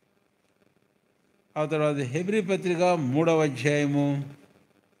 ఆ తర్వాత హెబ్రీ పత్రిక 3వ అధ్యాయము,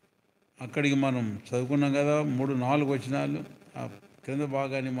 అక్కడికి మనం చదువుకున్నాం కదా 3-4 వచనాలు. ఆ క్రింద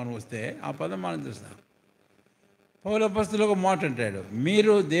భాగాన్ని మనం వస్తే ఆ పదం మనం చూస్తాం. పౌలు అపొస్తలుడు ఒక మాట అంటాడు,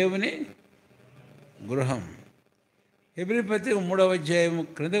 మీరు దేవుని గృహం. హెబ్రీ పత్రిక 3వ అధ్యాయము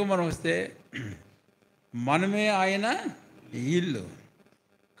క్రిందకు మనం వస్తే మనమే ఆయన ఇల్లు.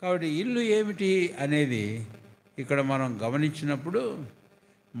 కాబట్టి ఇల్లు ఏమిటి అనేది ఇక్కడ మనం గమనించినప్పుడు,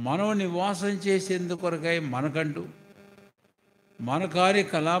 మనం నివాసం చేసేందుకు కొరకై మనకంటూ, మన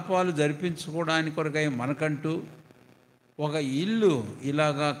కార్యకలాపాలు జరిపించుకోవడానికి కొరకై మనకంటూ ఒక ఇల్లు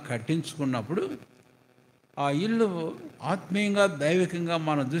ఇలాగా కట్టించుకున్నప్పుడు, ఆ ఇల్లు ఆత్మీయంగా దైవికంగా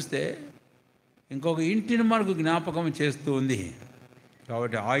మనం చూస్తే ఇంకొక ఇంటిని మనకు జ్ఞాపకం చేస్తూ ఉంది.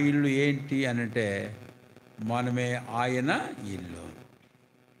 కాబట్టి ఆ ఇల్లు ఏంటి అని అంటే మనమే ఆయన ఇల్లు.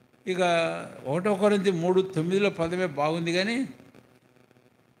 ఇక 1 కొరింథీ 3:9 పదమే బాగుంది, కానీ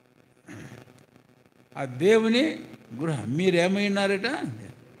ఆ దేవుని గృహం మీరేమై ఉన్నారట.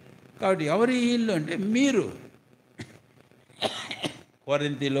 కాబట్టి ఎవరి ఇల్లు అంటే మీరు.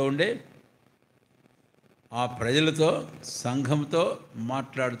 కొరింథీలో ఉండే ఆ ప్రజలతో, సంఘంతో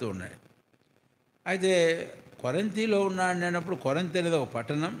మాట్లాడుతూ ఉన్నాయి. అయితే కొరింథీలో ఉన్నాడు అన్నప్పుడు, కొరింథీ అనేది ఒక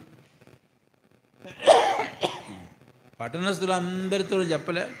పట్టణం. పట్టణస్తులందరితో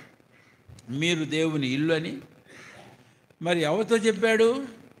చెప్పలే మీరు దేవుని ఇల్లు అని. మరి ఎవరితో చెప్పాడు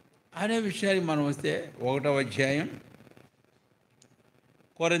అనే విషయానికి మనం వస్తే 1వ అధ్యాయం,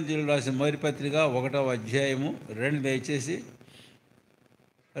 కొరింథీయులకు రాసిన మొదటి పత్రిక 1వ అధ్యాయము 2 దయచేసి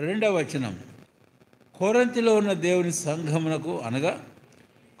 2వ వచనం. కొరింథీలో ఉన్న దేవుని సంఘమునకు, అనగా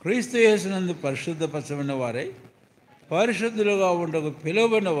క్రీస్తు యేసునందు పరిశుద్ధపరచబడిన వారై పరిశుద్ధులుగా ఉండకు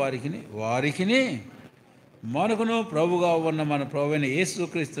పిలువబడిన వారికిని మనకును ప్రభుగా ఉన్న మన ప్రభువైన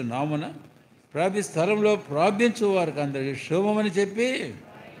యేసుక్రీస్తు నామున ప్రతి స్థలంలో ప్రార్థించు వారికి అందరికీ శుభమని చెప్పి.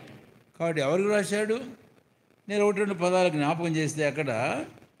 కాబట్టి ఎవరికి రాశాడు? నేను 1-2 పదాలు జ్ఞాపకం చేస్తే అక్కడ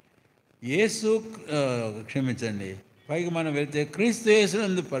క్షమించండి, పైకి మనం వెళ్తే క్రీస్తు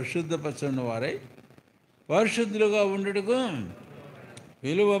యేసునందు పరిశుద్ధపరచున్న వారై పరిశుద్ధులుగా ఉండుటకు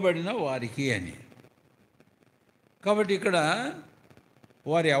పిలువబడిన వారికి అని. కాబట్టి ఇక్కడ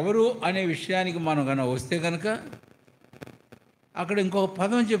వారు ఎవరు అనే విషయానికి మనం కనుక వస్తే కనుక అక్కడ ఇంకొక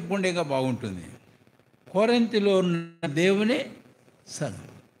పదం చెప్పుకుంటే ఇంకా బాగుంటుంది. కొరింథీలో ఉన్న దేవుని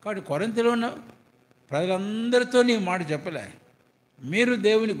సంఘం. కాబట్టి కొరింథీలో ఉన్న ప్రజలందరితో నీ మాట చెప్పలే, మీరు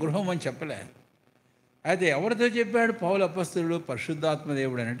దేవుని గృహం అని చెప్పలే. అయితే ఎవరితో చెప్పాడు పౌలు అపొస్తలుడు పరిశుద్ధాత్మ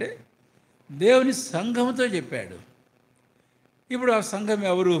దేవుడు అంటే దేవుని సంఘంతో చెప్పాడు. ఇప్పుడు ఆ సంఘం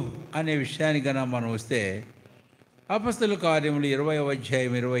ఎవరు అనే విషయానికి కన్నా మనం వస్తే అపొస్తలుల కార్యములు 20వ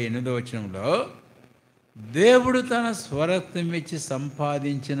అధ్యాయం 28వ వచనంలో దేవుడు తన స్వరక్తం ఇచ్చి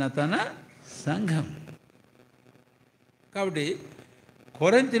సంపాదించిన తన సంఘం. కాబట్టి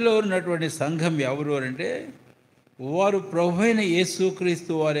కొరింథీలో ఉన్నటువంటి సంఘం ఎవరు అంటే వారు ప్రభువైన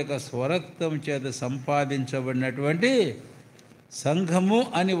యేసుక్రీస్తు వారి యొక్క స్వరక్తం చేత సంపాదించబడినటువంటి సంఘము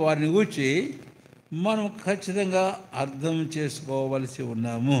అని వారిని గూర్చి మనం ఖచ్చితంగా అర్థం చేసుకోవలసి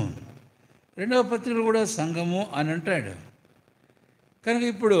ఉన్నాము. రెండవ పత్రికలు కూడా సంఘము అని అంటాడు. కనుక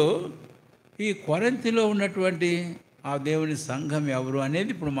ఇప్పుడు ఈ కొరింథీలో ఉన్నటువంటి ఆ దేవుని సంఘం ఎవరు అనేది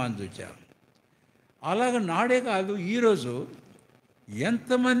ఇప్పుడు మనం చూచాం. అలాగ నాడే కాదు, ఈరోజు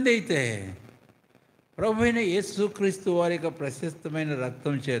ఎంతమంది అయితే ప్రభువైన యేసుక్రీస్తు వారి యొక్క ప్రశస్తమైన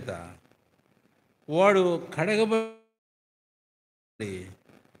రక్తం చేత వాడు కడగబడి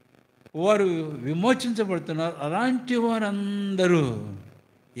వారు విమోచించబడుతున్నారు, అలాంటి వారందరూ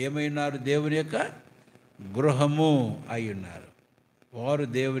ఏమైనారు? దేవుని యొక్క గృహము అయి ఉన్నారు. వారు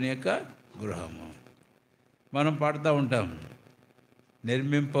దేవుని యొక్క గృహము. మనం పాడుతూ ఉంటాం,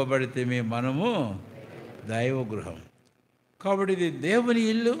 నిర్మింపబడితే మనము దైవ గృహం. కాబట్టి ఇది దేవుని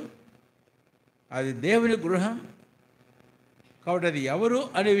ఇల్లు, అది దేవుని గృహం. కాబట్టి అది ఎవరు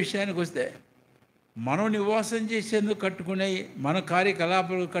అనే విషయానికి వస్తే మనం నివాసం చేసేందుకు కట్టుకునే, మన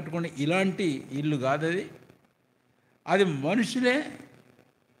కార్యకలాపాలు కట్టుకునే ఇలాంటి ఇల్లు కాదు అది. అది మనుషులే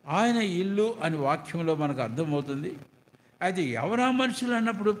ఆయన ఇల్లు అని వాక్యంలో మనకు అర్థమవుతుంది. అయితే ఎవరా మనుషులు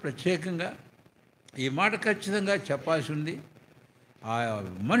అన్నప్పుడు ప్రత్యేకంగా ఈ మాట ఖచ్చితంగా చెప్పాల్సి ఉంది. ఆ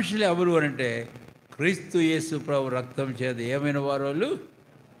మనుషులు ఎవరు అంటే క్రీస్తు యేసు ప్రభు రక్తం చేత ఏమైన వారు? వాళ్ళు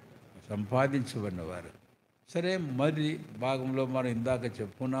సంపాదించబడినవారు. సరే, మరి భాగంలో మనం ఇందాక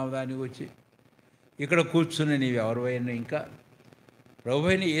చెప్పుకున్నాం దానికి వచ్చి ఇక్కడ కూర్చుని నీవు ఎవరివైనా ఇంకా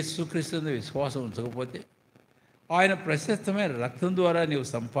ప్రభువైన యేసుక్రీస్తు విశ్వాసం ఉంచకపోతే, ఆయన ప్రశస్తమైన రక్తం ద్వారా నీవు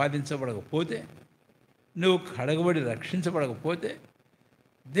సంపాదించబడకపోతే, నువ్వు కడగబడి రక్షించబడకపోతే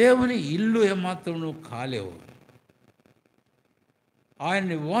దేవుని ఇల్లు ఏమాత్రం నువ్వు కాలేవు. ఆయన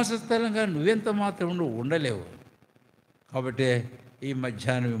నివాస స్థలంగా నువ్వెంత మాత్రం నువ్వు ఉండలేవు. కాబట్టి ఈ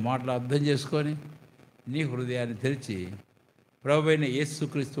మధ్యాహ్నం ఈ మాటలు అర్థం చేసుకొని నీ హృదయాన్ని తెరిచి ప్రభువైన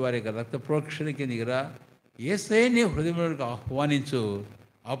యేసుక్రీస్తు వారి యొక్క రక్త ప్రోక్షణ కిందికి రా. యేసయ్య నీ హృదయంలోకి ఆహ్వానించు.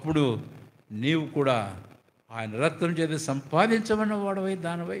 అప్పుడు నీవు కూడా ఆయన రక్తం చేత సంపాదించమన్న వాడవై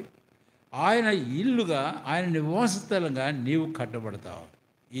దానివై ఆయన ఇల్లుగా, ఆయన నివాస స్థలంగా నీవు కట్టబడతావు.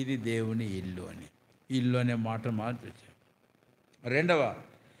 ఇది దేవుని ఇల్లు అని. ఇల్లు అనే మాట మార్చు. రెండవ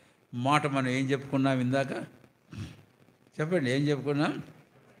మాట మనం ఏం చెప్పుకున్నాం ఇందాక? చెప్పండి, ఏం చెప్పుకున్నాం?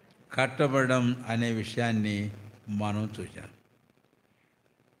 కట్టబడడం అనే విషయాన్ని మనం చూసాం.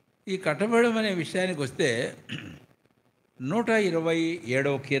 ఈ కట్టబడడం అనే విషయానికి వస్తే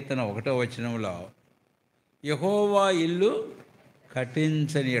 127వ కీర్తన 1వ వచనంలో యెహోవా ఇల్లు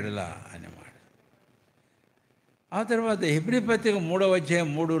కట్టించని ఎడల అన్నమాట. ఆ తర్వాత హెబ్రీ పత్రిక 3వ అధ్యాయం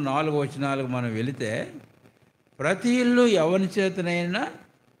 3, 4 వచనాలకు మనం వెళితే ప్రతి ఇల్లు ఎవరి చేతనైనా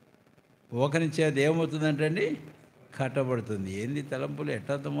ఒకరి చేత ఏమవుతుందంటండి? కట్టబడుతుంది. ఏంది తలంపులు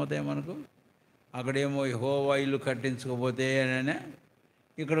ఎట్లా అర్థమవుతాయి మనకు? అక్కడేమో యెహోవా ఇల్లు కట్టించకపోతే అని,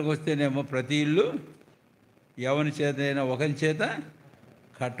 ఇక్కడికి వస్తేనేమో ప్రతి ఇల్లు ఎవరి చేతనైనా ఒకరి చేత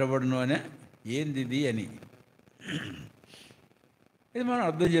కట్టబడును అనే. ఏంది ఇది అని ఇది మనం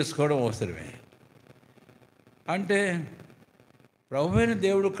అర్థం చేసుకోవడం అవసరమే. అంటే ప్రభువైన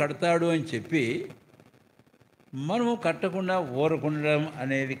దేవుడు కడతాడు అని చెప్పి మనము కట్టకుండా ఊరకుండడం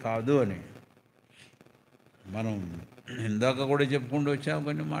అనేది కాదు అని మనం ఇందాక కూడా చెప్పుకుంటూ వచ్చాము.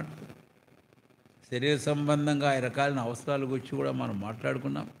 కొన్ని మాటలు శరీర సంబంధంగా ఈ రకాలైన అవసరాల గురించి కూడా మనం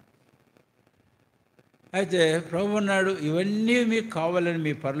మాట్లాడుకున్నాం. అయితే ప్రభు అన్నాడు, ఇవన్నీ మీకు కావాలని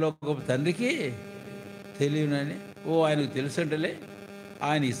మీ పరలోకపు తండ్రికి తెలియనని. ఆయనకు తెలుసంటలే,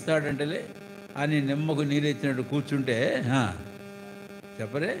 ఆయన ఇస్తాడంటలే అని నిమ్మకు నీరెత్తినట్టు కూర్చుంటే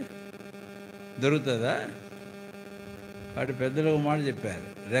చెప్పరే దొరుకుతుందా? అటు పెద్దలు ఒక మాట చెప్పారు,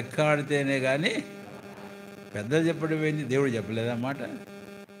 రెక్కాడితేనే కానీ. పెద్దలు చెప్పడం ఏంది, దేవుడు చెప్పలేదన్నమాట.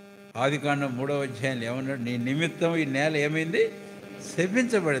 ఆదికాండం 3వ అధ్యాయంలో ఏమన్నాడు? నీ నిమిత్తం ఈ నేల ఏమైంది?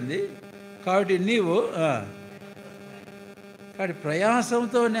 శపించబడింది. కాబట్టి నీవు కాబట్టి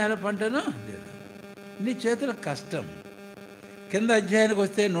ప్రయాసంతో నేల పంటను నీ చేతుల కష్టం. కింద అధ్యాయానికి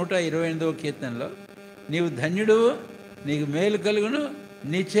వస్తే 128వ కీర్తనలో నీవు ధన్యుడు, నీకు మేలు కలుగును,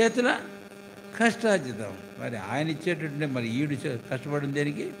 నీ చేతుల కష్టార్జితం. మరి ఆయన ఇచ్చేటట్టు మరి ఈడు కష్టపడిన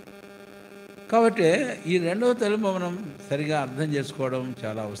దేనికి? కాబట్టి ఈ రెండవ తలుపు మనం సరిగా అర్థం చేసుకోవడం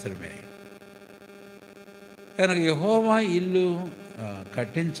చాలా అవసరమే. కనుక యెహోవా ఇల్లు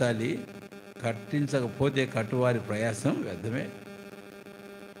కట్టించాలి, కట్టించకపోతే కట్టువారి ప్రయాసం వ్యర్థమే.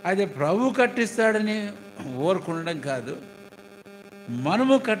 అదే ప్రభు కట్టిస్తాడని ఊరుకుండడం కాదు,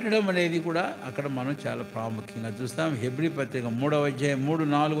 మనము కట్టడం అనేది కూడా అక్కడ మనం చాలా ప్రాముఖ్యంగా చూస్తాం. హెబ్రీ పత్రిక 3వ అధ్యాయం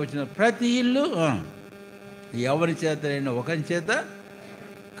 3-4 వచ్చిన ప్రతి ఇల్లు ఎవరి చేతనైనా ఒకరి చేత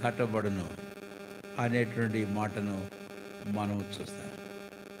కట్టబడును అనేటువంటి మాటను మనం చూస్తాం.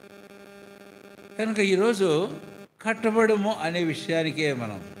 కనుక ఈరోజు కట్టబడము అనే విషయానికే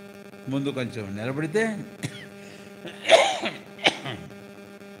మనం ముందు కొంచెం నిలబడితే,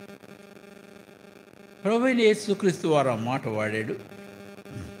 ప్రభువైన యేసుక్రీస్తు వారు ఆ మాట వాడాడు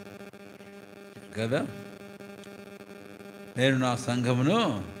కదా, నేను నా సంఘమును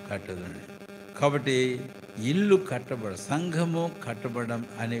కట్టదును. కాబట్టి ఇల్లు సంఘము కట్టబడడం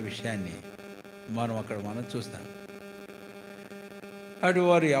అనే విషయాన్ని మనం చూస్తాం. అటు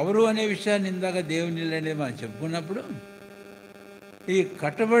వారు ఎవరు అనే విషయాన్ని ఇందాక దేవుని అనేది మనం చెప్పుకున్నప్పుడు, ఈ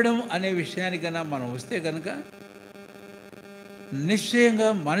కట్టబడడం అనే విషయానికన్నా మనం వస్తే కనుక నిశ్చయంగా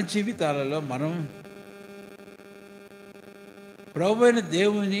మన జీవితాలలో మనం ప్రభువైన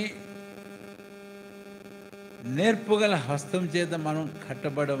దేవుని నేర్పుగల హస్తం చేత మనం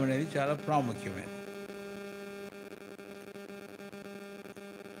కట్టబడడం అనేది చాలా ప్రాముఖ్యమైనది.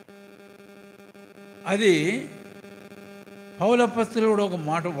 అది పౌలు అపోస్తలుడు ఒక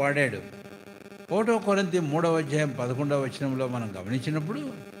మాట వాడాడు. 1 కొరింథీ 3వ అధ్యాయం 11వ వచనంలో మనం గమనించినప్పుడు,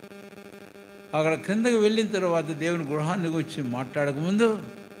 అక్కడ క్రిందకి వెళ్ళిన తర్వాత దేవుని గృహాన్ని గురించి మాట్లాడకముందు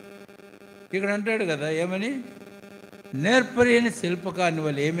ఇక్కడ అంటాడు కదా, ఏమని? నేర్పరియని శిల్పకాన్ని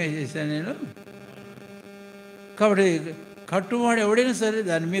వాళ్ళు ఏమే చేశాను నేను. కాబట్టి కట్టువాడు ఎవడైనా సరే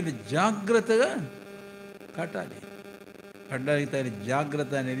దాని మీద జాగ్రత్తగా కట్టాలి, కట్టడానికి తగిన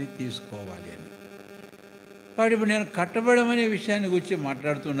జాగ్రత్త అనేది తీసుకోవాలి అని. కాబట్టి ఇప్పుడు నేను కట్టబడమనే విషయాన్ని గురించి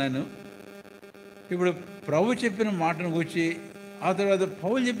మాట్లాడుతున్నాను. ఇప్పుడు ప్రభు చెప్పిన మాటను గురించి, ఆ తర్వాత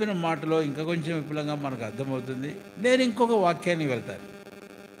పౌలు చెప్పిన మాటలో ఇంకా కొంచెం విపులంగా మనకు అర్థమవుతుంది. నేను ఇంకొక వాక్యాన్ని వెళ్తాను.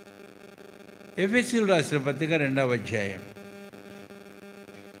 ఎఫెసీయులు రాసిన పత్రిక 2వ అధ్యాయం.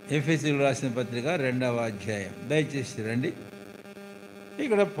 ఎఫెసీయులు రాసిన పత్రిక 2వ అధ్యాయం దయచేసి రండి.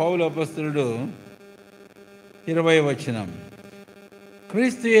 ఇక్కడ పౌలు అపోస్తలుడు 20వ వచనం,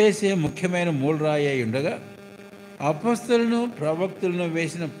 క్రీస్తు యేసే ముఖ్యమైన మూలరాయి అయి ఉండగా అపోస్తలులను ప్రవక్తలను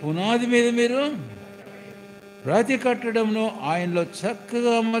వేసిన పునాది మీద మీరు ప్రతి కట్టడంను ఆయనలో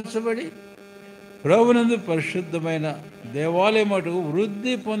చక్కగా అమర్చబడి ప్రభునందు పరిశుద్ధమైన దేవాలయం మటుకు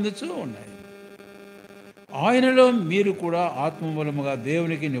వృద్ధి పొందుతూ ఉన్నాయి. ఆయనలో మీరు కూడా ఆత్మ మూలముగా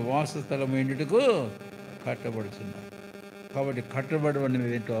దేవునికి నివాస స్థలమైనట్టుకు కట్టబడుతున్నారు. కాబట్టి కట్టబడడం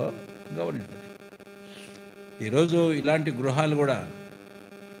అనేది ఏంటో గమనించండి. ఈరోజు ఇలాంటి గృహాలు కూడా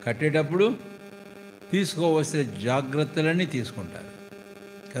కట్టేటప్పుడు తీసుకోవలసిన జాగ్రత్తలన్నీ తీసుకుంటారు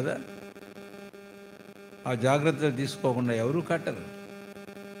కదా. ఆ జాగ్రత్తలు తీసుకోకుండా ఎవరు కట్టరు.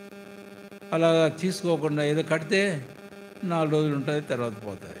 అలా తీసుకోకుండా ఏదో కడితే 4 రోజులు ఉంటుంది, తర్వాత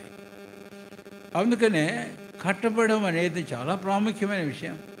పోతుంది. అందుకనే కట్టబడడం అనేది చాలా ప్రాముఖ్యమైన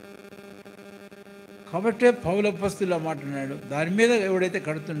విషయం. కాబట్టే పౌలు అపోస్తలుడు మాట్లాడాడు, దాని మీద ఎవడైతే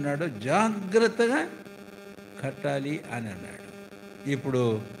కడుతున్నాడో జాగ్రత్తగా కట్టాలి అని అన్నాడు. ఇప్పుడు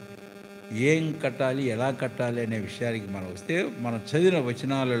ఏం కట్టాలి, ఎలా కట్టాలి అనే విషయానికి మనం వస్తే, మనం చదివిన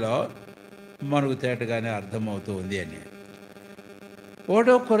వచనాలలో మనకు తేటగానే అర్థమవుతూ ఉంది అని.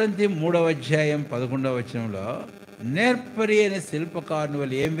 1 కొరింథీ 3వ అధ్యాయం 11వ వచనంలో నేర్పరి అనే శిల్పకారుని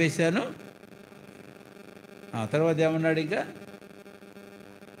వాళ్ళు ఏం వేశాను, ఆ తర్వాత ఏమన్నాడు, ఇంకా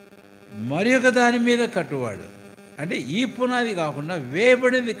మరి ఒక దాని మీద కట్టువాడు. అంటే ఈ పునాది కాకుండా,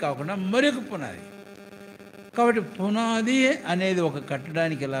 వేయబడింది కాకుండా మరొక పునాది. కాబట్టి పునాది అనేది ఒక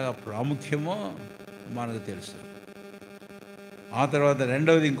కట్టడానికి ఎలాగా ప్రాముఖ్యమో మనకు తెలుసు. ఆ తర్వాత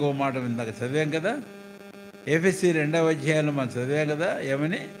రెండవది ఇంకో మాట ఇందాక చదివాం కదా, ఎఫెసీ 2వ అధ్యాయంలో మనం చదివాం కదా,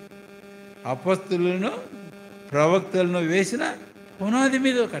 ఏమని? అపోస్తలులను ప్రవక్తలను వేసిన పునాది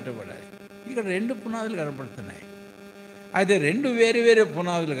మీద కట్టబడాలి. ఇక్కడ 2 పునాదులు కనపడుతున్నాయి. అయితే 2 వేరు వేరే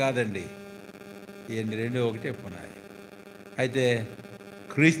పునాదులు కాదండి, ఇవన్నీ 2 ఒకటే పునాది. అయితే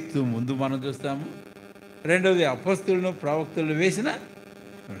క్రీస్తు ముందు మనం చూస్తాము, రెండవది అపోస్తలులను ప్రవక్తలను వేసిన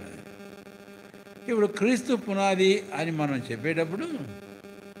పునాది. ఇప్పుడు క్రీస్తు పునాది అని మనం చెప్పేటప్పుడు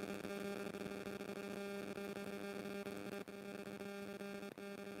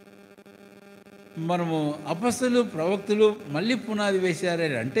మనము అపొస్తలులు ప్రవక్తలు మళ్ళీ పునాది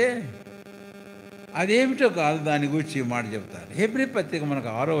వేశారని అంటే అదేమిటో కాదు. దాని గురించి ఈ మాట చెప్తారు. హెబ్రీ పత్రిక మనకు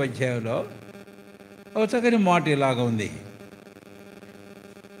 6వ అధ్యాయంలో ఒక చక్కని మాట ఇలాగ ఉంది.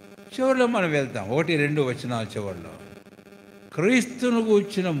 చివరిలో మనం వెళ్తాం 1-2 వచనాల చివరిలో, క్రీస్తును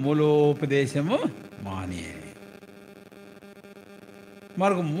గూర్చిన మూలోపదేశము మాని.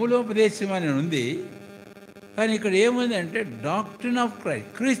 మనకు మూలోపదేశం అని ఉంది, కానీ ఇక్కడ ఏముంది అంటే డాక్ట్రిన్ ఆఫ్ క్రైస్ట్,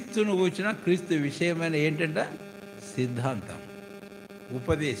 క్రీస్తును గూర్చిన క్రీస్తు విషయమైన ఏంటంటే సిద్ధాంతం,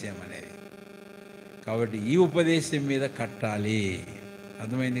 ఉపదేశం అనేది. కాబట్టి ఈ ఉపదేశం మీద కట్టాలి.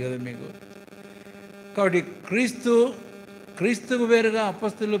 అర్థమైంది కదా మీకు? కాబట్టి క్రీస్తుకు వేరుగా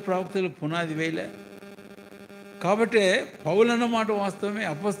అపొస్తలులు ప్రవక్తలు పునాది వేయలే. కాబట్టి పౌలు అన్నమాట వాస్తవమే,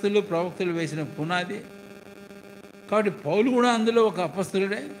 అపొస్తలులు ప్రవక్తలు వేసిన పునాది. కాబట్టి పౌలు కూడా అందులో ఒక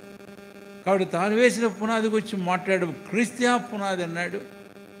అపొస్తలుడే. కాబట్టి తాను వేసిన పునాది గురించి మాట్లాడు, క్రీస్తు పునాది అన్నాడు.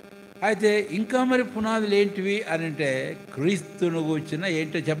 అయితే ఇంకా మరి పునాదులు ఏంటివి అని అంటే క్రీస్తును కూర్చున్న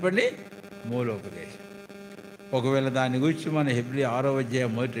ఏంటో చెప్పండి, మూలోపదేశం. ఒకవేళ దాని గురించి మన హెబ్రీ 6వ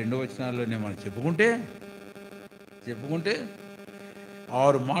అధ్యాయం 1-2 వచనాల్లోనే మనం చెప్పుకుంటే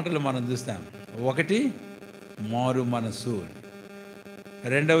 6 మాటలు మనం చూస్తాం. 1 మారు మనసు,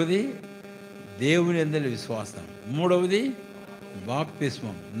 2వది దేవుని యందలి విశ్వాసం, 3వది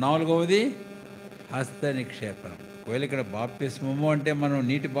బాప్తిస్మం, 4వది హస్త నిక్షేపణం. ఒకవేళ ఇక్కడ బాప్తిస్మము అంటే మనం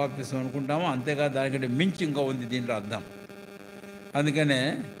నీటి బాప్తిస్మం అనుకుంటాము, అంతేకాదు దానికంటే మించి ఇంకా ఉంది దీంట్లో అర్థం. అందుకనే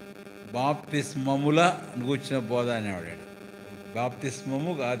బాప్తిస్మముల కూర్చిన బోధ అనేవాడాడు.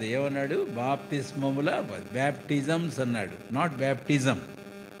 బాప్తిస్మము కాదు, ఏమన్నాడు? బాప్తిస్మముల, బ్యాప్టిజమ్స్ అన్నాడు, నాట్ బ్యాప్టిజం,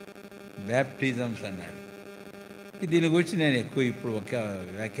 బ్యాప్టిజమ్స్ అన్నాడు. దీని గురించి నేను ఎక్కువ ఇప్పుడు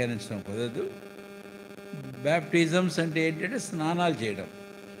వ్యాఖ్యానించడం కుదరదు. బ్యాప్టిజమ్స్ అంటే ఏంటంటే స్నానం చేయడం.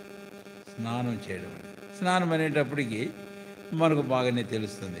 స్నానం అనేటప్పటికి మనకు బాగానే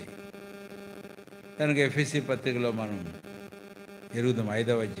తెలుస్తుంది. కనుక ఎఫ్ఎస్సి పత్రికలో మనం ఎరుగుదాం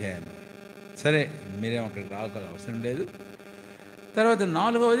 5వ అధ్యాయం. సరే, మీరేం అక్కడికి రాగల అవసరం లేదు. తర్వాత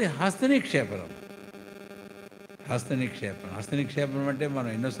 4వది హస్తనిక్షేపణం. హస్తనిక్షేపణం అంటే మనం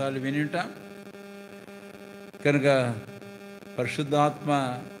ఎన్నోసార్లు విని ఉంటాం. కనుక పరిశుద్ధాత్మ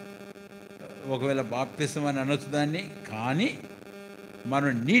ఒకవేళ బాప్తిసం అని అనొచ్చు దాన్ని, కానీ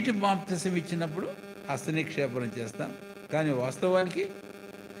మనం నీటి బాప్తిసం ఇచ్చినప్పుడు హస్తనిక్షేపణ చేస్తాం. కానీ వాస్తవానికి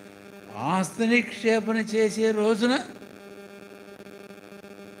ఆ హస్తనిక్షేపణ చేసే రోజున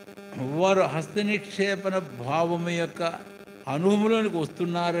వారు హస్తనిక్షేపణ భావము యొక్క అనుభవంలోనికి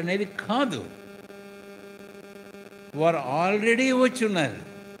వస్తున్నారనేది కాదు, వారు ఆల్రెడీ వచ్చి ఉన్నారు.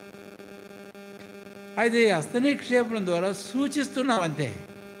 అయితే హస్తనిక్షేపణ ద్వారా సూచిస్తున్నాం అంతే.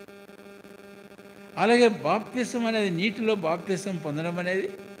 అలాగే బాప్తిసం అనేది, నీటిలో బాప్తిసం పొందడం అనేది,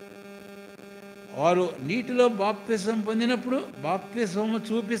 వారు నీటిలో బాప్తిసం పొందినప్పుడు బాప్తిసము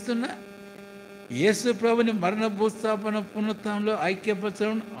చూపిస్తున్న యేసు ప్రభుని మరణ భూస్థాపన పునరుత్థానంలో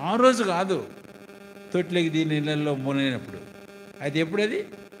ఐక్యపరచడం ఆ రోజు కాదు, తొట్లకి దీని నీళ్ళల్లో మునిగినప్పుడు. అయితే ఎప్పుడది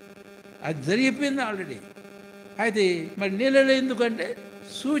జరిగిపోయింది ఆల్రెడీ. అయితే మరి నీళ్ళలో ఎందుకంటే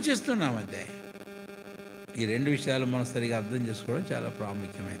సూచిస్తున్నాం అంతే. ఈ 2 విషయాలు మనం సరిగా అర్థం చేసుకోవడం చాలా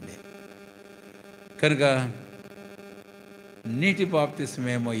ప్రాముఖ్యమైనది. కనుక నీటి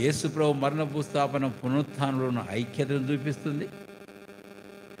బాప్తిసమేమో యేసు ప్రభు మరణ భూస్థాపన పునరుత్థానంలో ఉన్న ఐక్యతను చూపిస్తుంది.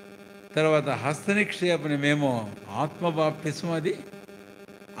 తర్వాత హస్తనిక్షేపణమేమో ఆత్మ బాప్తిసం.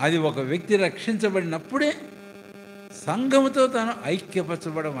 అది ఒక వ్యక్తి రక్షించబడినప్పుడే సంఘముతో తాను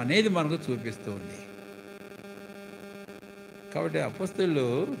ఐక్యపరచబడడం అనేది మనకు చూపిస్తుంది. కాబట్టి అపొస్తలులు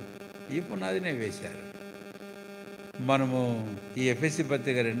ఈ పునాదినే వేశారు. మనము ఈ ఎఫెసీ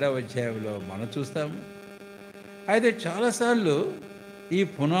పత్రిక 2వ అధ్యాయంలో మనం చూస్తాము. అయితే చాలాసార్లు ఈ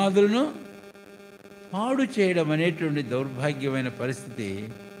పునాదులను పాడు చేయడం అనేటువంటి దౌర్భాగ్యమైన పరిస్థితి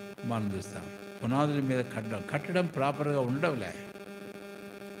మనం చూస్తాం. పునాదుల మీద కట్టడం ప్రాపర్గా ఉండడంలే,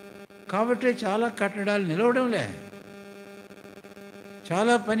 కాబట్టి చాలా కట్టడాలు నిలవడంలే,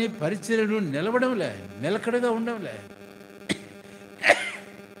 చాలా పరిచర్యలు నిలవడంలే, నిలకడగా ఉండడంలే.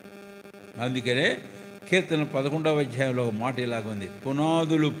 అందుకనే కీర్తన 11వ అధ్యాయంలో ఒక మాట ఇలాగ ఉంది,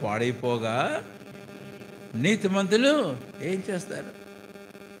 పునాదులు పాడైపోగా నీతిమంతులు ఏం చేస్తారు?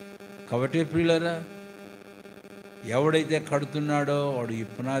 కాబట్టి ప్రియులారా, ఎవడైతే కడుతున్నాడో వాడు ఈ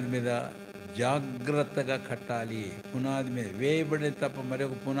పునాది మీద జాగ్రత్తగా కట్టాలి. పునాది మీద వేయబడిన తప్ప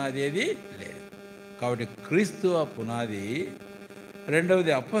మరొక పునాది ఏది లేదు. కాబట్టి క్రీస్తు ఆ పునాది.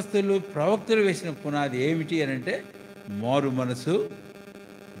 రెండవది అపొస్తలులు ప్రవక్తలు వేసిన పునాది ఏమిటి అని అంటే మారు మనసు,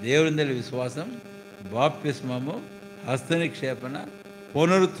 దేవుని విశ్వాసం, బాప్తిస్మము, హస్తనిక్షేపణ,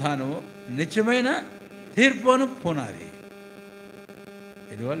 పునరుత్థానము, నిత్యమైన తీర్పును పునాది.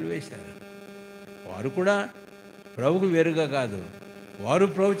 ఇది వాళ్ళు వేశారు. వారు కూడా ప్రభుకు వేరుగా కాదు, వారు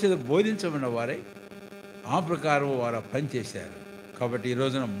ప్రభు చేత బోధించమన్న వారై ఆ ప్రకారం వారు ఆ పని చేశారు. కాబట్టి ఈ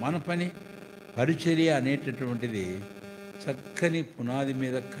రోజున మన పని పరిచర్య అనేటటువంటిది చక్కని పునాది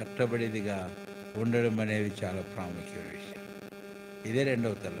మీద కట్టబడేదిగా ఉండడం అనేది చాలా ప్రాముఖ్యమైన విషయం. ఇదే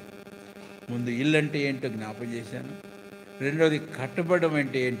రెండవ తలం. ముందు ఇల్లు అంటే ఏంటో జ్ఞాపం చేశాను. రెండవది కట్టబడడం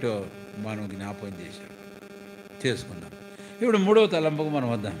అంటే ఏంటో మనం జ్ఞాపం చేసుకుందాం. ఇప్పుడు మూడవ తలంపుకు మనం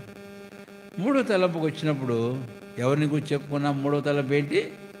వద్దాం. మూడవ తలంపుకు వచ్చినప్పుడు ఎవరిని గురించి చెప్పుకున్నాం? మూడవ తలంపు ఏంటి?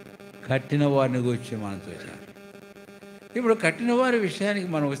 కట్టిన వారిని గురించి మనం చూసాం. ఇప్పుడు కట్టిన వారి విషయానికి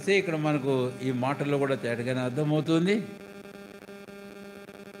మనం వస్తే ఇక్కడ మనకు ఈ మాటల్లో కూడా తేటగానే అర్థమవుతుంది.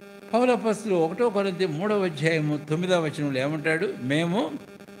 పౌలు అపోస్తలుడు 1 కొరింథీ 3:9 ఏమంటాడు?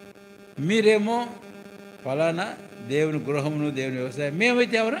 మీరేమో ఫలానా దేవుని గృహమును దేవుని వ్యవసాయం,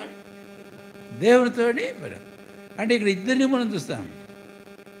 మేమైతే ఎవరు? దేవునితోటి. అంటే ఇక్కడ ఇద్దరిని మనం చూస్తాం.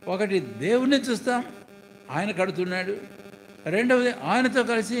 ఒకటి దేవుణ్ణి చూస్తాం, ఆయన కడుతున్నాడు. రెండవది ఆయనతో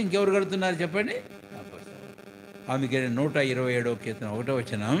కలిసి ఇంకెవరు కడుతున్నారు చెప్పండి? అందుకే 127వ కీర్తన 1వ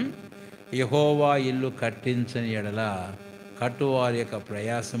యెహోవా ఇల్లు కట్టించని ఎడల కట్టువారి యొక్క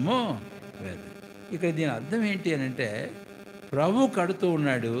ప్రయాసము లేదు. ఇక్కడ దీని అర్థం ఏంటి అని అంటే, ప్రభు కడుతూ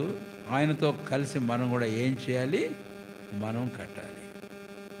ఉన్నాడు, ఆయనతో కలిసి మనం కూడా ఏం చేయాలి? మనం కట్టాలి.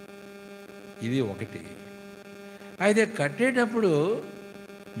 ఇది ఒకటి. అయితే కట్టేటప్పుడు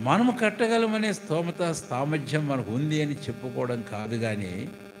మనము కట్టగలమనే స్తోమత సామర్థ్యం మనకు ఉంది అని చెప్పుకోవడం కాదు. కానీ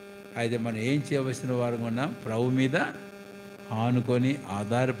అయితే మనం ఏం చేయవలసిన వారు ఉన్నాం? ప్రభు మీద ఆనుకొని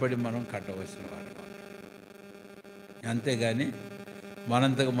ఆధారపడి మనం కట్టవలసిన వారు. అంతేగాని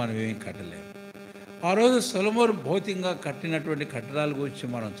మనంతగా మనం ఏమీ కట్టలేము. ఆ రోజు సొలొమోను భౌతికంగా కట్టినటువంటి కట్టడాల గురించి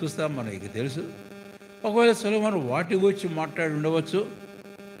మనం చూస్తాం, మనకి తెలుసు. ఒకవేళ సొలొమోను వాటి గురించి మాట్లాడి ఉండవచ్చు.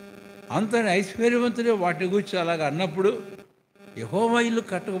 అంత ఐశ్వర్యవంతుడే వాటి గురించి అలాగ అన్నప్పుడు, యెహోవా ఇల్లు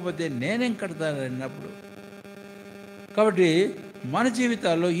కట్టకపోతే నేనేం కడతాను అన్నప్పుడు. కాబట్టి మన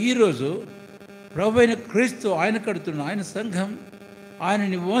జీవితాల్లో ఈరోజు ప్రభు అయిన క్రీస్తు ఆయన కడుతున్న ఆయన సంఘం, ఆయన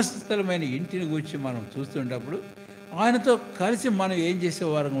నివాస స్థలమైన ఇంటిని గురించి మనం చూస్తుంటప్పుడు ఆయనతో కలిసి మనం ఏం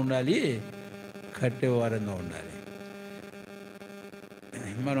చేసేవారంగా ఉండాలి? కట్టేవారంగా ఉండాలి.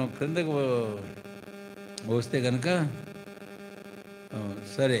 మనం క్రిందకు వస్తే కనుక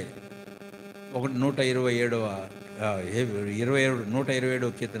సరే, 127వ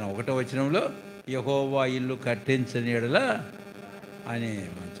కీర్తన 1వ యెహోవా ఇల్లు కట్టించని ఎడల అని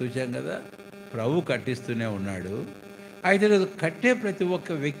మనం చూసాం కదా. ప్రభు కట్టిస్తూనే ఉన్నాడు. అయితే కట్టే ప్రతి ఒక్క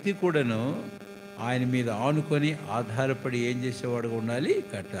వ్యక్తి కూడాను ఆయన మీద ఆనుకొని ఆధారపడి ఏం చేసేవాడుగా ఉండాలి?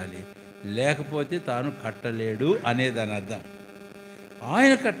 కట్టాలి. లేకపోతే తాను కట్టలేడు అనేదాని అర్థం.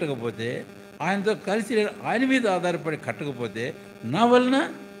 ఆయన కట్టకపోతే, ఆయనతో కలిసి ఆయన మీద ఆధారపడి కట్టకపోతే నా వలన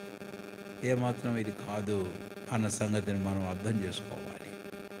ఏమాత్రం ఇది కాదు అన్న సంగతిని మనం అర్థం చేసుకోవాలి.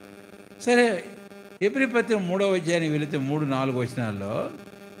 సరే, హెబ్రీ పత్రిక 3వ వెళితే 3-4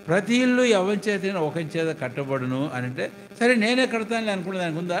 ప్రతి ఇల్లు ఎవరి చేత ఒకరి చేత కట్టబడును అని అంటే, సరే నేనే కడతానని అనుకునే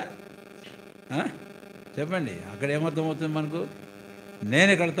దానికి ఉందా? చెప్పండి. అక్కడ ఏమర్థమవుతుంది మనకు?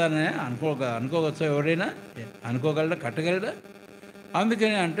 నేనే కడతానని అనుకోవచ్చా? ఎవరైనా అనుకోగలడా? కట్టగలడా?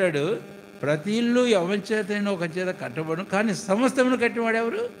 అందుకని అంటాడు, ప్రతి ఇల్లు ఎవరి చేతైనా ఒక చేత కట్టబడును, కానీ సమస్తమును కట్టినవాడు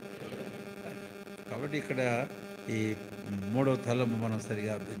ఎవరు? కాబట్టి ఇక్కడ ఈ 3వ తలంపు మనం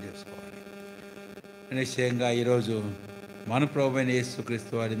సరిగా అర్థం చేసుకోవాలి. నిశ్చయంగా ఈరోజు మన ప్రభువైన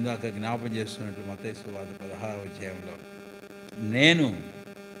యేసుక్రీస్తు వారు ఇందాక జ్ఞాపం చేస్తున్నట్టు మత్తయి సువార్త 16వ నేను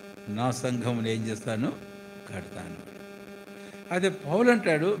నా సంఘమును ఏం చేస్తాను? కడతాను. అదే పౌలు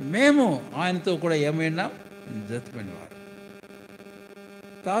అంటాడు, మేము ఆయనతో కూడా ఏమైనా జతపడినవారు.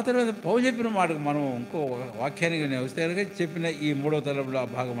 తర్వాత పౌలు చెప్పిన మాటకు మనం ఇంకో వాక్యానికి వస్తే కనుక చెప్పిన ఈ 3వ తలంపులో ఆ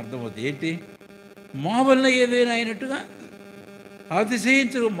భాగం అర్థమవుతుంది. ఏంటి? మా వలన ఏదైనా అయినట్టుగా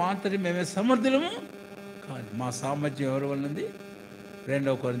అతిశయించరు, మా అంతటి మేమే సమర్థులము కాదు. మా సామర్థ్యం ఎవరి వలన ఉంది?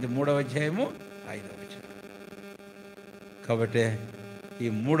 2 కొరింథీ 3:5. కాబట్టి ఈ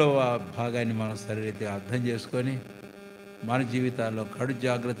 3వ భాగాన్ని మనం సరిరీతిగా అర్థం చేసుకొని మన జీవితాల్లో కడు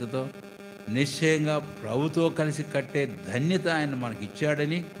జాగ్రత్తతో నిశ్చయంగా ప్రభుతో కలిసి కట్టే ధన్యత ఆయన మనకి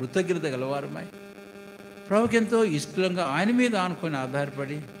ఇచ్చాడని కృతజ్ఞత గలవారమై ప్రభుకెంతో ఇష్టంగా ఆయన మీద ఆనుకొని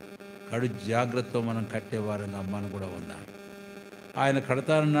ఆధారపడి కడు జాగ్రత్తతో మనం కట్టేవారంగా మనం కూడా ఉందాం. ఆయన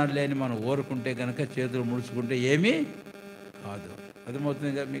కడతానన్నాడు లేని మనం ఊరుకుంటే కనుక, చేతులు ముడుచుకుంటే ఏమీ కాదు.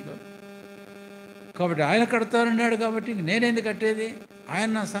 అర్థమవుతుంది కదా మీకు? కాబట్టి ఆయన కడతానన్నాడు కాబట్టి నేనేంది కట్టేది? ఆయన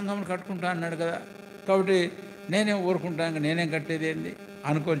నా సంఘం కట్టుకుంటా అన్నాడు కదా, కాబట్టి నేనేం ఊరుకుంటాను, నేనేం కట్టేది ఏంది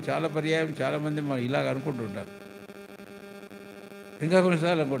అనుకొని చాలా పర్యాయం చాలామంది మనం ఇలాగ అనుకుంటుంటారు. ఇంకా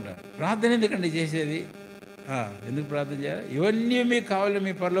కొన్నిసార్లు అనుకుంటారు, ప్రార్థన ఎందుకండి చేసేది? ఎందుకు ప్రార్థన చేయాలి? ఇవన్నీ మీకు కావాలి,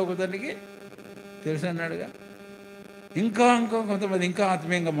 మీ పరలోక తండ్రికి తెలుసు అన్నాడుగా. ఇంకా కొంతమంది ఇంకా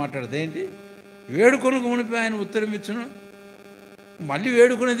ఆత్మీయంగా మాట్లాడదు. ఏంటి? వేడుకొనకు మునిపి ఆయన ఉత్తరం ఇచ్చును, మళ్ళీ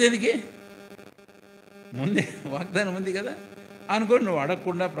వేడుకునే దేనికి? ముందే వాగ్దానం ఉంది కదా అనుకోని నువ్వు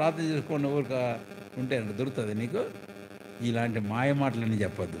అడగకుండా ప్రార్థన చేసుకుని ఊరిక ఉంటే దొరుకుతుంది నీకు. ఇలాంటి మాయ మాటలన్నీ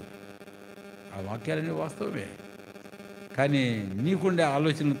చెప్పద్దు. ఆ వాక్యాలన్నీ వాస్తవమే, కానీ నీకుండే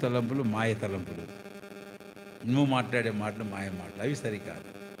ఆలోచన తలంపులు మాయ తలంపులు. నువ్వు మాట్లాడే మాటలు మాయ మాటలు, అవి సరికాదు.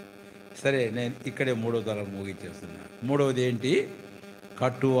 సరే, నేను ఇక్కడే మూడో తలం ముగించేస్తున్నా. మూడవది ఏంటి?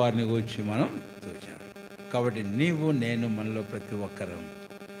 కట్టువారిని గురించి మనం చూసాం. కాబట్టి నీవు నేను మనలో ప్రతి ఒక్కరం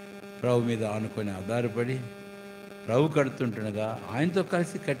ప్రభు మీద ఆనుకొని ఆధారపడి ప్రభు కడుతుంటుండగా ఆయనతో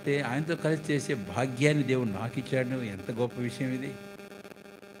కలిసి కట్టే, ఆయనతో కలిసి చేసే భాగ్యాన్ని దేవుడు నాకు ఇచ్చాడు. ఎంత గొప్ప విషయం ఇది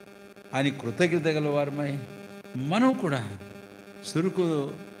అని కృతజ్ఞత గల వారమై మనం కూడా చురుకు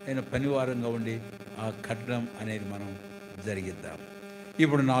అయిన పనివారంగా ఉండి ఆ కట్టడం అనేది మనం జరిగిద్దాం.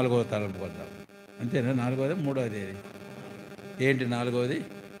 ఇప్పుడు 4వ తలంపు వద్దాం. అంతేనా? 4వది 3వది ఏంటి? 4వది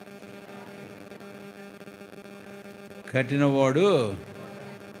కట్టినవాడు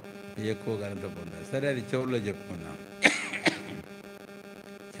ఎక్కువ ఘనత పొందాలి. సరే, అది చివరిలో చెప్పుకుందాం.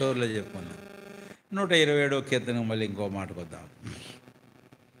 127వ కీర్తన మళ్ళీ ఇంకో మాటకు వద్దాం.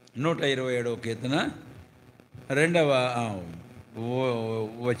 127వ కీర్తన 2వ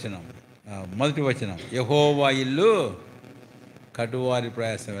వచనం, మొదటి వచనం. యెహోవా ఇల్లు కటువారి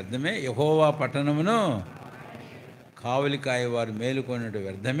ప్రయాసం వ్యర్థమే, యెహోవా పట్టణమును కావలి కాయవారు మేలుకొనట్టు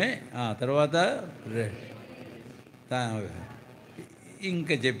వ్యర్థమే. తర్వాత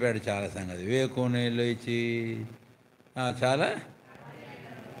ఇంకా చెప్పాడు చాలా సంగతి. వేకువలో ఇచ్చి చాలా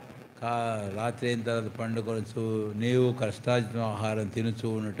రాత్రి అయిన తర్వాత పండుకొనచ్చు, నీవు కష్టార్జిత ఆహారం తినుచు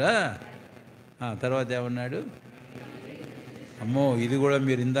ఉన్నట. తర్వాత ఏమన్నాడు? అమ్మో, ఇది కూడా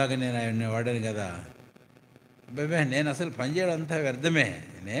మీరు ఇందాక నేను వాడాను కదా, అబ్బాయి నేను అసలు పనిచేయడం అంతా వ్యర్థమే,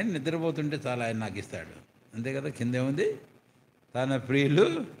 నేను నిద్రపోతుంటే చాలా ఆయన నాకు ఇస్తాడు. అంతే కదా, కిందేముంది? తన ప్రియులు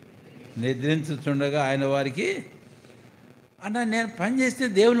నిద్రించుతుండగా ఆయన వారికి అన్న. నేను పని చేస్తే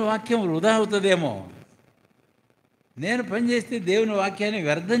దేవుని వాక్యం వృధా అవుతుందేమో, నేను పని చేస్తే దేవుని వాక్యాన్ని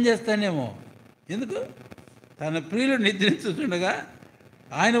వ్యర్థం చేస్తానేమో. ఎందుకు? తన ప్రియులు నిద్రించుతుండగా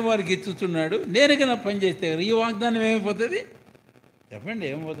ఆయన వారికి ఇచ్చుతున్నాడు. నేనుగా నా పని చేస్తే ఈ వాగ్దానం ఏమైపోతుంది? చెప్పండి,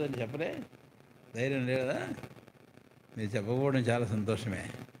 ఏమైపోతుంది? చెప్పలే, ధైర్యం లేదా? మీరు చెప్పకపోవడం చాలా సంతోషమే.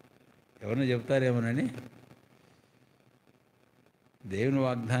 ఎవరిని చెప్తారేమోనని. దేవుని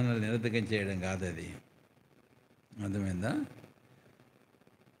వాగ్దానాలు నిరర్ధకం చేయడం కాదు అది, అర్థమైందా?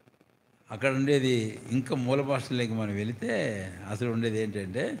 అక్కడ ఉండేది ఇంకా మూల భాషలోకి మనం వెళితే అసలు ఉండేది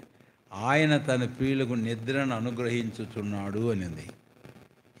ఏంటంటే, ఆయన తన ప్రియులకు నిద్రను అనుగ్రహించుచున్నాడు అని ఉంది.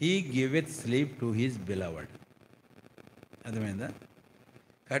 He giveth sleep to his beloved. అర్థమైందా?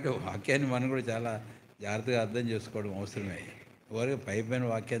 కాబట్టి వాక్యాన్ని మనం కూడా చాలా జాగ్రత్తగా అర్థం చేసుకోవడం అవసరమే. ఎవరికి పైపైన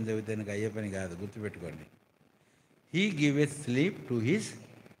వాక్యాన్ని చదివితే నాకు అయ్యే పని కాదు, గుర్తుపెట్టుకోండి. He giveth sleep to his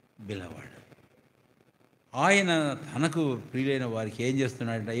beloved. ఆయన తనకు ప్రియులైన వారికి ఏం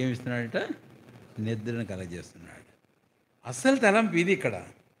చేస్తున్నాడట? ఏమి ఇస్తున్నాడట? నిద్రను కలగజేస్తున్నాడు. అస్సలు తలంపు ఇది ఇక్కడ,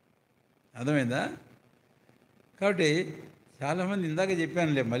 అర్థమైందా? కాబట్టి చాలామంది ఇందాక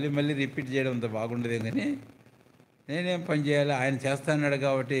చెప్పానులే, మళ్ళీ మళ్ళీ రిపీట్ చేయడం అంత బాగుండదే, కానీ నేనేం పని చేయాలి, ఆయన చేస్తాన్నాడు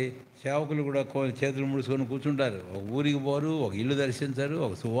కాబట్టి సేవకులు కూడా చేతులు ముడుచుకొని కూర్చుంటారు. ఒక ఊరికి పోరు, ఒక ఇల్లు దర్శించరు,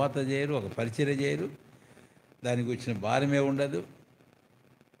 ఒక సువార్త చేయరు, ఒక పరిచర్య చేయరు, దానికి వచ్చిన భారమే ఉండదు.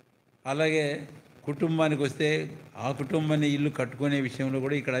 అలాగే కుటుంబానికి వస్తే ఆ కుటుంబాన్ని ఇల్లు కట్టుకునే విషయంలో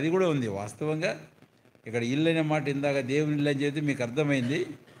కూడా ఇక్కడ అది కూడా ఉంది. వాస్తవంగా ఇక్కడ ఇల్లు అనే మాట ఇందాక దేవుని ఇల్లు అని చెప్తే మీకు అర్థమైంది.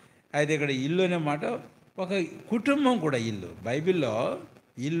 అయితే ఇక్కడ ఇల్లు అనే మాట ఒక కుటుంబం కూడా ఇల్లు. బైబిల్లో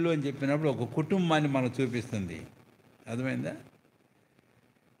ఇల్లు అని చెప్పినప్పుడు ఒక కుటుంబాన్ని మనకు చూపిస్తుంది, అర్థమైందా?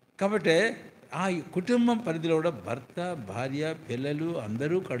 కాబట్టి ఆ కుటుంబం పరిధిలో కూడా భర్త, భార్య, పిల్లలు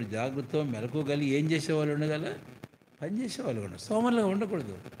అందరూ కడు జాగ్రత్త మెలకువగలిగి ఏం చేసేవాళ్ళు ఉండగల? పని చేసేవాళ్ళు కూడా, సోమరులుగా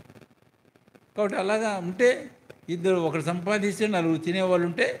ఉండకూడదు. కాబట్టి అలాగా ఉంటే ఇద్దరు ఒకరు సంపాదిస్తే నలుగురు తినేవాళ్ళు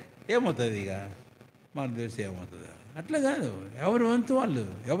ఉంటే ఏమవుతుంది? ఇక మనకు తెలిసి ఏమవుతుంది? అట్లా కాదు, ఎవరు వంతు వాళ్ళు,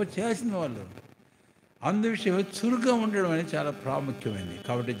 ఎవరు చేయాల్సిన వాళ్ళు. అందు విషయం చురుగ్గా ఉండడం అనేది చాలా ప్రాముఖ్యమైనది.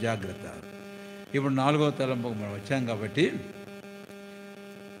 కాబట్టి జాగ్రత్త. ఇప్పుడు 4వ తలంపుకు మనం వచ్చాం. కాబట్టి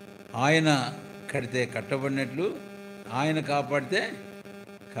ఆయన కడితే కట్టబడినట్లు, ఆయన కాపాడితే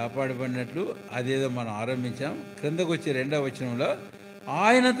కాపాడబడినట్లు, అదేదో మనం ఆరంభించాం. క్రిందకు వచ్చే 2వ వచనంలో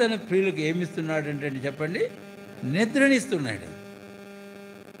ఆయన తన ప్రియులకు ఏమిస్తున్నాడు అంటే చెప్పండి, నిద్రనిస్తున్నాడు.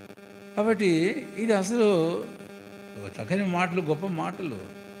 కాబట్టి ఇది అసలు చక్కని మాటలు, గొప్ప మాటలు.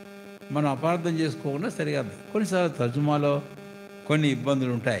 మనం అపార్థం చేసుకోకుండా సరిగా, కొన్నిసార్లు తర్జుమాలో కొన్ని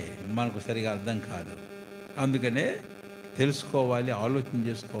ఇబ్బందులు ఉంటాయి, మనకు సరిగా అర్థం కాదు. అందుకనే తెలుసుకోవాలి, ఆలోచన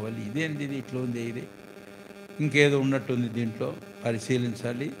చేసుకోవాలి. ఇదేంటి, ఇది ఇట్లా ఉంది, ఇది ఇంకేదో ఉన్నట్టుంది, దీంట్లో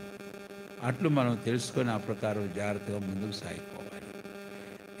పరిశీలించాలి. అట్లు మనం తెలుసుకొని ఆ ప్రకారం జాగ్రత్తగా ముందుకు సాగిపోవాలి.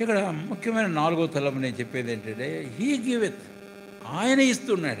 ఇక్కడ ముఖ్యమైన 4వ తలంపు నేను చెప్పేది ఏంటంటే, హీ గివెత్. ఆయన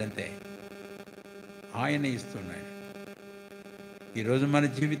ఇస్తున్నాడు, అంతే. ఆయన ఇస్తున్నాడు. ఈరోజు మన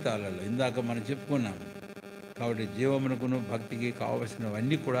జీవితాలలో ఇందాక మనం చెప్పుకున్నాం. కాబట్టి జీవమునకును భక్తికి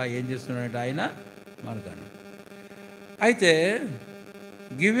కావలసినవన్నీ కూడా ఏం చేస్తున్నాడు ఆయన మనకను. అయితే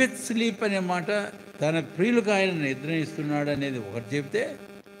గివ్ ఇట్ స్లీప్ అనే మాట, తన ప్రియులకు ఆయన నిద్ర ఇస్తున్నాడు అనేది ఒకటి చెప్తే,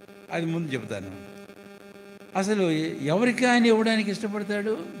 అది ముందు చెప్తాను. అసలు ఎవరికి ఆయన ఇవ్వడానికి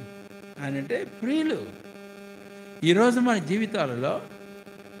ఇష్టపడతాడు అని అంటే ప్రియులు. ఈరోజు మన జీవితాలలో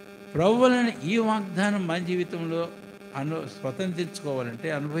ప్రభువులని ఈ వాగ్దానం మన జీవితంలో స్వతంత్రించుకోవాలంటే,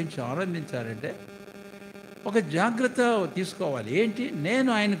 అనుభవించి ఆనందించాలంటే ఒక జాగ్రత్త తీసుకోవాలి. ఏంటి? నేను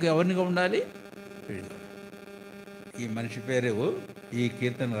ఆయనకు ఎవరినిగా ఉండాలి? ప్రియుడు. ఈ మనిషి పేరు, ఈ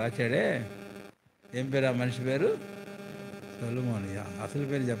కీర్తన రాశాడే, ఏం పేరు ఆ మనిషి పేరు? సొలొమోను. అసలు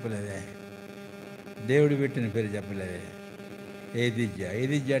పేరు చెప్పలేదే, దేవుడు పెట్టిన పేరు చెప్పలేదే. ఏదిజ్జా.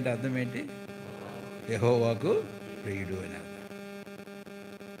 ఏదిజ్జా అంటే అర్థం ఏంటి? యెహోవాకు ప్రియుడు అని అర్థం.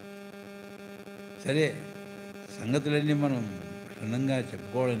 సరే, సంగతులన్నీ మనం క్షుణ్ణంగా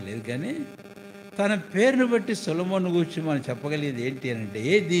చెప్పుకోవడం లేదు, కానీ తన పేరును బట్టి సొలొమోను గురించి మనం చెప్పగలిగేది ఏంటి అని అంటే,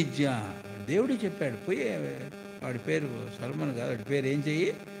 ఏదిజ్జా. దేవుడే చెప్పాడు, పోయి వాడి పేరు సొలొమోను కాదు, వాడి పేరు ఏం చెయ్యి?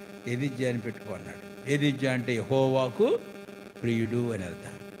 ఏదిజ్జా అని పెట్టుకున్నాడు. ఏదిజ్జా అంటే యెహోవాకు ప్రియుడు అని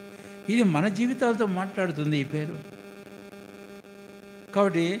అర్థం. ఇది మన జీవితాలతో మాట్లాడుతుంది ఈ పేరు.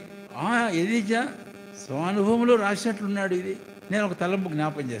 కాబట్టి ఆ ఏదిజ్జా స్వానుభవంలో రాసినట్లున్నాడు. ఇది నేను ఒక తలంపు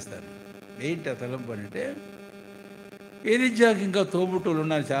జ్ఞాపం చేస్తాను. ఏంటి ఆ తలంపు అని అంటే, ఏదిజ్జాకి ఇంకా తోబుట్టువులు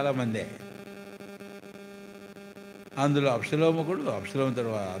ఉన్నారు చాలామందే. అందులో అబ్షలోము ఒకడు, అబ్షలోము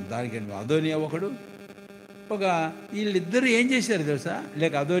తర్వాత దానికి అదోనియా ఒకడు. వీళ్ళిద్దరూ ఏం చేశారు తెలుసా?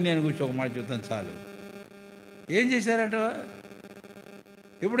 లేక అదోనియాని గురించి ఒక మాట చెప్తాను చాలు. ఏం చేశారంట?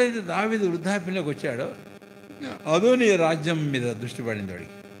 ఎప్పుడైతే దావీదు వృద్ధాప్యంలోకి వచ్చాడో, అదోనియా రాజ్యం మీద దృష్టి పడింది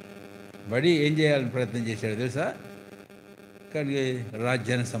వాడికి. బడి ఏం చేయాలని ప్రయత్నం చేశాడు తెలుసా? కానీ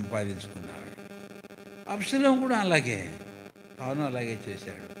రాజ్యాన్ని సంపాదించుకున్నాడు. అబ్షలోము కూడా అలాగే, తాను అలాగే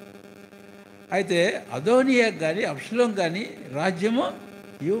చేశాడు. అయితే అదోనియా కానీ అబ్షలోము కానీ రాజ్యము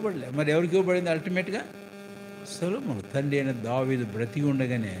ఇవ్వబడలే. మరి ఎవరికి ఇవ్వబడింది? అల్టిమేట్గా సొలొమోను. తండ్రి అయిన దావీదు బ్రతికి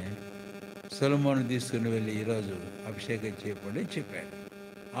ఉండగానే సొలొమోను తీసుకుని వెళ్ళి ఈరోజు అభిషేకం చేయబడి చెప్పాడు.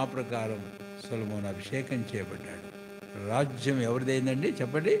 ఆ ప్రకారం సొలొమోను అభిషేకం చేయబడ్డాడు. రాజ్యం ఎవరిదైందండి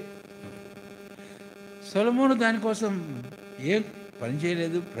చెప్పండి? సొలొమోను దానికోసం ఏం పని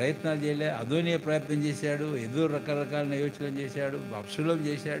చేయలేదు, ప్రయత్నాలు చేయలేదు. అదోనియా ప్రయత్నం చేశాడు, ఏదో రకరకాల యోచనలు చేశాడు, అబ్షలోము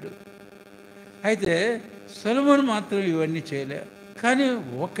చేశాడు. అయితే సొలొమోను మాత్రం ఇవన్నీ చేయలే. కానీ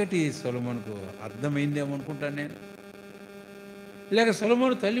ఒక్కటి సొలొమోనుకు అర్థమైందేమో అనుకుంటాను నేను. లేక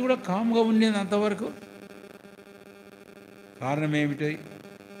సొలొమోను తల్లి కూడా కామ్గా ఉండేది అంతవరకు. కారణం ఏమిటో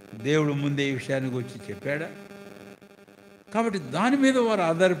దేవుడు ముందే ఈ విషయానికి వచ్చి చెప్పాడా? కాబట్టి దాని మీద వారు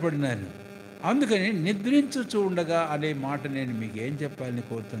ఆధారపడినారు. అందుకని నిద్రించుచూ ఉండగా అనే మాట నేను మీకు ఏం చెప్పాలని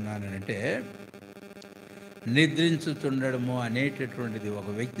కోరుతున్నానంటే, నిద్రించుచుండడము అనేటటువంటిది ఒక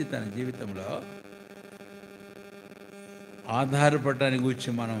వ్యక్తి తన జీవితంలో ఆధారపడటానికి గురించి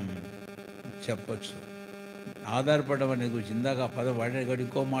మనం చెప్పచ్చు. ఆధారపడడం అనేది గురించి ఇందాక ఆ పదం వాడే కూడా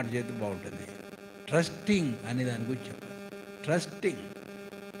ఇంకో మాట చేస్తే బాగుంటుంది. ట్రస్టింగ్ అనే దాని గురించి చెప్పాలి. ట్రస్టింగ్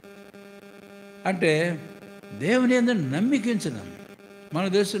అంటే దేవుని యందు నమ్మికించడం. మన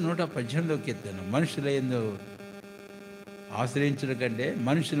దేశం 118వ కీర్తన, మనుషుల యందు ఆశ్రయించడం కంటే,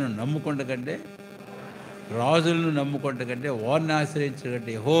 మనుషులను నమ్ముకుంట కంటే, రాజులను నమ్ముకుంట కంటే, వారిని ఆశ్రయించడం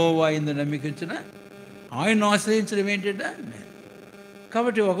కంటే యెహోవా యందు నమ్మికించిన ఆయన్ను ఆశ్రయించడం ఏంటంటే.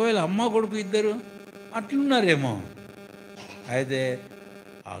 కాబట్టి ఒకవేళ అమ్మ కొడుకు ఇద్దరు అట్లున్నారేమో, అయితే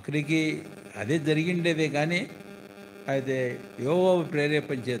ఆఖరికి అదే జరిగిండేదే. కానీ అయితే యోవాబు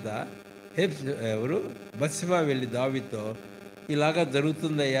ప్రేరేపణ చేత ఎవరు బత్షెబ వెళ్ళి దావీదుతో ఇలాగా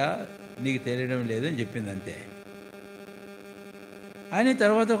జరుగుతుందయ్యా, నీకు తెలియడం లేదని చెప్పింది అంతే. అని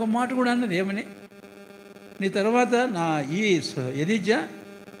తర్వాత ఒక మాట కూడా అన్నది, ఏమని? నీ తర్వాత నా ఈ ఎదిజ్జా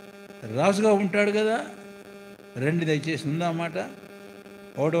రాజుగా ఉంటాడు కదా. రెండు దయచేసి ఉందా మాట.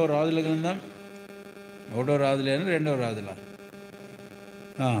 1వ రాజుల గ్రంథం, 1వ రాజులేనా 2వ రాజులా?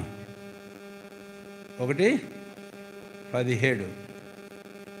 1:17.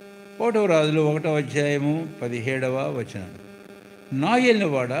 1వ రాజులు 1వ అధ్యాయము 17వ వచనం. నా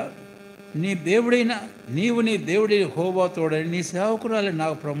ఏలినవాడ, నీ దేవుడైన నీవు నీ దేవుడైన యెహోవా తోడని నీ సేవకురాలు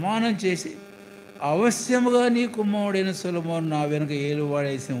నాకు ప్రమాణం చేసి, అవశ్యముగా నీ కుమారుడైన సొలొమోను నా వెనుక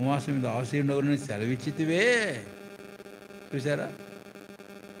ఏలువాడే సింహాసం మీద ఆసీనుడని సెలవిచ్చితివే. చూసారా?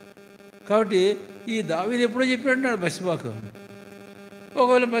 కాబట్టి ఈ దావీదు ఎప్పుడో చెప్పాడు బత్షెబకు.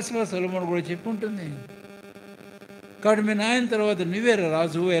 ఒకవేళ బత్షెబ సొలొమోను కూడా చెప్పి ఉంటుంది. కాబట్టి మీ నాయన తర్వాత నువ్వే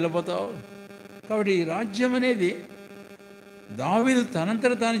రాజు వెళ్ళిపోతావు. కాబట్టి ఈ రాజ్యం అనేది దావీదు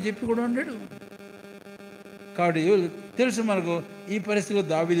తనంతట తాను చెప్పి కూడా ఉన్నాడు. కాబట్టి తెలుసు మనకు ఈ పరిస్థితిలో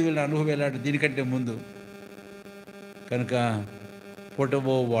దావీదు వీళ్ళ అనుభవం ఎలాంటి దీనికంటే ముందు కనుక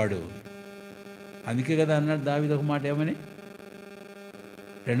పుట్టబోవాడు. అందుకే కదా అన్నాడు దావీదు ఒక మాట ఏమని,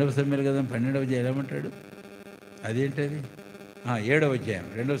 2వ సమూయేలు కదా 12వ అధ్యాయం ఏమంటాడు, అదేంటది 7వ అధ్యాయం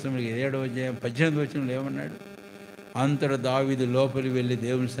 2వ సమూయేలు 7వ అధ్యాయం 18వ వచనంలో ఏమన్నాడు, అంతటా దావీదు లోపలికి వెళ్ళి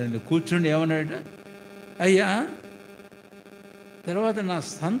దేవుని సన్నిధిలో కూర్చుండి ఏమన్నాడట, అయ్యా తర్వాత నా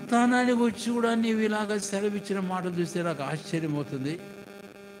సంతానానికి వచ్చి కూడా నీవు ఇలాగ సెలవిచ్చిన మాటలు చూస్తే నాకు ఆశ్చర్యం అవుతుంది,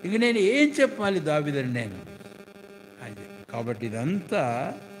 ఇక నేను ఏం చెప్పాలి దావీదని నేను అది. కాబట్టి ఇదంతా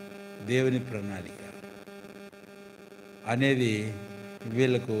దేవుని ప్రణాళిక అనేది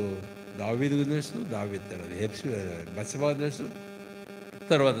వీళ్ళకు దావీదుకు తెలుసు, దావీదు తర్వాత బత్షెబకు తెలుసు,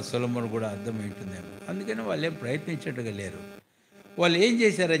 తర్వాత సొలొమోను కూడా అర్థమై ఉంటుందేమో. అందుకని వాళ్ళు ఏం ప్రయత్నించేట్టుగా లేరు. వాళ్ళు ఏం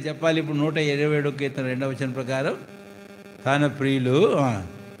చేశారని చెప్పాలి. ఇప్పుడు 127వ కీర్తన 2వ వచనం ప్రకారం తన ప్రియులు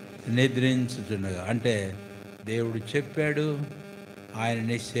నిద్రించుచుండగా, అంటే దేవుడు చెప్పాడు, ఆయన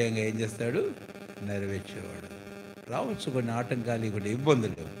నిశ్చయంగా ఏం చేస్తాడు, నెరవేర్చేవాడు. రావచ్చు కొన్ని ఆటంకాలు, కొన్ని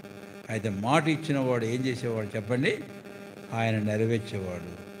ఇబ్బందులు, అయితే మాట ఇచ్చిన వాడు ఏం చేసేవాడు చెప్పండి, ఆయన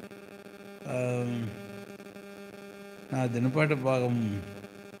నెరవేర్చేవాడు. నా దినపాట భాగం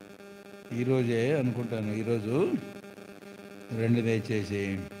ఈరోజే అనుకుంటాను, ఈరోజు రెండు దయచేసి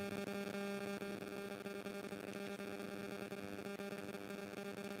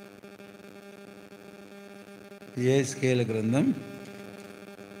ఎష్కోల్ గ్రంథం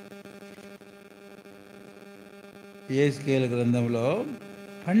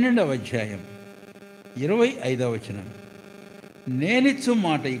 12వ అధ్యాయం 25వ వచనం, నేనిచ్చు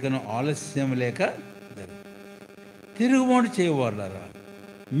మాట ఇకను ఆలస్యం లేక తిరుగుబాటు చేయవారులారా,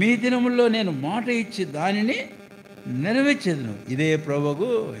 మీ దినముల్లో నేను మాట ఇచ్చి దానిని నెరవేర్చేదను, ఇదే ప్రభువు.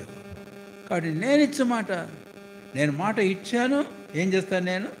 కాబట్టి నేనిచ్చు మాట, నేను మాట ఇచ్చాను, ఏం చేస్తాను,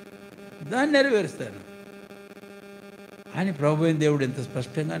 నేను దాన్ని నెరవేరుస్తాను అని ప్రభు అయిన దేవుడు ఎంత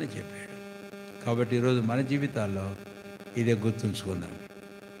స్పష్టంగానే చెప్పాడు. కాబట్టి ఈరోజు మన జీవితాల్లో ఇదే గుర్తుంచుకుందాం.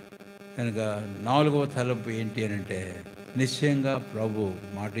 కనుక 4వ తలంపు ఏంటి అని అంటే, నిశ్చయంగా ప్రభు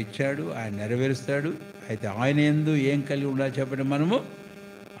మాట ఇచ్చాడు, ఆయన నెరవేరుస్తాడు. అయితే ఆయన యందు ఏం కలిగి ఉండాలి చెప్పండి, మనము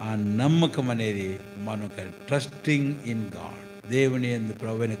ఆ నమ్మకం అనేది మనం ట్రస్టింగ్ ఇన్ గాడ్, దేవుని యందు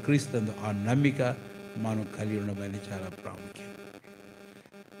ప్రభు అయిన క్రీస్తు ఆ నమ్మిక మనం కలిగి ఉండడం అనేది చాలా ప్రాముఖ్యం.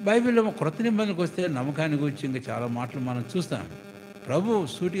 బైబిల్లో క్రొత్త నిబంధనకు వస్తే నమ్మకాన్ని గురించి ఇంకా చాలా మాటలు మనం చూస్తాం. ప్రభు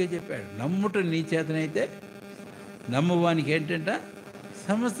సూటిగా చెప్పాడు, నమ్ముట నీ చేతనైతే నమ్మువానికి ఏంటంట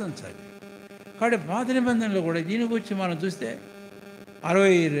సమస్తం చాలు. కాబట్టి పాత నిబంధనలో కూడా దీని గురించి మనం చూస్తే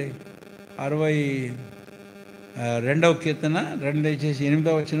 62వ కీర్తన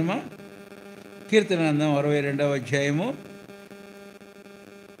 2:8వ వచనమా, కీర్తన గ్రంథం 62వ అధ్యాయము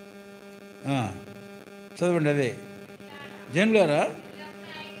చదవండి. అదే జనులారా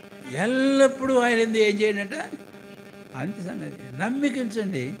ఎల్లప్పుడూ ఆయన ఎందుకు ఏం చేయండి అంతే సంగతి,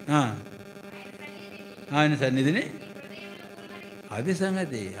 నమ్మికించండి ఆయన సన్నిధిని. అది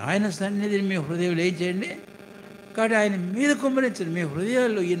సంగతి, ఆయన సన్నిధిని మీ హృదయంలో ఏం చేయండి, కాబట్టి ఆయన మీద కుమ్మరించండి. మీ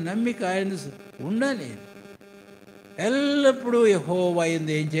హృదయాల్లో ఈ నమ్మిక ఆయన ఉండాలి. ఎల్లప్పుడూ యెహోవా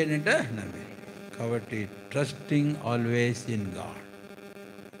యందు ఏం చేయండి నమ్మి. కాబట్టి ట్రస్టింగ్ ఆల్వేస్ ఇన్ గాడ్,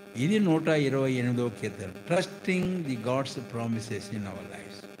 ఇది 128వ కీర్తన. Trusting the God's promises in our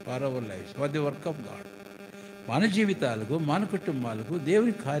lifes, for hour lifes, for the work of God. మన జీవితాలకు, మన కుటుంబాలకు,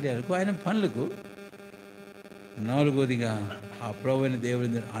 దేవుని కార్యాలకు, ఆయన పనులకు. 4వదిగా ఆ ప్రభువైన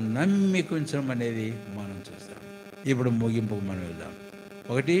దేవుని ఆ నమ్మిక ఉంచడం అనేది మనం చూస్తాం. ఇప్పుడు ముగింపుకు మనం వెళ్దాం.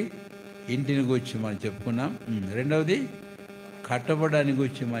 1 ఇంటిని గురించి మనం చెప్పుకున్నాం, 2వది కట్టబడడానికి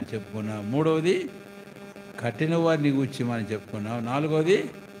గురించి మనం చెప్పుకున్నాం, 3వది కట్టిన వారిని గురించి మనం చెప్పుకున్నాం, 4వది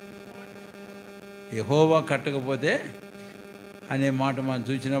యెహోవా కట్టకపోతే అనే మాట మనం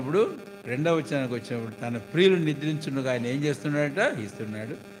చూసినప్పుడు 2వ వచనానికి వచ్చినప్పుడు తన ప్రియులు నిద్రించుండగా ఆయన ఏం చేస్తున్నాడట,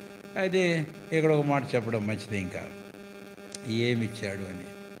 ఇస్తున్నాడు. అయితే ఇక్కడ ఒక మాట చెప్పడం మంచిది, ఇంకా ఏమిచ్చాడు అని.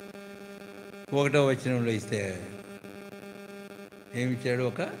 1వ వచనంలో ఇస్తే ఏమిచ్చాడు,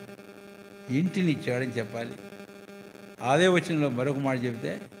 ఒక ఇంటిని ఇచ్చాడని చెప్పాలి. అదే వచనంలో మరొక మాట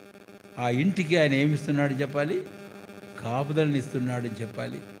చెప్తే ఆ ఇంటికి ఆయన ఏమిస్తున్నాడని చెప్పాలి, కాపుదలని ఇస్తున్నాడని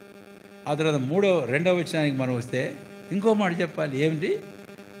చెప్పాలి. ఆ తర్వాత 2వ వచనానికి మనం వస్తే ఇంకో మాట చెప్పాలి, ఏమిటి,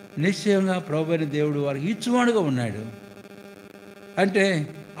 నిశ్చయంగా ప్రభువైన దేవుడు వారికి ఇచ్చువాడుగా ఉన్నాడు, అంటే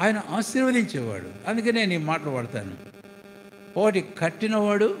ఆయన ఆశీర్వదించేవాడు. అందుకే నేను ఈ మాటలు వాడతాను. 1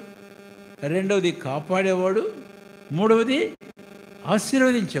 కట్టినవాడు, 2వది కాపాడేవాడు, 3వది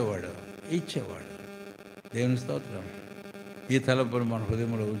ఆశీర్వదించేవాడు, ఇచ్చేవాడు. దేవుని స్తోత్రం. ఈ తలంపును మన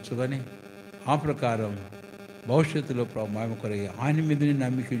హృదయంలో ఉంచుకొని ఆ ప్రకారం భవిష్యత్తులో మహిమ కొరగి ఆయన మీదని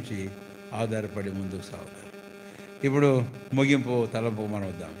నమ్మికించి ఆధారపడి ముందుకు సాగుతాం. ఇప్పుడు ముగింపు తలంపు మనం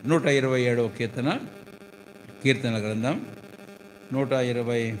వద్దాం. 127వ కీర్తన కీర్తనల గ్రంథం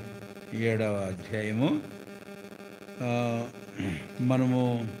 127వ అధ్యాయము. మనము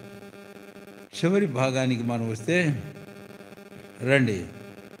చివరి భాగానికి మనం వస్తే రండి.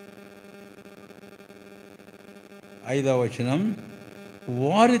 5వ వచనం,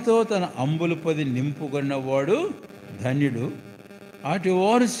 వారితో తన అంబుల పొది నింపుకున్నవాడు ధన్యుడు, అటు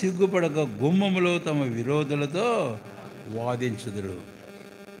వారు సిగ్గుపడక గుమ్మములో తమ విరోధులతో వాదించుదురు.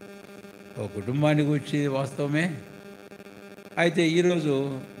 ఒక కుటుంబానికి వచ్చి వాస్తవమే. అయితే ఈరోజు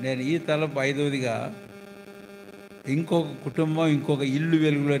నేను ఈ తలపు 5వదిగా ఇంకొక కుటుంబం, ఇంకొక ఇల్లు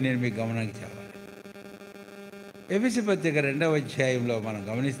వెలుగులో నేను మీకు గమనానికి చెప్పాలి. ఎఫెసీ పత్రిక 2వ అధ్యాయంలో మనం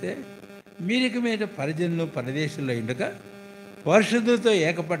గమనిస్తే, మీరిక మీద పరిజనులు పరదేశంలో ఉండక పరిశుద్ధులతో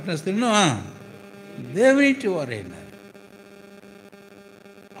ఏకపట్నస్తులను దేవునింటి వారైనారు.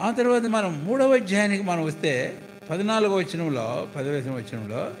 ఆ తర్వాత మనం 3వ అధ్యాయానికి మనం వస్తే 14వ వచనంలో 10వ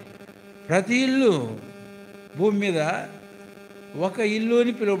వచనంలో, ప్రతి ఇల్లు భూమి మీద ఒక ఇల్లు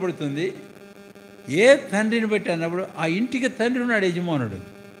అని పిలువబడుతుంది. ఏ తండ్రిని బట్టి అన్నప్పుడు ఆ ఇంటికి తండ్రి ఉన్నాడు, యజమానుడు.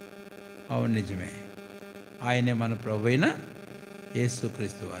 అవును, నిజమే. ఆయనే మన ప్రభువైన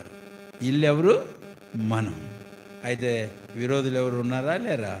యేసుక్రీస్తు వారు. ఇల్లు ఎవరు? మనం. అయితే విరోధులు ఎవరు ఉన్నారా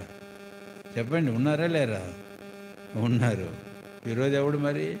లేరా? చెప్పండి, ఉన్నారా లేరా? ఉన్నారు. విరోధి ఎవడు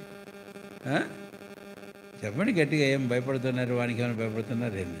మరి? చెప్పండి గట్టిగా. ఏం భయపడుతున్నారు? వానికి ఏమైనా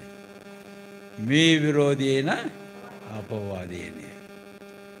భయపడుతున్నారు ఏంది? మీ విరోధి అయిన అపవాది అని.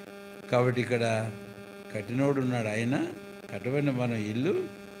 కాబట్టి ఇక్కడ కట్టినోడు ఉన్నాడు, ఆయన కట్టబడిన మన ఇల్లు.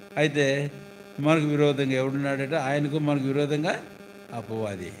 అయితే మనకు విరోధంగా ఎవడున్నాడట? ఆయనకు మనకు విరోధంగా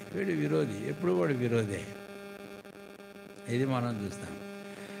అపవాది. వీడు విరోధి, ఎప్పుడు వాడు విరోధే. ఇది మనం చూస్తాం.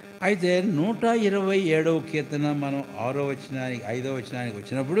 అయితే 127వ కీర్తన మనం 6వ వచనానికి 5వ వచనానికి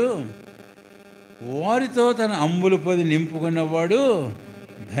వచ్చినప్పుడు, వారితో తన అంబుల పొది నింపుకున్నవాడు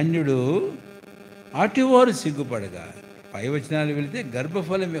ధన్యుడు, అటువారు సిగ్గుపడగా. పై వచనాలు వెళితే,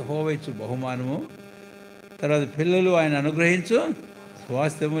 గర్భఫలం యెహోవా ఇచ్చు బహుమానము, తర్వాత పిల్లలు ఆయన అనుగ్రహించు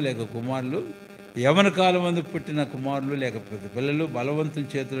స్వాస్థ్యము లేక కుమారులు, యవన కాలం మందు పుట్టిన కుమారులు లేకపోతే పిల్లలు, బలవంతుని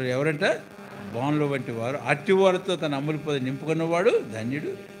చేతులు ఎవరంట? బాణుల వంటి వారు. అట్టివారితో తన అంబుల పొది నింపుకున్నవాడు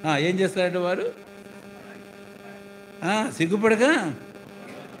ధన్యుడు. ఏం చేస్తారంట వారు? సిగ్గుపడగా.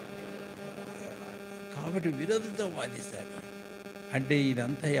 కాబట్టి విరోధంతో వాదిస్తాడు. అంటే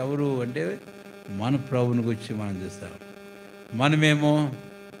ఇదంతా ఎవరు అంటే మన ప్రభువుని గురించి మనం చూస్తాం. మనమేమో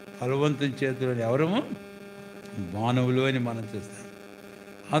బలవంతుని చేతులు ఎవరము? మానవులు అని మనం చూస్తాం.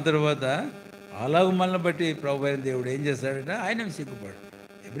 ఆ తర్వాత అలాగ మనల్ని బట్టి ప్రభు అయిన దేవుడు ఏం చేస్తాడంటే ఆయన సిగ్గుపడు.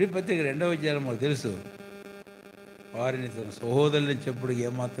 ఎబ్రీ పత్రిక 2వ అధ్యాయం మాకు తెలుసు. వారిని తన సహోదరులని చెప్పుడు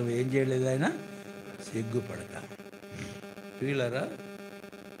ఏమాత్రం ఏం చేయలేదు, ఆయన సిగ్గుపడక. ప్రియులారా,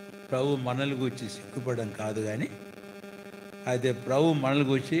 ప్రభు మనల్ని గురించి సిగ్గుపడడం కాదు కానీ, అయితే ప్రభు మనల్ని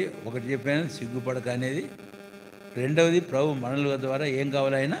గురించి ఒకటి చెప్పాను, సిగ్గుపడక అనేది. రెండవది, ప్రభు మనల ద్వారా ఏం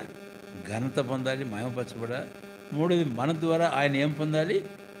కావాలి? ఆయన ఘనత పొందాలి, మహిమపరచబడాలి. మూడవది, మన ద్వారా ఆయన ఏం పొందాలి?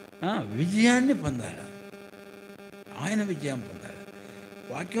 విజయాన్ని పొందాలి. ఆయన విజయం పొందాలి.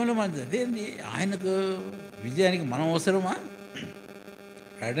 వాక్యంలో మనం అదేంది, ఆయనకు విజయానికి మనం అవసరమా?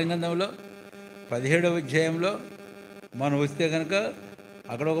 ప్రకటన గ్రంథంలో 17వ అధ్యాయంలో మనం వస్తే కనుక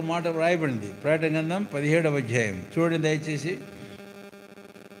అక్కడ ఒక మాట వ్రాయబడింది. ప్రకటన గ్రంథం 17వ అధ్యాయం చూడండి దయచేసి.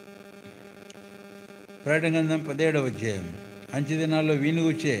 ప్రకటన గ్రంథం 17వ అధ్యాయం. అంచె దినాల్లో వీని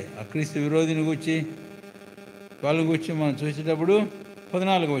గుచ్చే, అక్రీస్తు విరోధిని గుచ్చి, వాళ్ళని గుచ్చి మనం చూసేటప్పుడు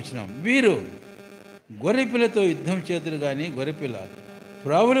 14వ వచనం, వీరు గొర్రెపిల్లతో యుద్ధం చేతులు కానీ, గొర్రెపిల్ల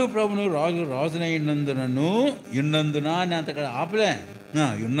ప్రభును రాజునైనందున అని అంత ఆపలే.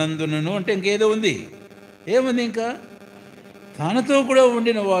 యున్నందునను అంటే ఇంకేదో ఉంది. ఏముంది ఇంకా? తనతో కూడా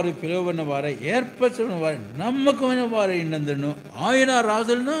ఉండిన వారు, పిలువబడిన వారై ఏర్పరచిన వారి నమ్మకమైన వారు అయినందును ఆయన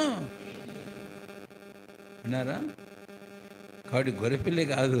రాజులను విన్నారా? కాబట్టి గొర్రెపిల్లే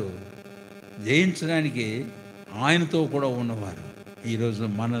కాదు, జయించడానికి ఆయనతో కూడా ఉన్నవారు. ఈరోజు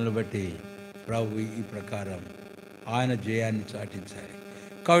మనల్ని బట్టి ప్రభు ఈ ప్రకారం ఆయన జయాన్ని చాటించాలి.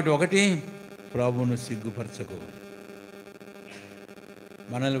 కాబట్టి ఒకటి, ప్రభువును సిగ్గుపరచకు.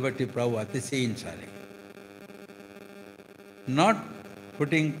 మనల్ని బట్టి ప్రభు అతిశయించాలి. Not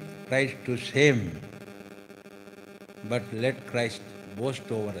putting Christ to shame, but let Christ boast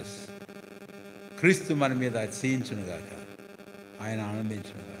over us. క్రీస్తు మన మీద అతిశయించునుగాక, ఆయన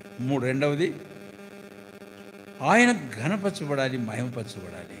ఆనందించునుగాక. రెండవది, ఆయన ఘనపరచబడాలి,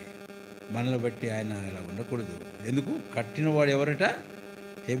 మహిమపరచబడాలి. మనల్ని బట్టి ఆయన ఇలా ఉండకూడదు. ఎందుకు? కట్టినవాడు ఎవరట?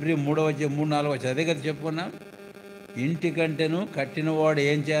 ఎబ్రీ 3వ అధ్యాయం 3-4 వచ్చి అదే కదా చెప్పుకున్నాం. ఇంటికంటేను కట్టినవాడు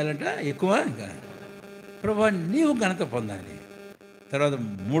ఏం చేయాలంట? ఎక్కువ. ఇంకా ప్రభా నీవు ఘనత పొందాలి. తర్వాత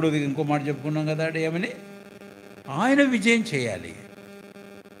 3వది ఇంకో మాట చెప్పుకున్నాం కదా, ఏమని? ఆయన విజయం చేయాలి.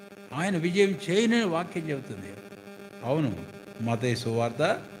 ఆయన విజయం చేయనని వాక్యం చెబుతుంది. అవును, మత్తయి సువార్త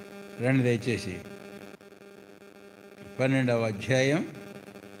రెండు దయచేసి 12వ అధ్యాయం,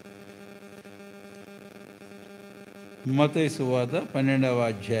 మత్తయి సువార్త 12వ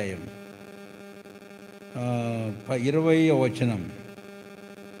అధ్యాయం 20వ వచనం.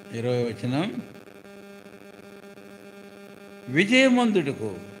 విజయమంతుడుకు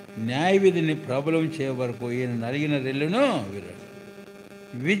న్యాయ విధిని ప్రబలం చేయ వరకు ఈయన నలిగిన రెల్లును విరడు.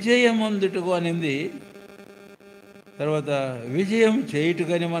 విజయమందుటకు అనేది తర్వాత విజయం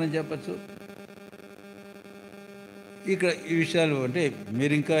చేయుటకని మనం చెప్పచ్చు. ఇక్కడ ఈ విషయాలు అంటే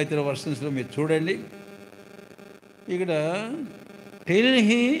మీరు ఇంకా ఇతర వర్షన్స్లో మీరు చూడండి. ఇక్కడ tell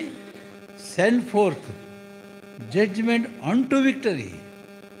he send fourth judgement అంటూ victory.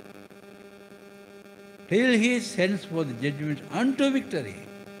 Tell he sends fourth judgement అంటూ విక్టరీ.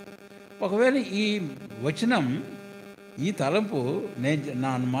 ఒకవేళ ఈ వచనం, ఈ తలంపు నా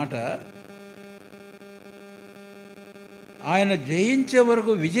అన్నమాట, ఆయన జయించే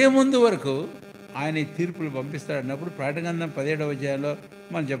వరకు, విజయం ముందు వరకు ఆయన ఈ తీర్పులు పంపిస్తాడన్నప్పుడు ప్రకటన 17వ అధ్యాయంలో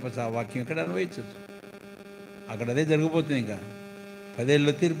మనం చెప్పచ్చు. ఆ వాక్యం ఇక్కడ అన్వయించవచ్చు. అక్కడ అదే జరగబోతుంది. ఇంకా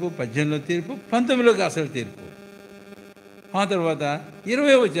 10లో తీర్పు, 18లో తీర్పు, 19లోకి అసలు తీర్పు. ఆ తర్వాత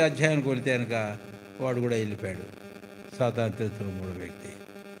 20వ అధ్యాయానికి వెళితే కనుక వాడు కూడా వెళ్ళిపోయాడు, సాతాను తెలుతున్న 3వ వ్యక్తి.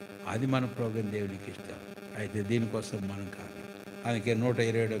 అది మన ప్రోగ్రాం దేవునికి ఇష్టం. అయితే దీనికోసం మనం కాదు. అందుకే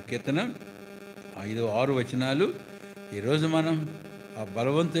 127వ కీర్తన 5-6 వచనాలు. ఈరోజు మనం ఆ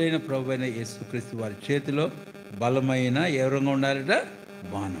బలవంతుడైన ప్రభు అయిన యేసుక్రీస్తు వారి చేతిలో బలమైన ఏ విధంగా ఉండాలట?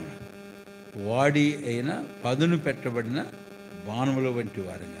 బాణం, వాడి అయిన పదును పెట్టబడిన బాణముల వంటి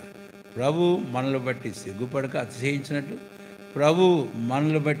వారంగా. ప్రభు మనల్ని బట్టి సిగ్గుపడక అతిశయించినట్లు, ప్రభు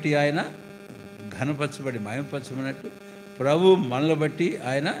మనల్ని బట్టి ఆయన ఘనపరచబడి మహిమపరచబడినట్లు, ప్రభు మనల్ని బట్టి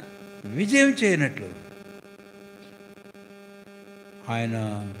ఆయన విజయం చేయనట్లు ఆయన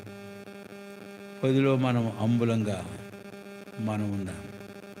పదిలో మనం అంబులంగా మనం ఉన్నాం.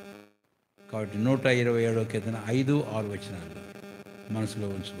 కాబట్టి 127వ కీర్తన 5-6 వచనాల్లో మనసులో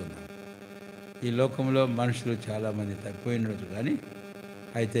ఉంచుకుందాం. ఈ లోకంలో మనుషులు చాలామంది తప్పిపోయినట్లు, కానీ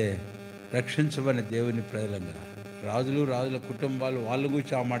అయితే రక్షించబడిన దేవుని ప్రజలంగా రాజుల కుటుంబాలు వాళ్ళ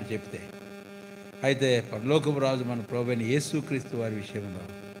గురించి ఆ మాట చెప్తే, అయితే పరలోకపు రాజు మన ప్రభువైన యేసుక్రీస్తు వారి విషయంలో.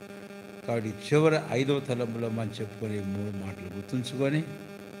 కాబట్టి చివరి 5వ తలంపులో మనం చెప్పుకొని 3 మాటలు గుర్తుంచుకొని,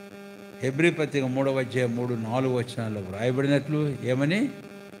 హెబ్రీ పత్రిక 3వ అధ్యాయం 3-4 వచనాల్లో వ్రాయబడినట్లు ఏమని,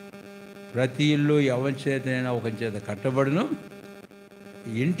 ప్రతి ఇల్లు ఎవరి చేతనైనా ఒక చేత కట్టబడును,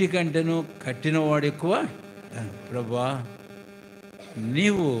 ఇంటి కంటేను కట్టినవాడు ఎక్కువ. ప్రభువా,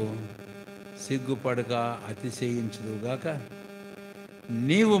 నీవు సిగ్గుపడక అతిశయించుదుగాక,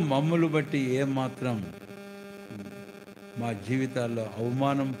 నీవు మమ్ములు బట్టి ఏమాత్రం మా జీవితాల్లో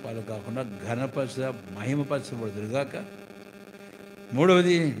అవమానం పాలు కాకుండా మహిమపరచబడుదురుగాక.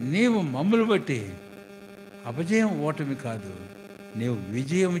 3వది, నీవు మమ్ములు బట్టి అపజయం ఓటమి కాదు, నీవు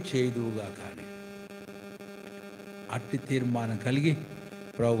విజయం చేయుదువుగా. కానీ అట్టి తీర్మానం కలిగి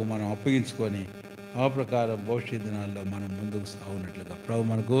ప్రభు మనం అప్పగించుకొని ఆ ప్రకారం భవిష్యత్ దినాల్లో మనం ముందుకు సాగునట్లుగా ప్రభు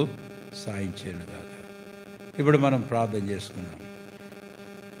మనకు సాయం చేయనుగాక. ఇప్పుడు మనం ప్రార్థన చేసుకున్నాం.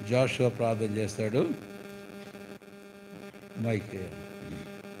 జాషువా ప్రార్థన చేస్తాడు. మైక్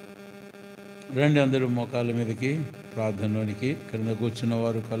రండి, అందరూ మోకాళ్ళ మీదకి ప్రార్థనలోనికి. క్రింద కూర్చున్న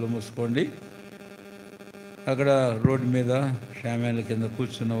వారు కళ్ళు మూసుకోండి. అక్కడ రోడ్డు మీద షామ్యాన్ల కింద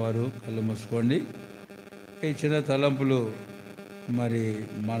కూర్చున్నవారు కళ్ళు మూసుకోండి. ఈ చిన్న తలంపులు మరి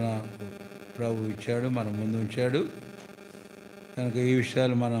మన ప్రభు ఇచ్చాడు, మన ముందు ఉంచాడు కనుక ఈ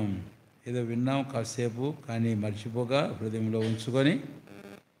విషయాలు మనం ఏదో విన్నాం కాసేపు, కానీ మర్చిపోక హృదయంలో ఉంచుకొని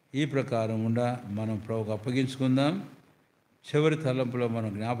ఈ ప్రకారం మనం ప్రభుకు అప్పగించుకుందాం. చివరి తలంపులో మనం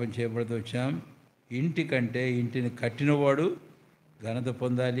జ్ఞాపం చేయబడుతూ వచ్చాం. ఇంటి కంటే ఇంటిని కట్టినవాడు ఘనత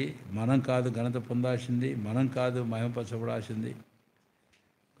పొందాలి. మనం కాదు ఘనత పొందాల్సింది, మనం కాదు మహిమపరచబడాల్సింది.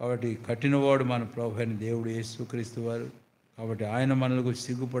 కాబట్టి కట్టినవాడు మన ప్రభు అయిన దేవుడు యేసుక్రీస్తు వారు. కాబట్టి ఆయన మనలకు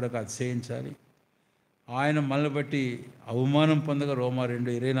సిగ్గుపడక అతిశయించాలి. ఆయన మనల్ని బట్టి అవమానం పొందగా రోమా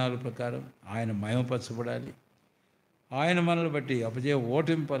 2:24 ప్రకారం ఆయన మహిమపరచబడాలి. ఆయన మనల్ని బట్టి అపజయ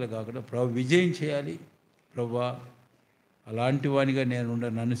ఓటింపాలు కాకుండా ప్రభు విజయం చేయాలి. ప్రభువా, అలాంటి వానిగా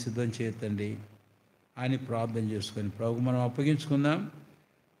నన్ను సిద్ధం చేయతండి అని ప్రార్థన చేసుకొని ప్రభుకు మనం అప్పగించుకుందాం.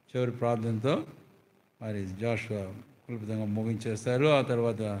 చివరి ప్రార్థనతో మరి జాషువా క్లుప్తంగా ముగించేస్తారు. ఆ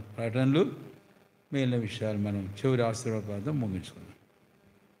తర్వాత ప్రకటనలు, మిగిలిన విషయాలు మనం చివరి ఆశీర్వాదంతో ముగించుకుందాం.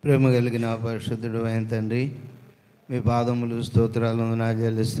 ప్రేమ కలిగిన పరిశుద్ధుడు అయిన తండ్రి, మీ పాదములు స్తోత్రాలను నా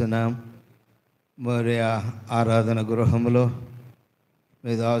చెల్లిస్తున్నాం. మోరియా ఆరాధన గృహములో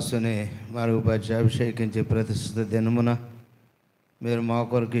మీ దాసుని మరుగుపరిచి అభిషేకించి ప్రతిష్ఠిత దినమున మీరు మా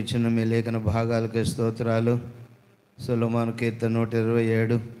కొరకు ఇచ్చిన మీ లేఖన భాగాలకి స్తోత్రాలు. సొలొమోను కీర్తన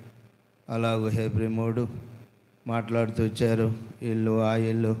 127, అలాగూ హెబ్రీ 3 మాట్లాడుతూ వచ్చారు. ఇల్లు ఆ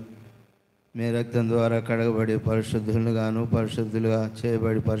ఇల్లు మీ రక్తం ద్వారా కడగబడి పరిశుద్ధులుగా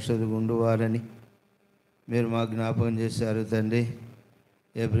చేయబడి పరిశుద్ధులుగా ఉండువారని మీరు మా జ్ఞాపకం చేశారు తండ్రి.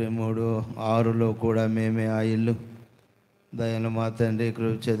 హెబ్రీ 3:6 కూడా మేమే ఆ ఇల్లు. దయను మా తండ్రి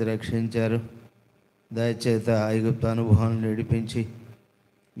కృప చేత రక్షించారు. దయచేత ఐగుప్తు అనుభవాన్ని నడిపించి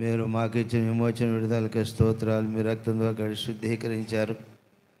మీరు మాకు ఇచ్చిన విమోచన విడుదలకి స్తోత్రాలు. మీ రక్తం ద్వారా కడిగి శుద్ధీకరించారు,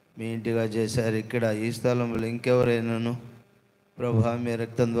 మీ ఇంటిగా చేశారు. ఇక్కడ ఈ స్థలంలో ఇంకెవరైనాను ప్రభా మీ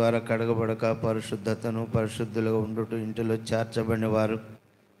రక్తం ద్వారా కడగబడక పరిశుద్ధులుగా ఉండుట ఇంటిలో చేర్చబడిన వారు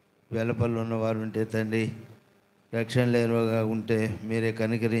వెలపల్లు ఉన్నవారు ఉంటే తండ్రి, రక్షణ లేనిగా ఉంటే మీరే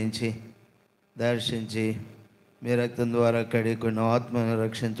కనికరించి దర్శించి మీ రక్తం ద్వారా కడిగి కొన్ని ఆత్మను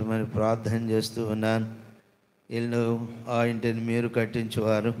రక్షించమని ప్రార్థన చేస్తూ ఉన్నాను. ఇల్లు ఆ ఇంటిని మీరు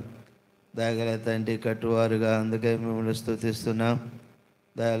కట్టించేవారు, దయగల తండ్రి కట్టువారుగా, అందుకే మిమ్మల్ని స్తుతిస్తున్నాం.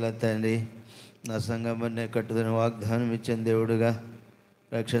 దయగల తండ్రి, నా సంఘమనే కట్టుదని వాగ్దానం ఇచ్చిన దేవుడుగా,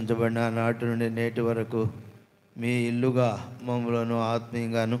 రక్షించబడిన నాటి నుండి నేటి వరకు మీ ఇల్లుగా మమ్మలను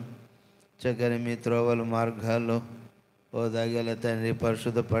ఆత్మీయంగాను చక్కని మీ త్రోవల మార్గాల్లో ఓ దయగల తండ్రి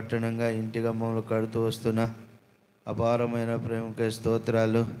పరిశుద్ధ పట్టణంగా ఇంటిగా మమ్మల్ని కడుతూ వస్తున్నా అపారమైన ప్రేమకి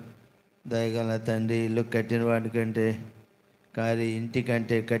స్తోత్రాలు. దయగల తండ్రి, ఇల్లు కట్టిన వాడికంటే కానీ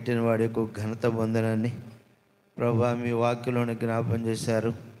ఇంటికంటే కట్టిన వాడి యొక్క ఘనత పొందనని ప్రభా మీ వాక్యలోని జ్ఞాపం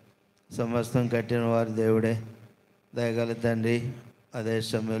చేశారు. సమస్తం కట్టిన వారి దేవుడే. దయగల తండ్రి, అదే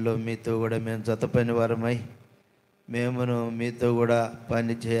సమయంలో మీతో కూడా మేము జతపని వారమై మేమును మీతో కూడా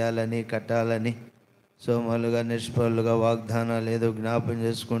పని చేయాలని కట్టాలని సోమలుగా నిష్ఫలుగా వాగ్దానాలు ఏదో జ్ఞాపం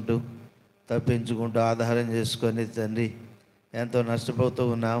చేసుకుంటూ తప్పించుకుంటూ ఆధారం చేసుకొని తండ్రి ఎంతో నష్టపోతూ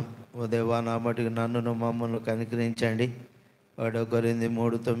ఉన్నాం. ఓ దేవా, నా మటుకు నన్ను మమ్మల్ని కనికరించండి. 1 కొరింథీ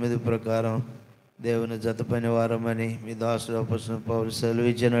 3:9 ప్రకారం దేవుని జతపని వారమని మీ దాసుడు అపొస్తలుడైన పౌలు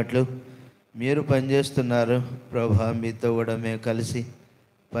సెలవిచ్చినట్లు మీరు పనిచేస్తున్నారు ప్రభా. మీతో కూడా మేము కలిసి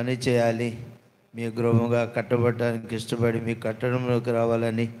పని చేయాలి, మీ గృహంగా కట్టబడటానికి ఇష్టపడి మీ కట్టడంలోకి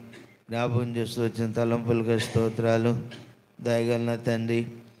రావాలని జ్ఞాపకం చేస్తూ వచ్చిన తలంపులుగా స్తోత్రాలు. దయగలన తండ్రి,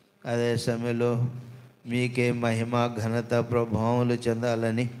 అదే సమయంలో మీకే మహిమ ఘనత ప్రభావములు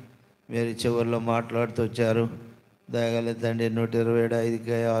చెందాలని మీరు చివరిలో మాట్లాడుతూ వచ్చారు. దయగల తండ్రి,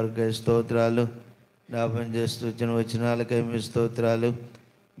 125:6 స్తోత్రాలు. జ్ఞాపకం చేస్తూ వచ్చిన వచనాలకై మీ స్తోత్రాలు.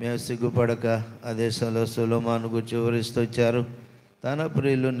 మేము సిగ్గుపడక అదే సమయంలో సొలొమోను గురించి వివరిస్తూ వచ్చారు. తన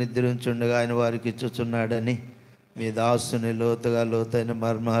ప్రియులు నిద్రించుండగా ఆయన వారికి ఇచ్చుచున్నాడని మీ దాసుని లోతైన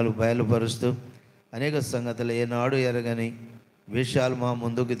మర్మాలు బయలుపరుస్తూ అనేక సంగతులు ఏనాడు ఎరగని విషయాలు మా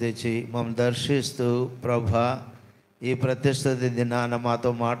ముందుకు తెచ్చి మమ్మల్ని దర్శిస్తూ ప్రభా ఈ ప్రతిష్ఠిత దినాన మాతో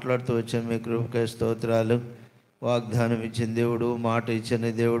మాట్లాడుతూ వచ్చిన మీ కృపకై స్తోత్రాలు. వాగ్దానం ఇచ్చిన దేవుడు, మాట ఇచ్చిన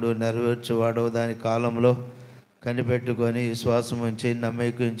దేవుడు, నెరవేర్చువాడు. దాని కాలంలో కనిపెట్టుకొని విశ్వాసం ఉంచి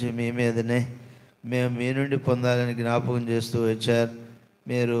నమ్మకించి మీ మీదనే మేము మీ నుండి పొందాలని జ్ఞాపకం చేస్తూ వచ్చారు.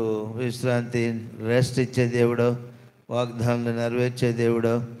 మీరు విశ్రాంతి రెస్ట్ ఇచ్చే దేవుడో, వాగ్దానాలు నెరవేర్చే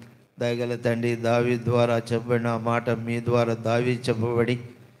దేవుడో. దయగల తండ్రి, దావీదు ద్వారా చెప్పబడిన మాట మీ ద్వారా దావీదు చెప్పబడి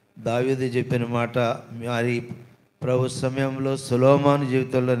దావీదు చెప్పిన మాట మరి ప్రభు సమయంలో సొలొమోను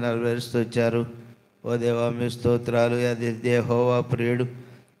జీవితంలో నెరవేరుస్తూ వచ్చారు. ఓ దేవా, మీ స్తోత్రాలు. అది యెహోవా ప్రియుడు,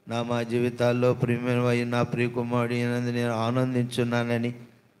 మా జీవితాల్లో ప్రియమైన నా ప్రియకుమారుడు అయినందు నేను ఆనందించున్నానని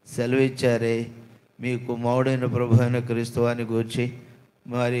సెలవిచ్చారే. మీ కుమారుడైన ప్రభు అయిన క్రీస్తువాని గూర్చి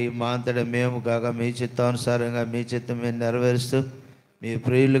మరి మా అంతటా మేము కాక మీ చిత్తానుసారంగా మీ చిత్తం మేము నెరవేరుస్తూ మీ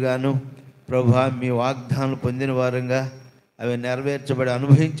ప్రియులుగాను ప్రభా మీ వాగ్దానాలు పొందిన వారంగా అవి నెరవేర్చబడి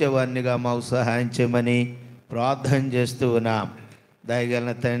అనుభవించే వారినిగా మాకు సహాయం చేయమని ప్రార్థన చేస్తూ ఉన్నాం.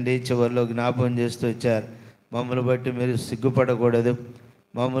 దయగలన తండ్రి, చివరిలో జ్ఞాపకం చేస్తూ వచ్చారు. మమ్మల్ని బట్టి మీరు సిగ్గుపడకూడదు,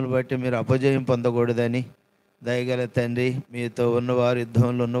 మమ్మల్ని బట్టి మీరు అపజయం పొందకూడదని. దయగల తండ్రి, మీతో ఉన్నవారు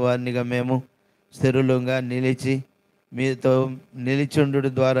యుద్ధంలో ఉన్నవారినిగా మేము స్థిరులంగా నిలిచి మీతో నిలిచుండు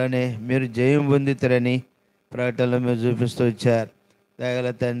ద్వారానే మీరు జయం పొందుతారని ప్రకటనలో మీరు చూపిస్తూ వచ్చారు. దయగల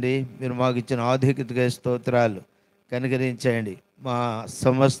తండ్రి, మీరు మాకు ఇచ్చిన ఆధిక్యతగా స్తోత్రాలు. కనికరించండి. మా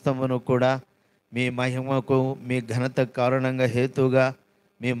సమస్తమును కూడా మీ మహిమకు మీ ఘనత కారణంగా హేతువుగా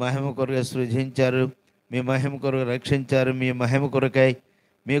మీ మహిమ కొరకు సృజించారు, మీ మహిమ కొరకు రక్షించారు, మీ మహిమ కొరకై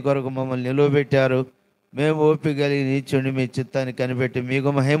మీ కొరకు మమ్మల్ని నిలువబెట్టారు. మేము ఓపిక కలిగి నీచుండి మీ చిత్తాన్ని కనిపెట్టి మీకు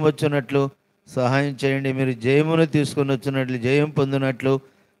మహిమ వచ్చినట్లు సహాయం చేయండి. మీరు జయమును తీసుకుని వచ్చినట్లు జయం పొందినట్లు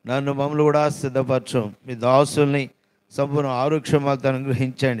నన్ను మమ్మల్ని కూడా సిద్ధపరచం. మీ దాసుల్ని సంపూర్ణ ఆరోగ్యమాలతో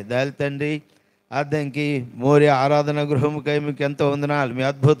అనుగ్రహించండి. దయల తండ్రి, అద్దంకి మోరియా ఆరాధన గృహముకై మీకు ఎంతో వందనాలు. మీ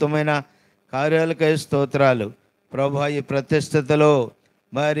అద్భుతమైన కార్యాలకై స్తోత్రాలు ప్రభా. ఈ ప్రతిష్టతలో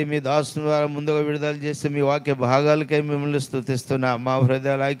మరి మీ దాసుని ద్వారా ముందుగా విడుదల చేసి మీ వాక్య భాగాలకై మిమ్మల్ని స్తుతిస్తున్నా. మా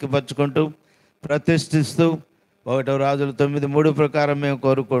హృదయాలు ఐక్యపరచుకుంటూ ప్రతిష్ఠిస్తూ 1 రాజులు 9:3 ప్రకారం మేము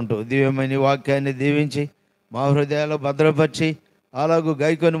కోరుకుంటూ దివ్యమైన ఈ వాక్యాన్ని దీవించి మా హృదయాల్లో భద్రపరిచి అలాగూ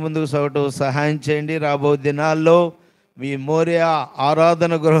గైకొని ముందుకు సాగటం సహాయం చేయండి. రాబో దినాల్లో మీ మోరియా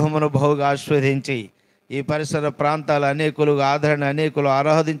ఆరాధన గృహమును బహుగా ఆస్వాదించి ఈ పరిసర ప్రాంతాల అనేకులు ఆదరణ అనేకులు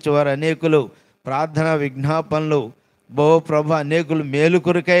ఆరాధించేవారు అనేకులు ప్రార్థన విజ్ఞాపనలు ప్రభు అనేకులు మేలు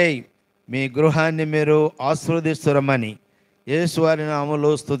కొరకై మీ గృహాన్ని మీరు ఆస్వాదిస్తురమని యేసు వారి నామములో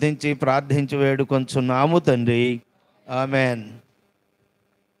స్తుతించి ప్రార్థించి వేడుకొంచున్నాము తండ్రి. ఆమెన్.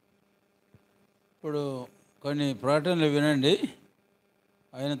 ఇప్పుడు కొన్ని ప్రకటనలు వినండి,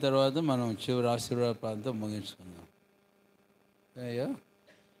 అయిన తర్వాత మనం చివరి ఆశీర్వాద ప్రాంతం ముగించుకుందాం. అయ్యో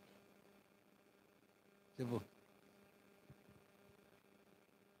చెప్పు.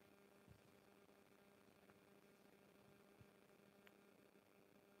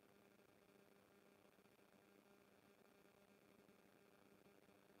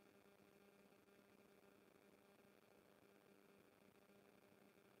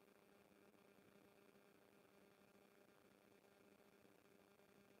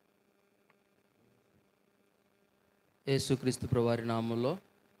 యేసుక్రీస్తు ప్రభువారి నామంలో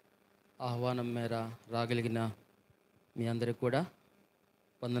ఆహ్వానం మేర రాగలిగిన మీ అందరికి కూడా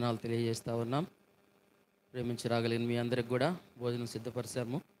వందనాలు తెలియజేస్తూ ఉన్నాం. ప్రేమించి రాగలిగిన మీ అందరికి కూడా భోజనం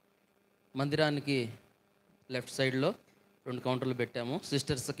సిద్ధపరిచాము. మందిరానికి లెఫ్ట్ సైడ్లో 2 కౌంటర్లు పెట్టాము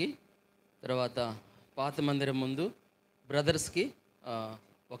సిస్టర్స్కి. తర్వాత పాత మందిరం ముందు బ్రదర్స్కి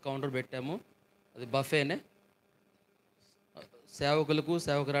 1 కౌంటర్ పెట్టాము. అది బఫేనే. సేవకులకు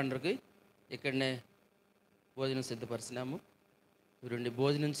సేవకురాండ్రికి ఇక్కడనే భోజనం సిద్ధపరిచినాము. వీరుండి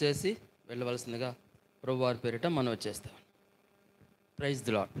భోజనం చేసి వెళ్ళవలసిందిగా ప్రభువారి పేరిట మనం వచ్చేస్తాం. Praise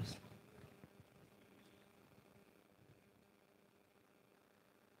the lord.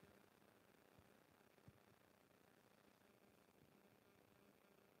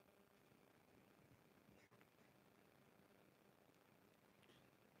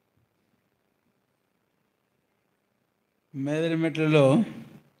 మేదరమెట్లలో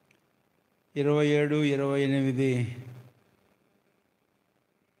 27, 28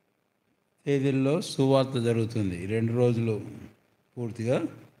 తేదీల్లో సువార్త జరుగుతుంది. 2 రోజులు పూర్తిగా.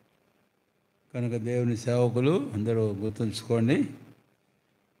 కనుక దేవుని సేవకులు అందరూ గుర్తుంచుకోండి.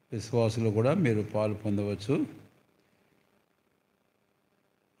 విశ్వాసులు కూడా మీరు పాలు పొందవచ్చు.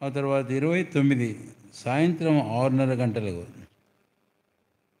 ఆ తర్వాత 29 సాయంత్రం 6:30 గంటలకు.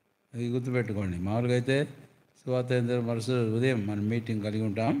 అది గుర్తుపెట్టుకోండి. మామూలుగా అయితే సువార్త మరుసటి ఉదయం మనం మీటింగ్ కలిగి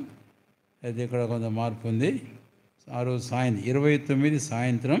ఉంటాం. అయితే ఇక్కడ కొంత మార్పు ఉంది. ఆ రోజు 29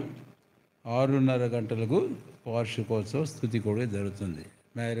 సాయంత్రం 6:30 గంటలకు వార్షికోత్సవ స్తుతి కూడా జరుగుతుంది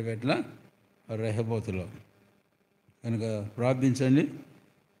మేరపేట్ల రెహబోతులో. కనుక ప్రార్థించండి,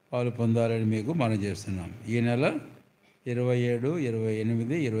 పాలు పొందాలని మీకు మనం చేస్తున్నాం. ఈ నెల 27,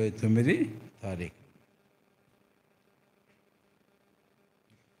 28, 29 తారీఖు.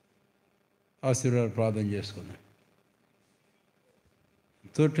 ఆశీర్వాద ప్రార్థన చేసుకుందాం.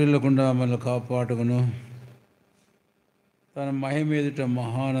 తొట్టిల్లకుండా మమ్మల్ని కాపాడుకును తన మహిమ ఎదుట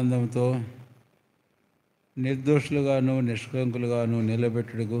మహానందంతో నిర్దోషులుగాను నిష్కలంకులుగాను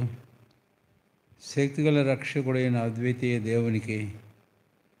నిలబెట్టుటకు శక్తిగల రక్షకుడైన అద్వితీయ దేవునికి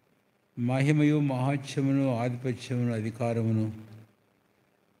మహిమయు మహాత్యమును ఆధిపత్యమును అధికారమును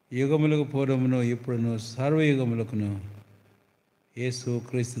యుగములకు పూర్వమును ఇప్పుడును సర్వయుగములకును యేసు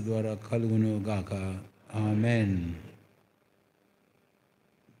క్రీస్తు ద్వారా కలుగును గాక. ఆమెన్.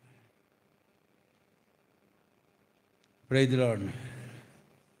 Praise the lord.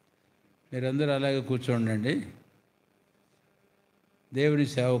 మీరందరూ అలాగే కూర్చోండి. దేవుని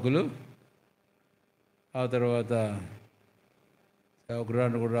సేవకులు, ఆ తర్వాత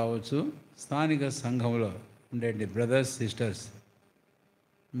సేవకురాలు కూడా రావచ్చు. స్థానిక సంఘంలో ఉండండి బ్రదర్స్ సిస్టర్స్,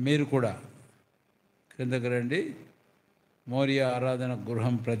 మీరు కూడా కిందకి రండి. మోరియా ఆరాధన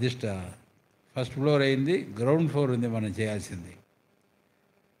గృహం ప్రతిష్ట 1st ఫ్లోర్ అయింది, గ్రౌండ్ ఫ్లోర్ ఉంది మనం చేయాల్సింది.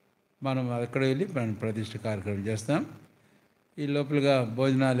 మనం అక్కడ వెళ్ళి మనం ప్రతిష్ట కార్యక్రమం చేస్తాం. ఈ లోపలగా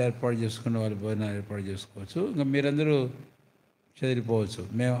భోజనాలు ఏర్పాటు చేసుకున్న వాళ్ళు భోజనాలు ఏర్పాటు చేసుకోవచ్చు. ఇంకా మీరందరూ చెదిరిపోవచ్చు.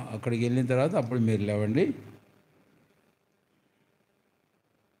 మేము అక్కడికి వెళ్ళిన తర్వాత అప్పుడు మీరు లేవండి.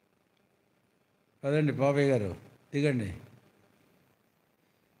 కదండి బాబాయ్ గారు దిగండి.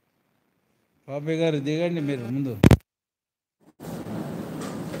 బాబాయ్ గారు దిగండి మీరు ముందు.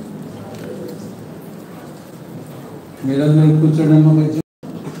 మీరందరూ కూర్చోండి. అమ్మ కొంచెం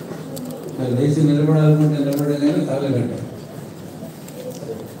లేచి నిలబడాలనుకుంటే నిలబడే కానీ తాగలండి.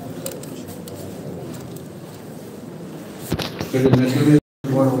 ఇక్కడ మెట్ల మీద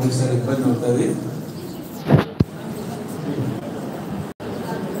ఒకసారి ఇబ్బంది అవుతుంది.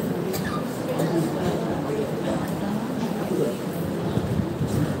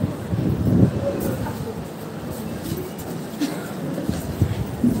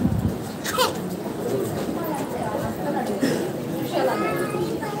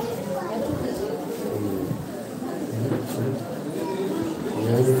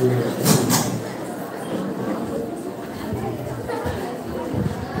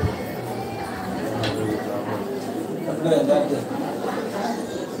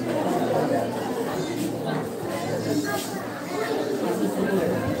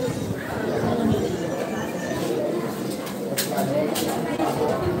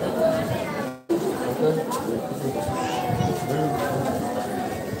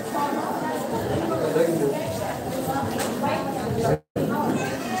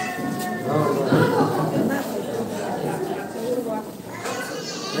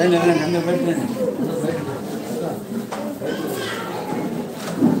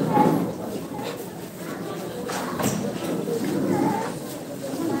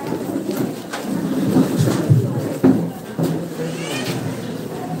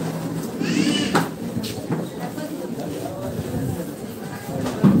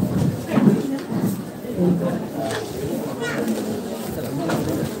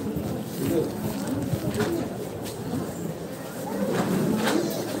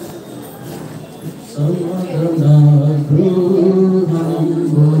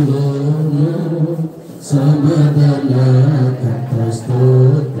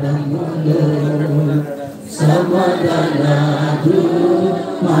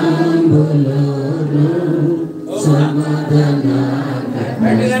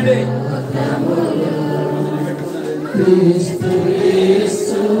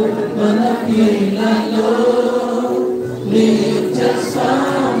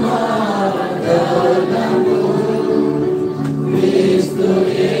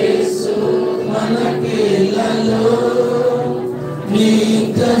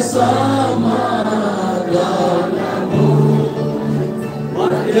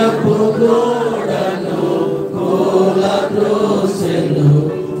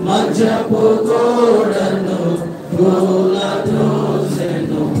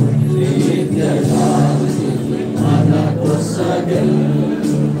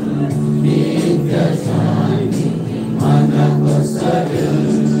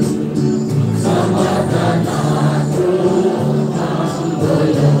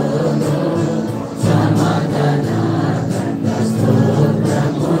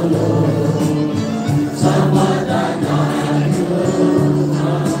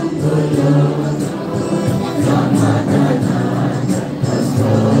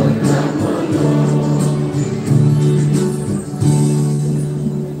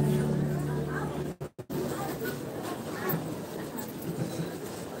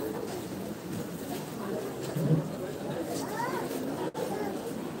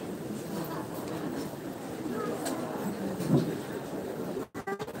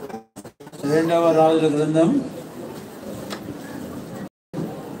 రెండవ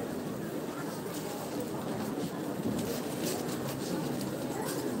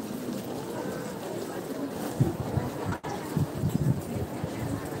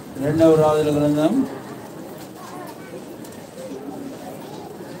రాజుల గ్రంథం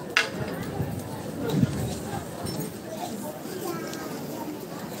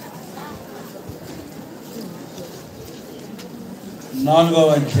 4వ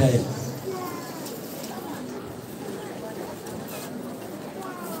అధ్యాయం.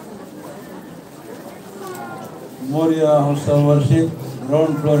 Morya house of worship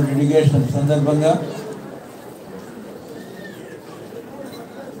ground floor dedication సందర్భంగా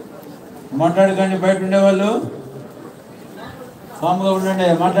మాట్లాడకండి. బయట ఉండేవాళ్ళు కామ్గా ఉండండి,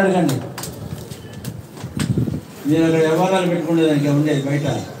 మాట్లాడకండి. మీరు అక్కడ వ్యవహారాలు పెట్టుకునేదానికి ఉండేది బయట.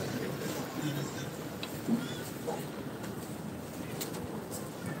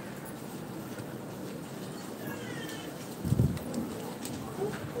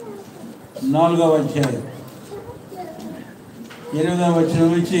 నాలుగవ అధ్యాయం 8వ వచనం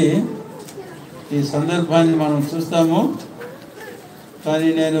నుంచి ఈ సందర్భాన్ని మనం చూస్తాము. కానీ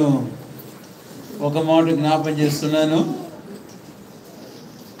నేను ఒక మాట జ్ఞాపం చేస్తున్నాను.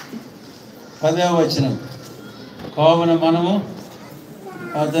 10వ వచనం, కావున మనము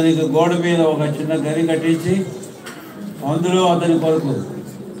అతనికి గోడ మీద ఒక చిన్న గది కట్టించి అందులో అతని కొరకు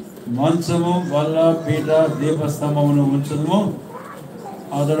మంచము, బల్ల, పీట, దీపస్తంభమును ఉంచుము.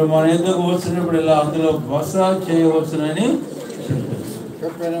 అతడు మన ఎందుకు వచ్చినప్పుడు ఇలా అందులో బస చేయవచ్చునని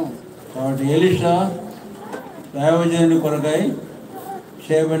చెప్పాను. కాబట్టి ఎలీషా దైవజనుని కొరకై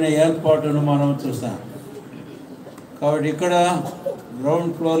చేయబడిన ఏర్పాటును మనం చూస్తాం. కాబట్టి ఇక్కడ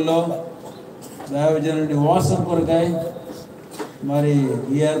గ్రౌండ్ ఫ్లోర్లో దైవజనుడి వాసం కొరకై మరి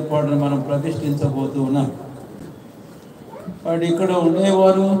ఈ ఏర్పాటును మనం ప్రతిష్ఠించబోతూ ఉన్నాం. కాబట్టి ఇక్కడ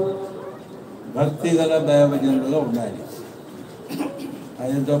ఉండేవారు భక్తి గల దైవజనులుగా ఉండాలి.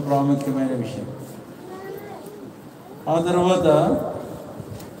 అది ఎంతో ప్రాముఖ్యమైన విషయం. ఆ తర్వాత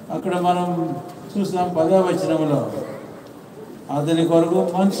అక్కడ మనం చూస్తాం 10వ వచనంలో అతని కొరకు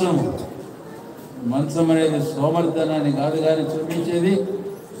మంచం అనేది సోమర్థనాన్ని కాదు కానీ చూపించేది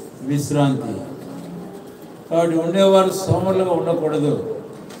విశ్రాంతి. కాబట్టి ఉండేవారు సోమరులుగా ఉండకూడదు,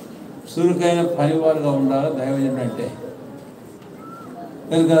 చురుకైన పనివారుగా ఉండాలి దైవజనుడు అంటే.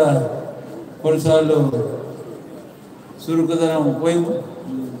 కనుక కొన్నిసార్లు చురుకుదనం పోయి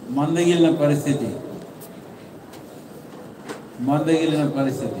మందగిలిన పరిస్థితి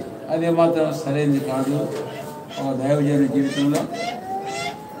అదే మాత్రం సరైనది కాదు. ఒక దైవజనుడి జీవితంలో,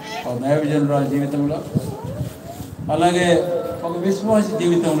 ఒక దైవజనురాల జీవితంలో, అలాగే ఒక విశ్వాస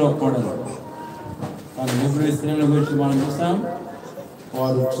జీవితంలో కూడా. కానీ హెబ్రీ స్త్రీల గురించి మనం చూస్తాం,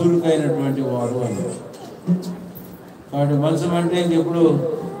 వారు చురుకైనటువంటి వారు అని. కాబట్టి మంచం అంటే ఇంకెప్పుడు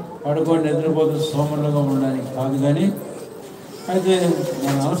పడుకొని నిద్రపోతూ సోమరులుగా ఉండడానికి కాదు, కానీ అయితే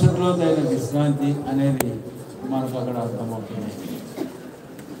మన అవసరంలో తగిన విశ్రాంతి అనేది మనకు అక్కడ అర్థమవుతుంది.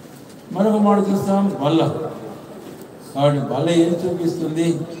 మరొక మాట చూస్తాం, బల్ల. కాబట్టి బల్ల ఏం చూపిస్తుంది?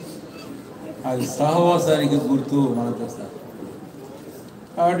 అది సహవాసానికి గుర్తు మనం చూస్తాం.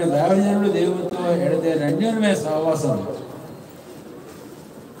 కాబట్టి దైవజనుడు దేవునితో ఎడితే అన్యోన్యమైన సహవాసం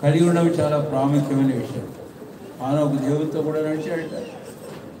కలిగి ఉండడం చాలా ప్రాముఖ్యమైన విషయం. ఆయన ఒక దేవునితో కూడా నడిచాడట.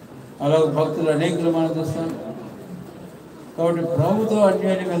 అలాగే భక్తులు అనేకులు మనం చూస్తాం. కాబట్టి ప్రభుతో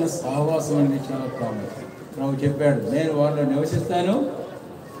అన్యోన్యమైన సహవాసం అనేది చాలా ప్రాముఖ్యం. ప్రభు చెప్పాడు, నేను వాళ్ళలో నివసిస్తాను,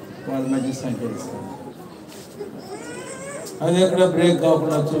 వాళ్ళ మధ్య సంచరిస్తాను. అది ఎక్కడ బ్రేక్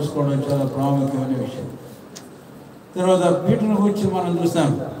కాకుండా చూసుకోవడం చాలా ప్రాముఖ్యమైన విషయం. తర్వాత పీటను గురించి మనం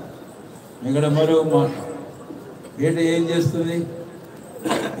చూస్తాం. ఇక్కడ మరో మాట, పీట ఏం చేస్తుంది?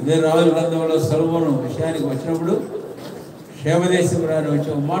 అదే రాజుల గ్రంథంలో సొలొమోను విషయానికి వచ్చినప్పుడు క్షేమదేశపురాన్ని వచ్చి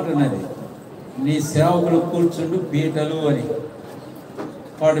ఒక మాట ఉన్నది, నీ సేవకులు కూర్చుండు పీటలు అని.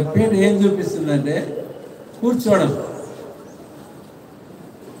 వాడు పీట ఏం చూపిస్తుందంటే కూర్చోవడం.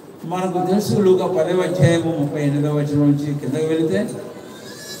 మనకు తెలుసు, లూకా 10వ అధ్యాయము 38వ వచనం నుంచి కిందకి వెళితే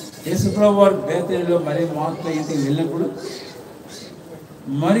యేసుప్రభు వారు బేతేలులో మరి మార్త ఇంటికి వెళ్ళినప్పుడు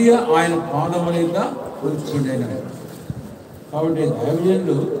మరియా ఆయన పాదముల మీద కూర్చుండేను. కాబట్టి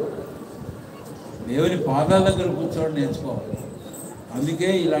దైవజనులు దేవుని పాదాల దగ్గర కూర్చోవడం నేర్చుకోవాలి. అందుకే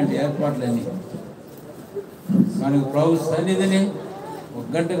ఇలాంటి ఏర్పాట్లన్నీ. మనకు ప్రభు సన్నిధిని 1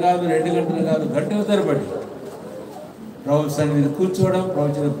 గంట కాదు, 2 గంటలు కాదు, గంటల తరబడి ప్రభు సన్నిధిని కూర్చోవడం,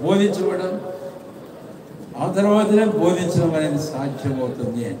 ప్రభు చేత బోధించబడడం, ఆ తర్వాతనే బోధించడం అనేది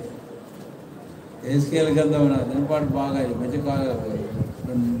సాధ్యమవుతుంది అని. ఎస్కేల్ గ్రంథం దినపాటు బాగా ఈ మధ్యకాలం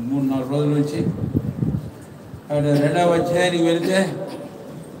 3-4 రోజుల నుంచి అక్కడ 2వ అధ్యాయానికి వెళితే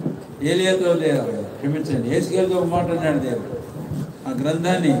ఏలియాతో క్షమించండి, ఎస్కేల్తో ఒక మాట అన్నాడు దేవుడు. ఆ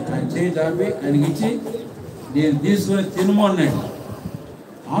గ్రంథాన్ని ఆయన చేయి చాపి ఆయనకి ఇచ్చి నేను తీసుకొని తినుము అన్నాడు.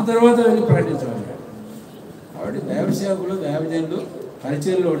 ఆ తర్వాత వెళ్ళి ప్రకటించాలి. కాబట్టి దైవ సేవకులు, దైవజనులు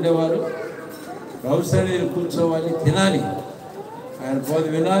పరిచయంలో ఉండేవారు ప్రభు సన్నిధిని కూర్చోవాలి, తినాలి, ఆయన బోధ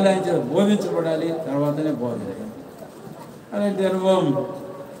వినాలి, ఆయన బోధించబడాలి, తర్వాతనే బోధన. అలాంటి అనుభవం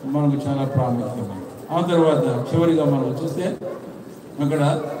మనకు చాలా ప్రాముఖ్యమైనది. ఆ తర్వాత చివరిగా మనం చూస్తే అక్కడ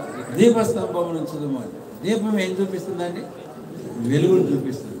దీపస్తంభం నుంచి దీపం ఏం చూపిస్తుందండి? వెలుగును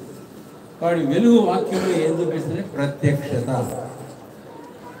చూపిస్తుంది. కాబట్టి వెలుగు వాక్యంలో ఏం చూపిస్తుంది? ప్రత్యక్షత.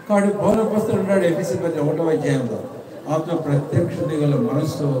 కాబట్టి పౌలపుస్తకుడు ఉన్నాడు ఎఫెసీ పత్రిక 1వ అధ్యాయంలో, ఆత్మ ప్రత్యక్షత గల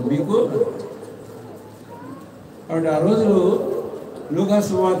మనస్సు మీకు. కాబట్టి ఆ రోజు లూకా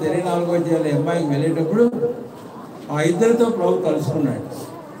సువార్త 24వ అధ్యాయంలో అమ్మాయికి వెళ్ళేటప్పుడు ఆ ఇద్దరితో ప్రభు కలుసుకున్నాడు.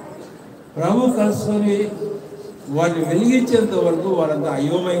 ప్రభు కలుసుకొని వారిని వెలిగించేంత వరకు వారంతా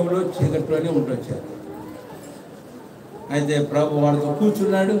అయోమయంలో చీకట్లోనే ఉండొచ్చారు. అయితే ప్రభు వారితో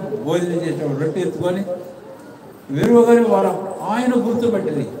కూర్చున్నాడు, భోజనం చేసేవాడు రొట్టె ఎత్తుకొని విరువగానే వారు ఆయన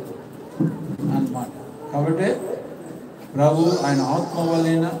గుర్తుపెట్టది అన్నమాట. కాబట్టి ప్రభు ఆయన ఆత్మ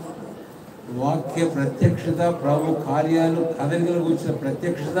వలన వాక్య ప్రత్యక్షత, ప్రభు కార్యాలు, కదలికలు కూర్చున్న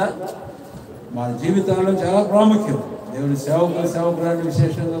ప్రత్యక్షత మన జీవితంలో చాలా ప్రాముఖ్యం. దేవుని సేవకురాన్ని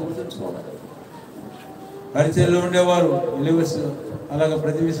విశేషంగా గుర్తుంచుకోవాలి. పరిచయంలో ఉండేవారు అలాగే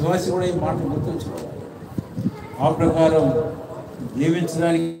ప్రతి విశ్వాసి కూడా ఈ మాట గుర్తుంచుకోవాలి. ఆ ప్రకారం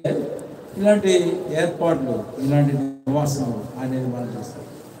జీవించడానికి ఇలాంటి ఏర్పాట్లు, ఇలాంటి నివాసం అనేది మనం చూస్తాం.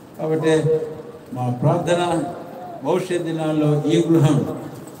 కాబట్టి మా ప్రార్థన భవిష్యత్ దినాల్లో ఈ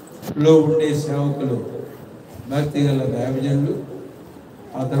గృహంలో ఉండే సేవకులు, భక్తి గల దైవజనులు,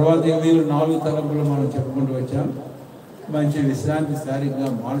 ఆ తర్వాత వీళ్ళు 4 తలంపులు మనం చెప్పుకుంటూ వచ్చాం. మంచి విశ్రాంతి, శారీరకంగా,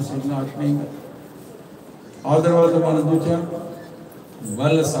 మానసికంగా, ఆత్మీయంగా. ఆ తర్వాత మనం చూసాం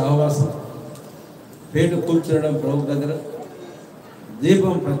వాళ్ళ సహవాసం, పేట కూర్చోవడం ప్రభు దగ్గర,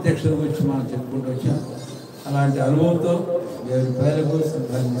 దీపం ప్రత్యక్షత గురించి మనం చెప్పుకుంటూ వచ్చాం. అలాంటి అనుభవంతో దేవుని ప్రజలకు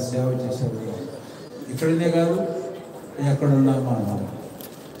సంఘాన్ని సేవ చేసేవారు ఇక్కడనే కాదు, ఎక్కడున్నా మనం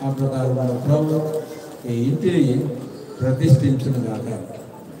ఆ ప్రకారంగా ప్రభు ఈ ఇంటిని ప్రతిష్ఠించునుగాక.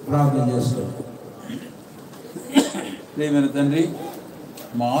 ప్రార్థన చేస్తాం. ప్రియమైన తండ్రి,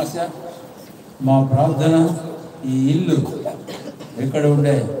 మా ఆశ, మా ప్రార్థన ఈ ఇల్లు ఎక్కడ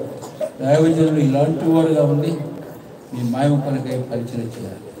ఉండే దైవజనులు ఇలాంటి వారుగా ఉండి మీ మహిమ కొరకై పరిచయం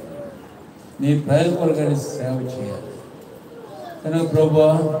చేయాలి, మీ ప్రజల కొరకై సేవ చేయాలి కనుక ప్రభువా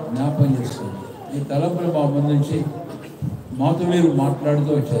జ్ఞాపకం చేసుకోండి. ఈ తలంపులు మా ముందు నుంచి మాతో మీరు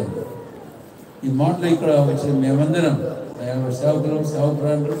మాట్లాడుతూ వచ్చారు. ఈ మాటలు ఇక్కడ వచ్చిన మేమందరం సేవకులు,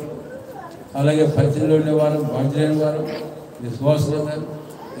 సేవకురాలు, అలాగే పరిచయంలో ఉండేవారు, బాధ్యులైన వారు, విశ్వాసులు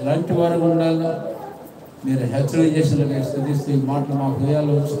ఇలాంటి వారు ఉండాలి. మీరు హెచ్చరిక చేసినట్లుగా స్థుతిస్తూ ఈ మాటలు మా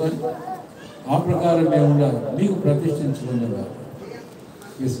హృదయాల్లో ఉంచుకొని ఆ ప్రకారం మేము ఉండాలి, మీకు ప్రతిష్ఠించుకునేవారు.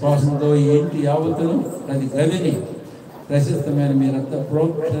 విశ్వాసంతో ఈ ఇంటి యావత్తును ప్రతి గదిని ప్రశస్తమైన మీ రక్త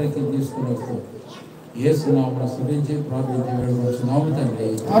ప్రోక్షణకి తీసుకుని వస్తూ యేసు నామమున స్తుతించి ప్రార్థించి వేడుకొంచున్నాము తండ్రి.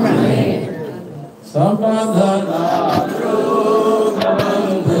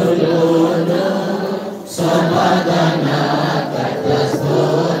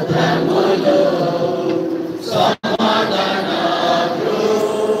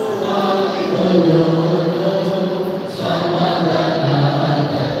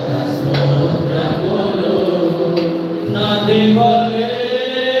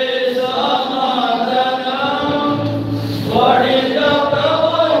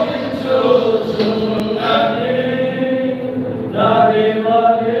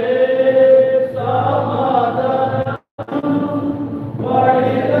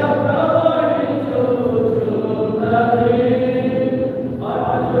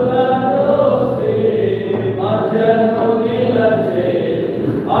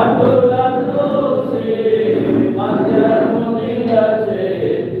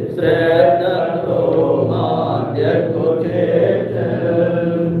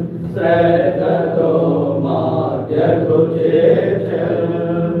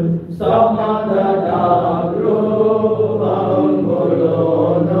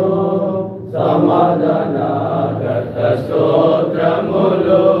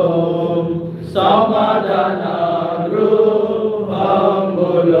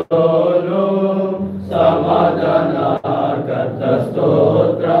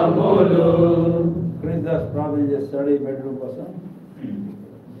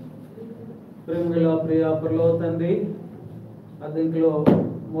 ప్రియ పరలోక తండ్రి, అద్దంకిలో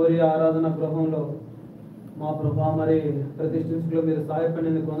మోరియా ఆరాధన గృహంలో మా ప్రభా మరి ప్రతిష్ఠించులో మీరు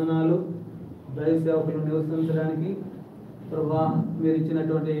సహాయపడినందుకు వందనాలు. దైవ సేవకులు నివసించడానికి ప్రభా మీరు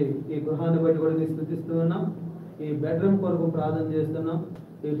ఇచ్చినటువంటి ఈ గృహాన్ని బట్టి కూడా మీరు స్తుతిస్తూ ఉన్నాం. ఈ బెడ్రూమ్ కొరకు ప్రార్థన చేస్తున్నాం.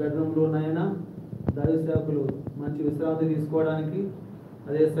 ఈ బెడ్రూమ్లో నైనా దైవ సేవకులు మంచి విశ్రాంతి తీసుకోవడానికి,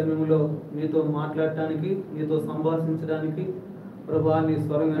 అదే సమయంలో మీతో మాట్లాడటానికి, మీతో సంభాషించడానికి, ప్రభా నీ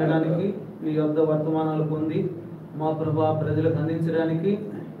స్వరం వినడానికి, మీ యొద్ద వర్తమానాలు పొంది మా ప్రభా ప్రజలకు అందించడానికి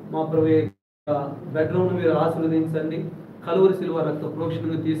మా ప్రభు బెడ్రూమ్ను మీరు ఆశీర్వదించండి. కలువరి శిలువ రక్త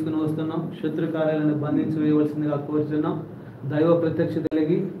ప్రోక్షణను తీసుకుని వస్తున్నాం. శత్రు కార్యాలను బంధించి వేయవలసిందిగా కోరుతున్నాం. దైవ ప్రత్యక్షత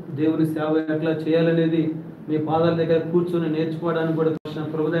కలిగి దేవుని సేవ ఎట్లా చేయాలనేది మీ పాదాల దగ్గర కూర్చొని నేర్చుకోవడానికి కూడా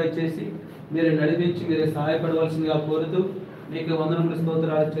ప్రభు దయచేసి మీరే నడిపించి మీరే సహాయపడవలసిందిగా కోరుతూ మీకు వందనములు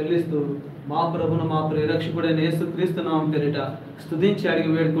స్తోత్రాలు చెల్లిస్తూ మా ప్రభును మా ప్రియరక్షకుడైన యేసుక్రీస్తు నామం పేరిట స్తుతించి అడిగి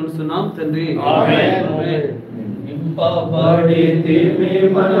వేడుకొంటున్నాం తండ్రి. నింపబడితిమి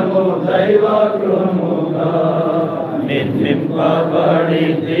మనము దైవ గృహముగా,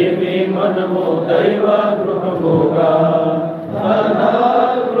 నింపబడితిమి మనము దైవ గృహముగా,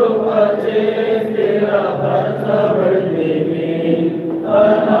 కృపచే స్థిరపరచబడితిమి,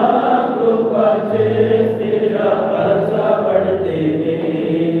 కృపచే స్థిరపరచబడితిమి,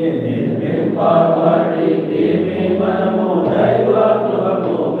 నింపబడితిమి మనము దైవ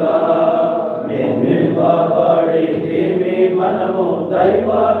గృహముగా, నింపబడితిమి మనము దైవ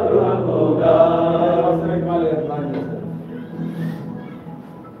గృహముగా.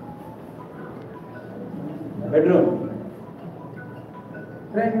 బెడ్రూమ్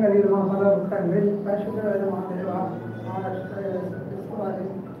ప్రేమ కలిగిన మా పరలోక తండ్రి, పరిశుద్ధమైన మా దేవ, మా రక్షకుడైన యేసుక్రీస్తు వారి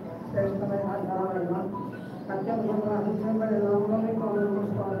శ్రేష్టమైన నామమున అత్యంతంగా నిత్యమైన నామములో మీకు వందనములు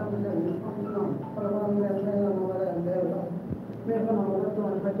స్తోత్రములు చెల్లిస్తున్నాం. ప్రభువా మీ అందమైన నామముల దేవుడా, మీకు నా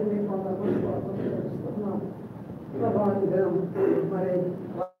మహత్వాన్ని బట్టి మీకు వందనములు స్తోత్రములు చెల్లిస్తున్నాం. ప్రభువా ఈ దినం మరి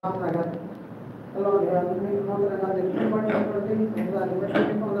రామనగర్ అలాగే మీకు నూతనంగా నిర్మించబడినటువంటి దాన్ని బట్టి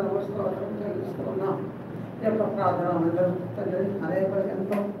మీకు వందనములు స్తోత్రములు చెల్లిస్తున్నాం. ఈ యొక్క ప్రార్థన అందరం తండ్రి అనేక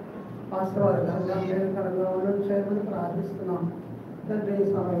ఎంతో ఆశీర్వాదకరంగా మేలుకరంగా ఉండడం చేయమని ప్రార్థిస్తున్నాం. తండ్రి ఈ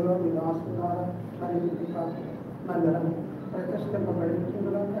సమయంలో మీ దాసుల ద్వారా మరి మందిరం ప్రతిష్ఠింపబడి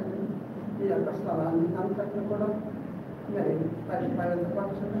తండ్రి ఈ యొక్క స్థలాన్ని అంతటిని కూడా మరి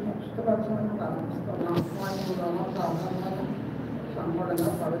పవిత్రపరచమని ఇష్టపరచమని ప్రార్థిస్తున్నాం. వాక్యంలోనూ ప్రార్థనలోనూ సంపూర్ణంగా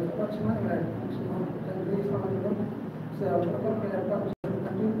పవిత్రపరచమని వేడుకుంటున్నాం. తండ్రి సమయంలో సేవకులకు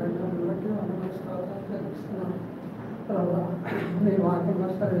ప్రియపరచండి, బిడ్డలను బట్టి అనుభవిస్తారని తెలుస్తున్నాం. ప్రభావ నీ వాక్యంలో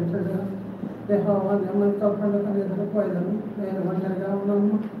సరించగా దేహోవా నెమ్మదితో పండుగను ఎదుర్కోలేను. నేను ఒంటరిగా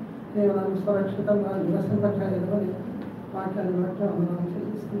ఉన్నాను, నేను నన్ను సురక్షితంగా నివసింపచేయదని వాక్యాన్ని బట్టి అనుభవం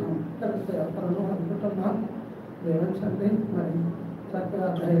చేస్తున్నాం. కలిసి అతను అనుకుంటున్నాం. దేవుని చండి మరి చక్కగా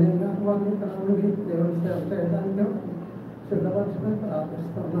ధైర్యంగా వాళ్ళు ఇక్కడ ఉండి దేవుని సేవ చేయడానికి సిద్ధపరచమని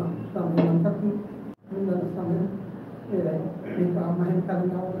ప్రార్థిస్తున్నాం. సమయంతకు ముందర సమయం మీరే మీకు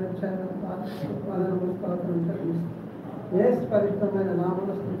అమహంకరంగా వచ్చారు వాళ్ళని చెల్లిస్తాం. ఏ పరిశుద్ధమైన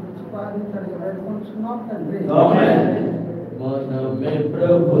నామములు స్తుతించి ప్రార్థించడానికి వేడుకుంటున్నాం తండ్రి. మనమే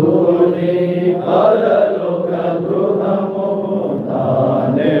ప్రభుని పరలోక గృహము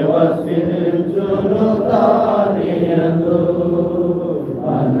తానే వసించును తానియందు.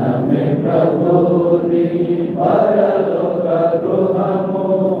 మనమే ప్రభుని పరలోక గృహము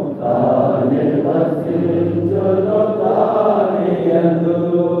తానే వసించును తానియందు.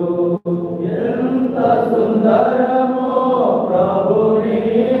 ఎంత సుందరమో ప్రభుని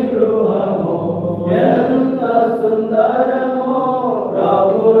గృహము, ఎంత సుందరమో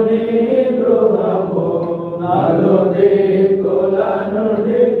ప్రభుని గృహము. నాలుగు దిక్కుల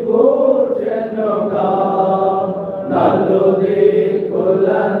నుండి కూర్చెనుగా, నాలుగు దిక్కుల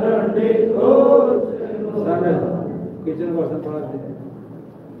నుండి కూర్చెనుగా. కిచెన్ కోసం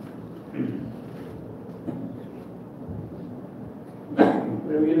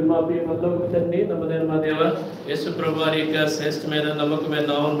మా ప్రియమల్లో తండ్రి, నమ్మదైన మా దేవ యేసు ప్రభు వారి యొక్క శ్రేష్టమైన నమ్మకమైన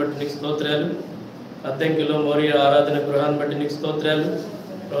నామం బట్టి నీకు స్తోత్రాలు. అద్దంకిలో మోరియా ఆరాధన గృహాన్ని బట్టి నీకు స్తోత్రాలు.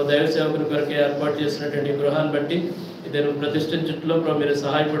 ప్రభు దైవ సేవకుని కొరకే ఏర్పాటు చేసినటువంటి గృహాన్ని బట్టి ఇద్దరు ప్రతిష్ఠించట్లో ప్రభు మీరు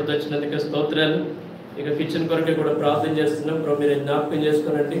సహాయపడుతూ వచ్చినందుకే స్తోత్రాలు. ఇక కిచెన్ కొరకే కూడా ప్రార్థన చేస్తున్నాం. ప్రభు మీరు జ్ఞాపకం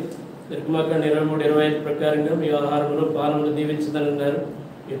చేసుకోనండి. నిర్గమాకాండ 23-25 ప్రకారంగా మీ ఆహారములు పానములు దీవించదని అన్నారు.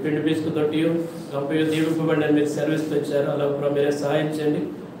 ఈ పిండి పిసుకు తొట్టియు గంపయు దీవింపబడి మీరు సర్వీస్తో వచ్చారు. అలా కూడా మీరే సహాయం చేయండి.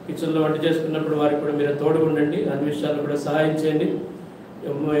 కిచెన్లో వంట చేసుకున్నప్పుడు వారికి కూడా మీరే తోడుగా ఉండండి. అన్ని విషయాల్లో కూడా సహాయం చేయండి.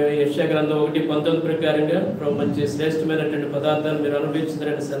 యెషయా గ్రంథం 1:19 ప్రకారంగా ప్రభు మంచి శ్రేష్టమైనటువంటి పదార్థాలు మీరు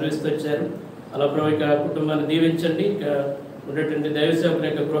అనుభవించారని సర్వీస్తో వచ్చారు. అలా ప్రభు ఇక కుటుంబాన్ని దీవించండి. ఇక ఉండేటువంటి దైవ సేవకుల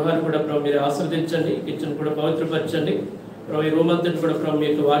యొక్క గృహాన్ని కూడా ప్రభు మీరు ఆస్వాదించండి. కిచెన్ కూడా పవిత్రపరచండి. ప్రభు ఈ రూమ్ అంతటి కూడా ప్రభు మీ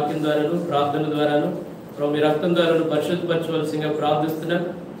యొక్క వాక్యం ద్వారాను ప్రార్థన ద్వారాను ప్రభు మీ రక్తం ద్వారాను పరిశుద్ధపరచవలసిందిగా ప్రార్థిస్తున్నారు.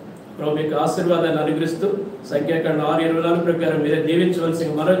 ప్రభు మీకు ఆశీర్వాదాన్ని అనుగ్రహిస్తూ సంఖ్యాకాండం 6:24 ప్రకారం మీరే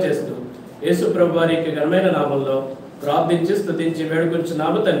దీవించవలసిందిగా మనవి చేస్తూ యేసు ప్రభు వారి యొక్క ఘనమైన నామంలో ప్రార్థించి స్తుతించి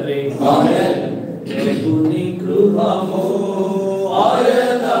వేడుకొంచున్నాము తండ్రి. దేవుని గృహము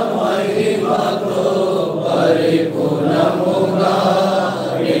ఆయన మహిమతో పరిపూర్ణముగా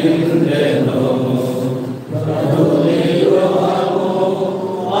నిండెను. ప్రభుని గృహము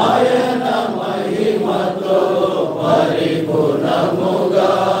ఆయన మహిమతో పరిపూర్ణముగా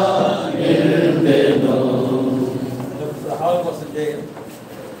నిండెను.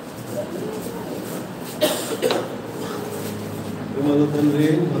 ప్రేమల తండ్రి,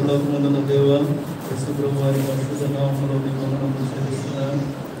 పరలోకమందున్న దేవా, యేసు ప్రభు వారి పరిశుద్ధ నామములో మీకు వందనములు చెల్లిస్తున్నాను.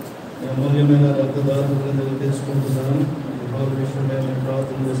 మీ అమూల్యమైన రక్తదారులను తెచ్చుకుంటున్నాను. విషయమై మేము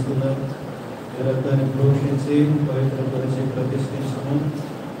ప్రార్థన చేస్తున్నాను. ఈ రక్తాన్ని ప్రోక్షించి పవిత్రపరిచి ప్రతిష్ఠించము.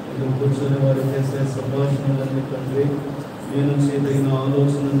 ఇందుకు కూర్చొని వారు చేసే సంభాషణలన్నీ తండ్రి మీ నుంచి తగిన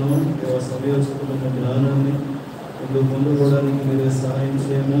ఆలోచనను, సమయోచితమైన జ్ఞానాన్ని ఇందుకు ముందుకోవడానికి మీరే సహాయం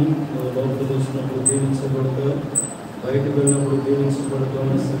చేయము. లోపల వచ్చినప్పుడు దీవించబడతారు, బయటకు వెళ్ళినప్పుడు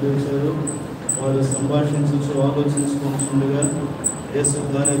దీవించబడతామని సెలవించారు. వారు సంభాషించు ఆలోచించుకుంటుండగా యేసు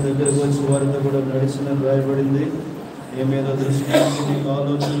దాని దగ్గరకు వచ్చి వారితో కూడా నడిచిన రాయబడింది. నీ మీద దృష్టి నుంచి నీకు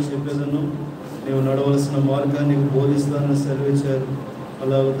ఆలోచన చెప్పేదను, నీవు నడవలసిన మార్గాన్ని బోధిస్తానని సెలవించారు.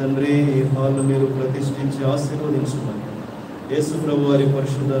 అలాగ తండ్రి ఈ హాల్ను మీరు ప్రతిష్ఠించి ఆశీర్వదించున్నాను. యేసు ప్రభు వారి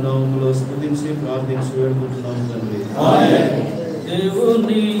పరిశుద్ధ నామములో స్తుతించి ప్రార్థించి వేడుకుంటున్నాము తండ్రి.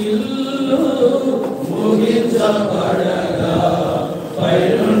 దేవుని ఇల్లు ముగించబడగా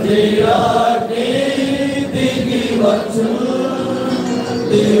పైనుండి అగ్ని దిగి వచ్చును.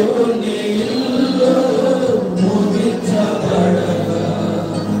 దేవుని ఇల్లు ముగించబడగా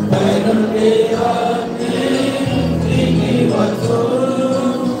పైనుండి అగ్ని దిగి వచ్చును.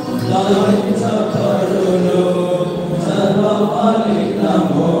 దహించబడును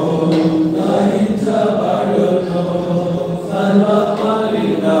సర్వమలినము, దహించబడును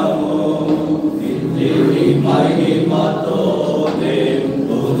సర్వమలినము. దేవి మహిమతో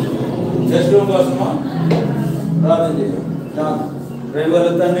కోసమా ప్రార్థన చేయాలి. ప్రేమల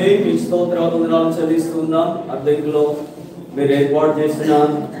తండ్రి, మీకు స్తోత్రాలు చెల్లిస్తున్నాం. అద్దెకులో మీరు ఏర్పాటు చేసిన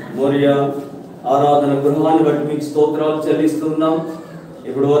మోరియా ఆరాధన గృహాన్ని బట్టి మీకు స్తోత్రాలు చెల్లిస్తున్నాం.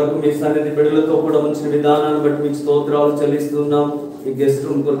 ఇప్పటి వరకు మీ సన్నిధి బిడ్డలతో కూడా ఉంచిన విధానాన్ని బట్టి మీకు స్తోత్రాలు చెల్లిస్తున్నాం. ఈ గెస్ట్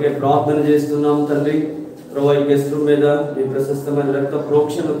రూమ్ కొరకే ప్రార్థన చేస్తున్నాం తండ్రి. ప్రభు ఈ గెస్ట్ రూమ్ మీద మీ ప్రశస్తమైన రక్త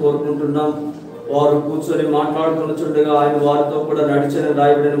ప్రోక్షణ కోరుకుంటున్నాం. వారు కూర్చొని మాట్లాడుకుంటుండగా ఆయన వారితో కూడా నడిచిన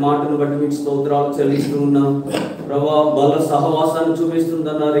రాయబడిన మాటను బట్టి మీకు స్తోత్రాలు చెల్లిస్తూ ఉన్నాం. ప్రభా బల సహవాసాన్ని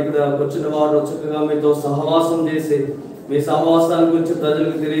చూపిస్తుందన్నారు. ఇక్కడ వచ్చిన వారు చక్కగా మీతో సహవాసం చేసి మీ సహవాసాల గురించి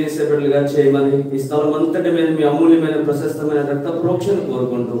ప్రజలకు తెలియజేసే బిడ్డలుగా చేయమని ఈ స్థలం అంతటి మీద మీ అమూల్యమైన ప్రశస్తమైన రక్త ప్రోక్షణ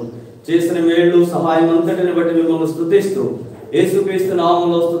కోరుకుంటూ చేసిన మేళ్ళు సహాయం అంతటిని బట్టి మిమ్మల్ని స్తుతిస్తూ యేసుక్రీస్తు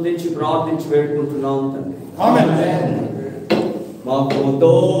నామములో స్తుతించి ప్రార్థించి వేడుకుంటున్నాం తండ్రి. ఆమేన్. మాకు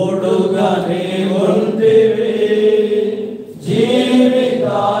తోడుగా నీవుంటివి జీవిత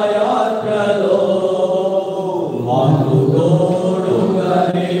యాత్రలో, మాకు తోడుగా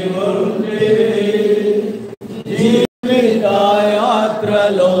నీవుంటివి జీవిత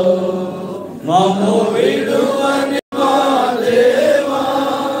యాత్రలో, మమ్ము విడువని మా దేవా,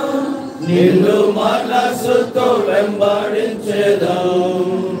 నిన్ను మనసుతో వెంబడించెదం.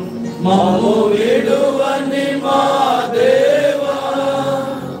 మమ్ము విడువని మా దేవా,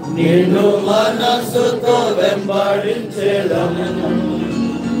 నిన్ను మనసుతో వెంబడించెదం.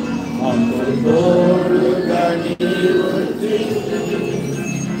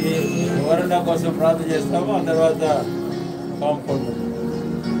 వరండా కోసం ప్రార్థన చేస్తాము. ఆ తర్వాత కాంపౌండ్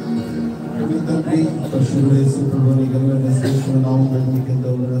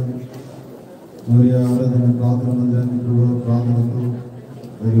ఆరాధన ప్రార్థన మందిరాన్ని ప్రార్థనకు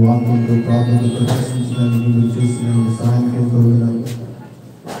మరి వాక్యంతో ప్రార్థనలు ప్రదర్శించడానికి మీరు చేసిన సహాయంతో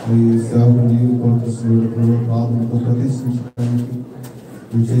మరి సేవలు నీవు కోరుతున్న ప్రార్థనతో ప్రదర్శించడానికి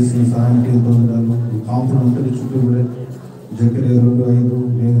మీరు చేసిన సహాయంతో కాంపౌండ్ అంతటి చుట్టూ కూడా జకరియా 2:5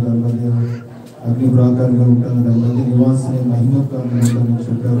 నేను దాని మధ్య అగ్ని ప్రాకారంగా ఉంటాను, దాని మధ్య నివాసమే మహిమకారంగా ఉంటానని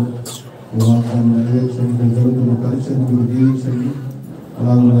చెప్పారు. వాక్యాన్ని నెరవేర్చండి, జరుగుతున్న పరిచయం మీరు దీవించండి.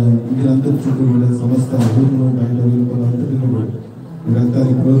 అలాగే ఇంటినంతటి చుట్టూ కూడా సమస్త భూమిలో బయట వెలుపల అంతటిని కూడా మీ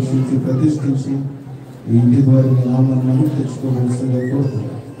రక్తాన్ని ప్రోక్షించి ప్రతిష్ఠించి ఈ ఇంటి ద్వారా మీ నామాన్ని మహిమ తెచ్చుకోవలసిందిగా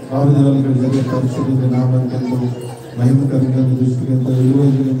కోరుతున్నాను. ఆవేదనలు ఇక్కడ జరిగే పరిస్థితులు నామానికి ఎంతో మహిమకరంగా మీ దృష్టికి ఎంతో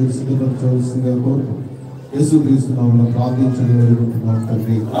విలువైన మీరు సిద్ధపరచవలసిందిగా కోరుతున్నాను. యేసుక్రీస్తు నామములో ప్రార్థించడం వేడుకుంటున్నాం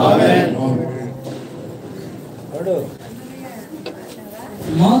తండ్రి. ఆమేన్.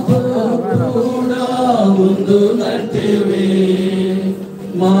 మాతో కూడా ఉండునంటివి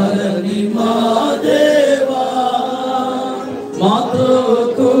మారని మా దేవా, మాతో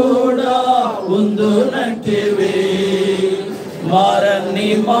కూడా ఉండునంటివి మారని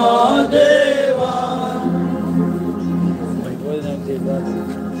మా దేవా.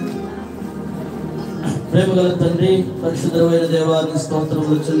 ప్రేమగల తండ్రి, పరిశుద్ధమైన దేవాన్ని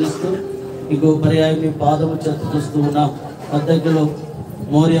స్తోత్రములు చెల్లిస్తూ ఇంకో పర్యాయం మీ పాదము చెత్త చూస్తూ ఉన్నాం. అద్దెలో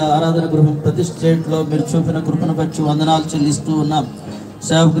మోరియా ఆరాధన గృహం ప్రతిష్ఠేట్లో మీరు చూపిన కృపను బట్టి వందనాలు చెల్లిస్తూ ఉన్నాం.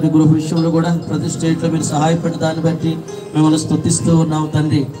 సేవకుని గృహ విషయంలో కూడా ప్రతిష్ఠేట్లో మీరు సహాయపడిన దాన్ని బట్టి మిమ్మల్ని స్తుతిస్తూ ఉన్నాం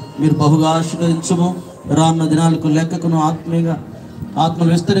తండ్రి. మీరు బహుగా ఆశీర్వదించము, రానున్న దినాలకు లెక్కకును ఆత్మీయంగా ఆత్మలు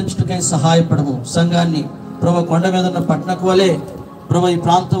విస్తరించటకై సహాయపడము. సంఘాన్ని ప్రభు కొండ మీద ఉన్న పట్టణకు వలె ప్రభు ఈ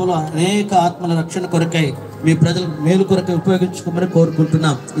ప్రాంతంలో అనేక ఆత్మల రక్షణ కొరకై మీ ప్రజల మేలు కొరకై ఉపయోగించుకోమని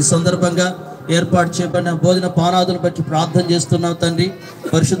కోరుకుంటున్నాం. ఈ సందర్భంగా ఏర్పాటు చేయబడిన భోజన పానాదులు బట్టి ప్రార్థన చేస్తున్నాం తండ్రి.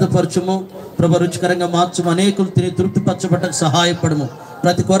 పరిశుద్ధపరచము ప్రభు, రుచికరంగా మార్చము, అనేకులు తిని తృప్తిపరచబడటకు సహాయపడము.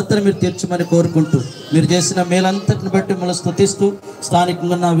 ప్రతి కొరతను మీరు తీర్చమని కోరుకుంటూ మీరు చేసిన మేలంతటిని బట్టి మిమ్మల్ని స్తుతిస్తూ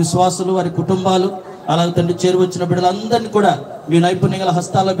స్థానికంగా ఉన్న విశ్వాసులు వారి కుటుంబాలు అలాగే తండ్రి చేరువచ్చిన బిడ్డలందరినీ కూడా మీ నైపుణ్యాల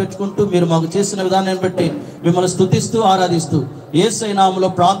హస్తాల్లో పెట్టుకుంటూ మీరు మాకు చేసిన విధానాన్ని బట్టి మిమ్మల్ని స్తుతిస్తూ ఆరాధిస్తూ యేసయ్య నామములో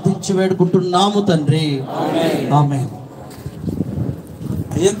ప్రార్థించి వేడుకుంటున్నాము తండ్రి. ఆమేన్.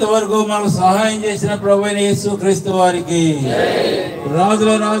 ఇంతవరకు మనకు సహాయం చేసిన ప్రభువైన యేసుక్రీస్తు వారికి,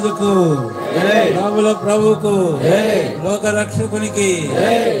 రాజుల రాజుకు, ప్రభుల ప్రభువుకు, లోక రక్షకునికి,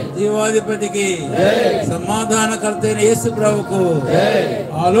 జీవాధిపతికి, సమాధానకర్త అయిన యేసు ప్రభుకు,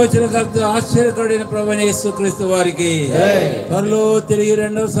 ఆలోచనకర్త ఆశ్చర్యకరుడైన ప్రభువైన యేసుక్రీస్తు వారికి, త్వరలో తిరిగి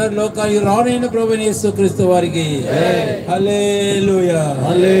రెండవసారి లోకానికి రానైన ప్రభువైన యేసుక్రీస్తు వారికి హల్లెలూయా,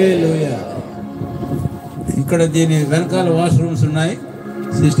 హల్లెలూయా. ఇక్కడ దీని వెనకాల వాష్రూమ్స్ ఉన్నాయి.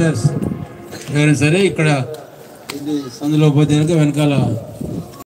 సిస్టర్స్ ఎవరైనా సరే ఇక్కడ ఇది సందులో పోతే వెనకాల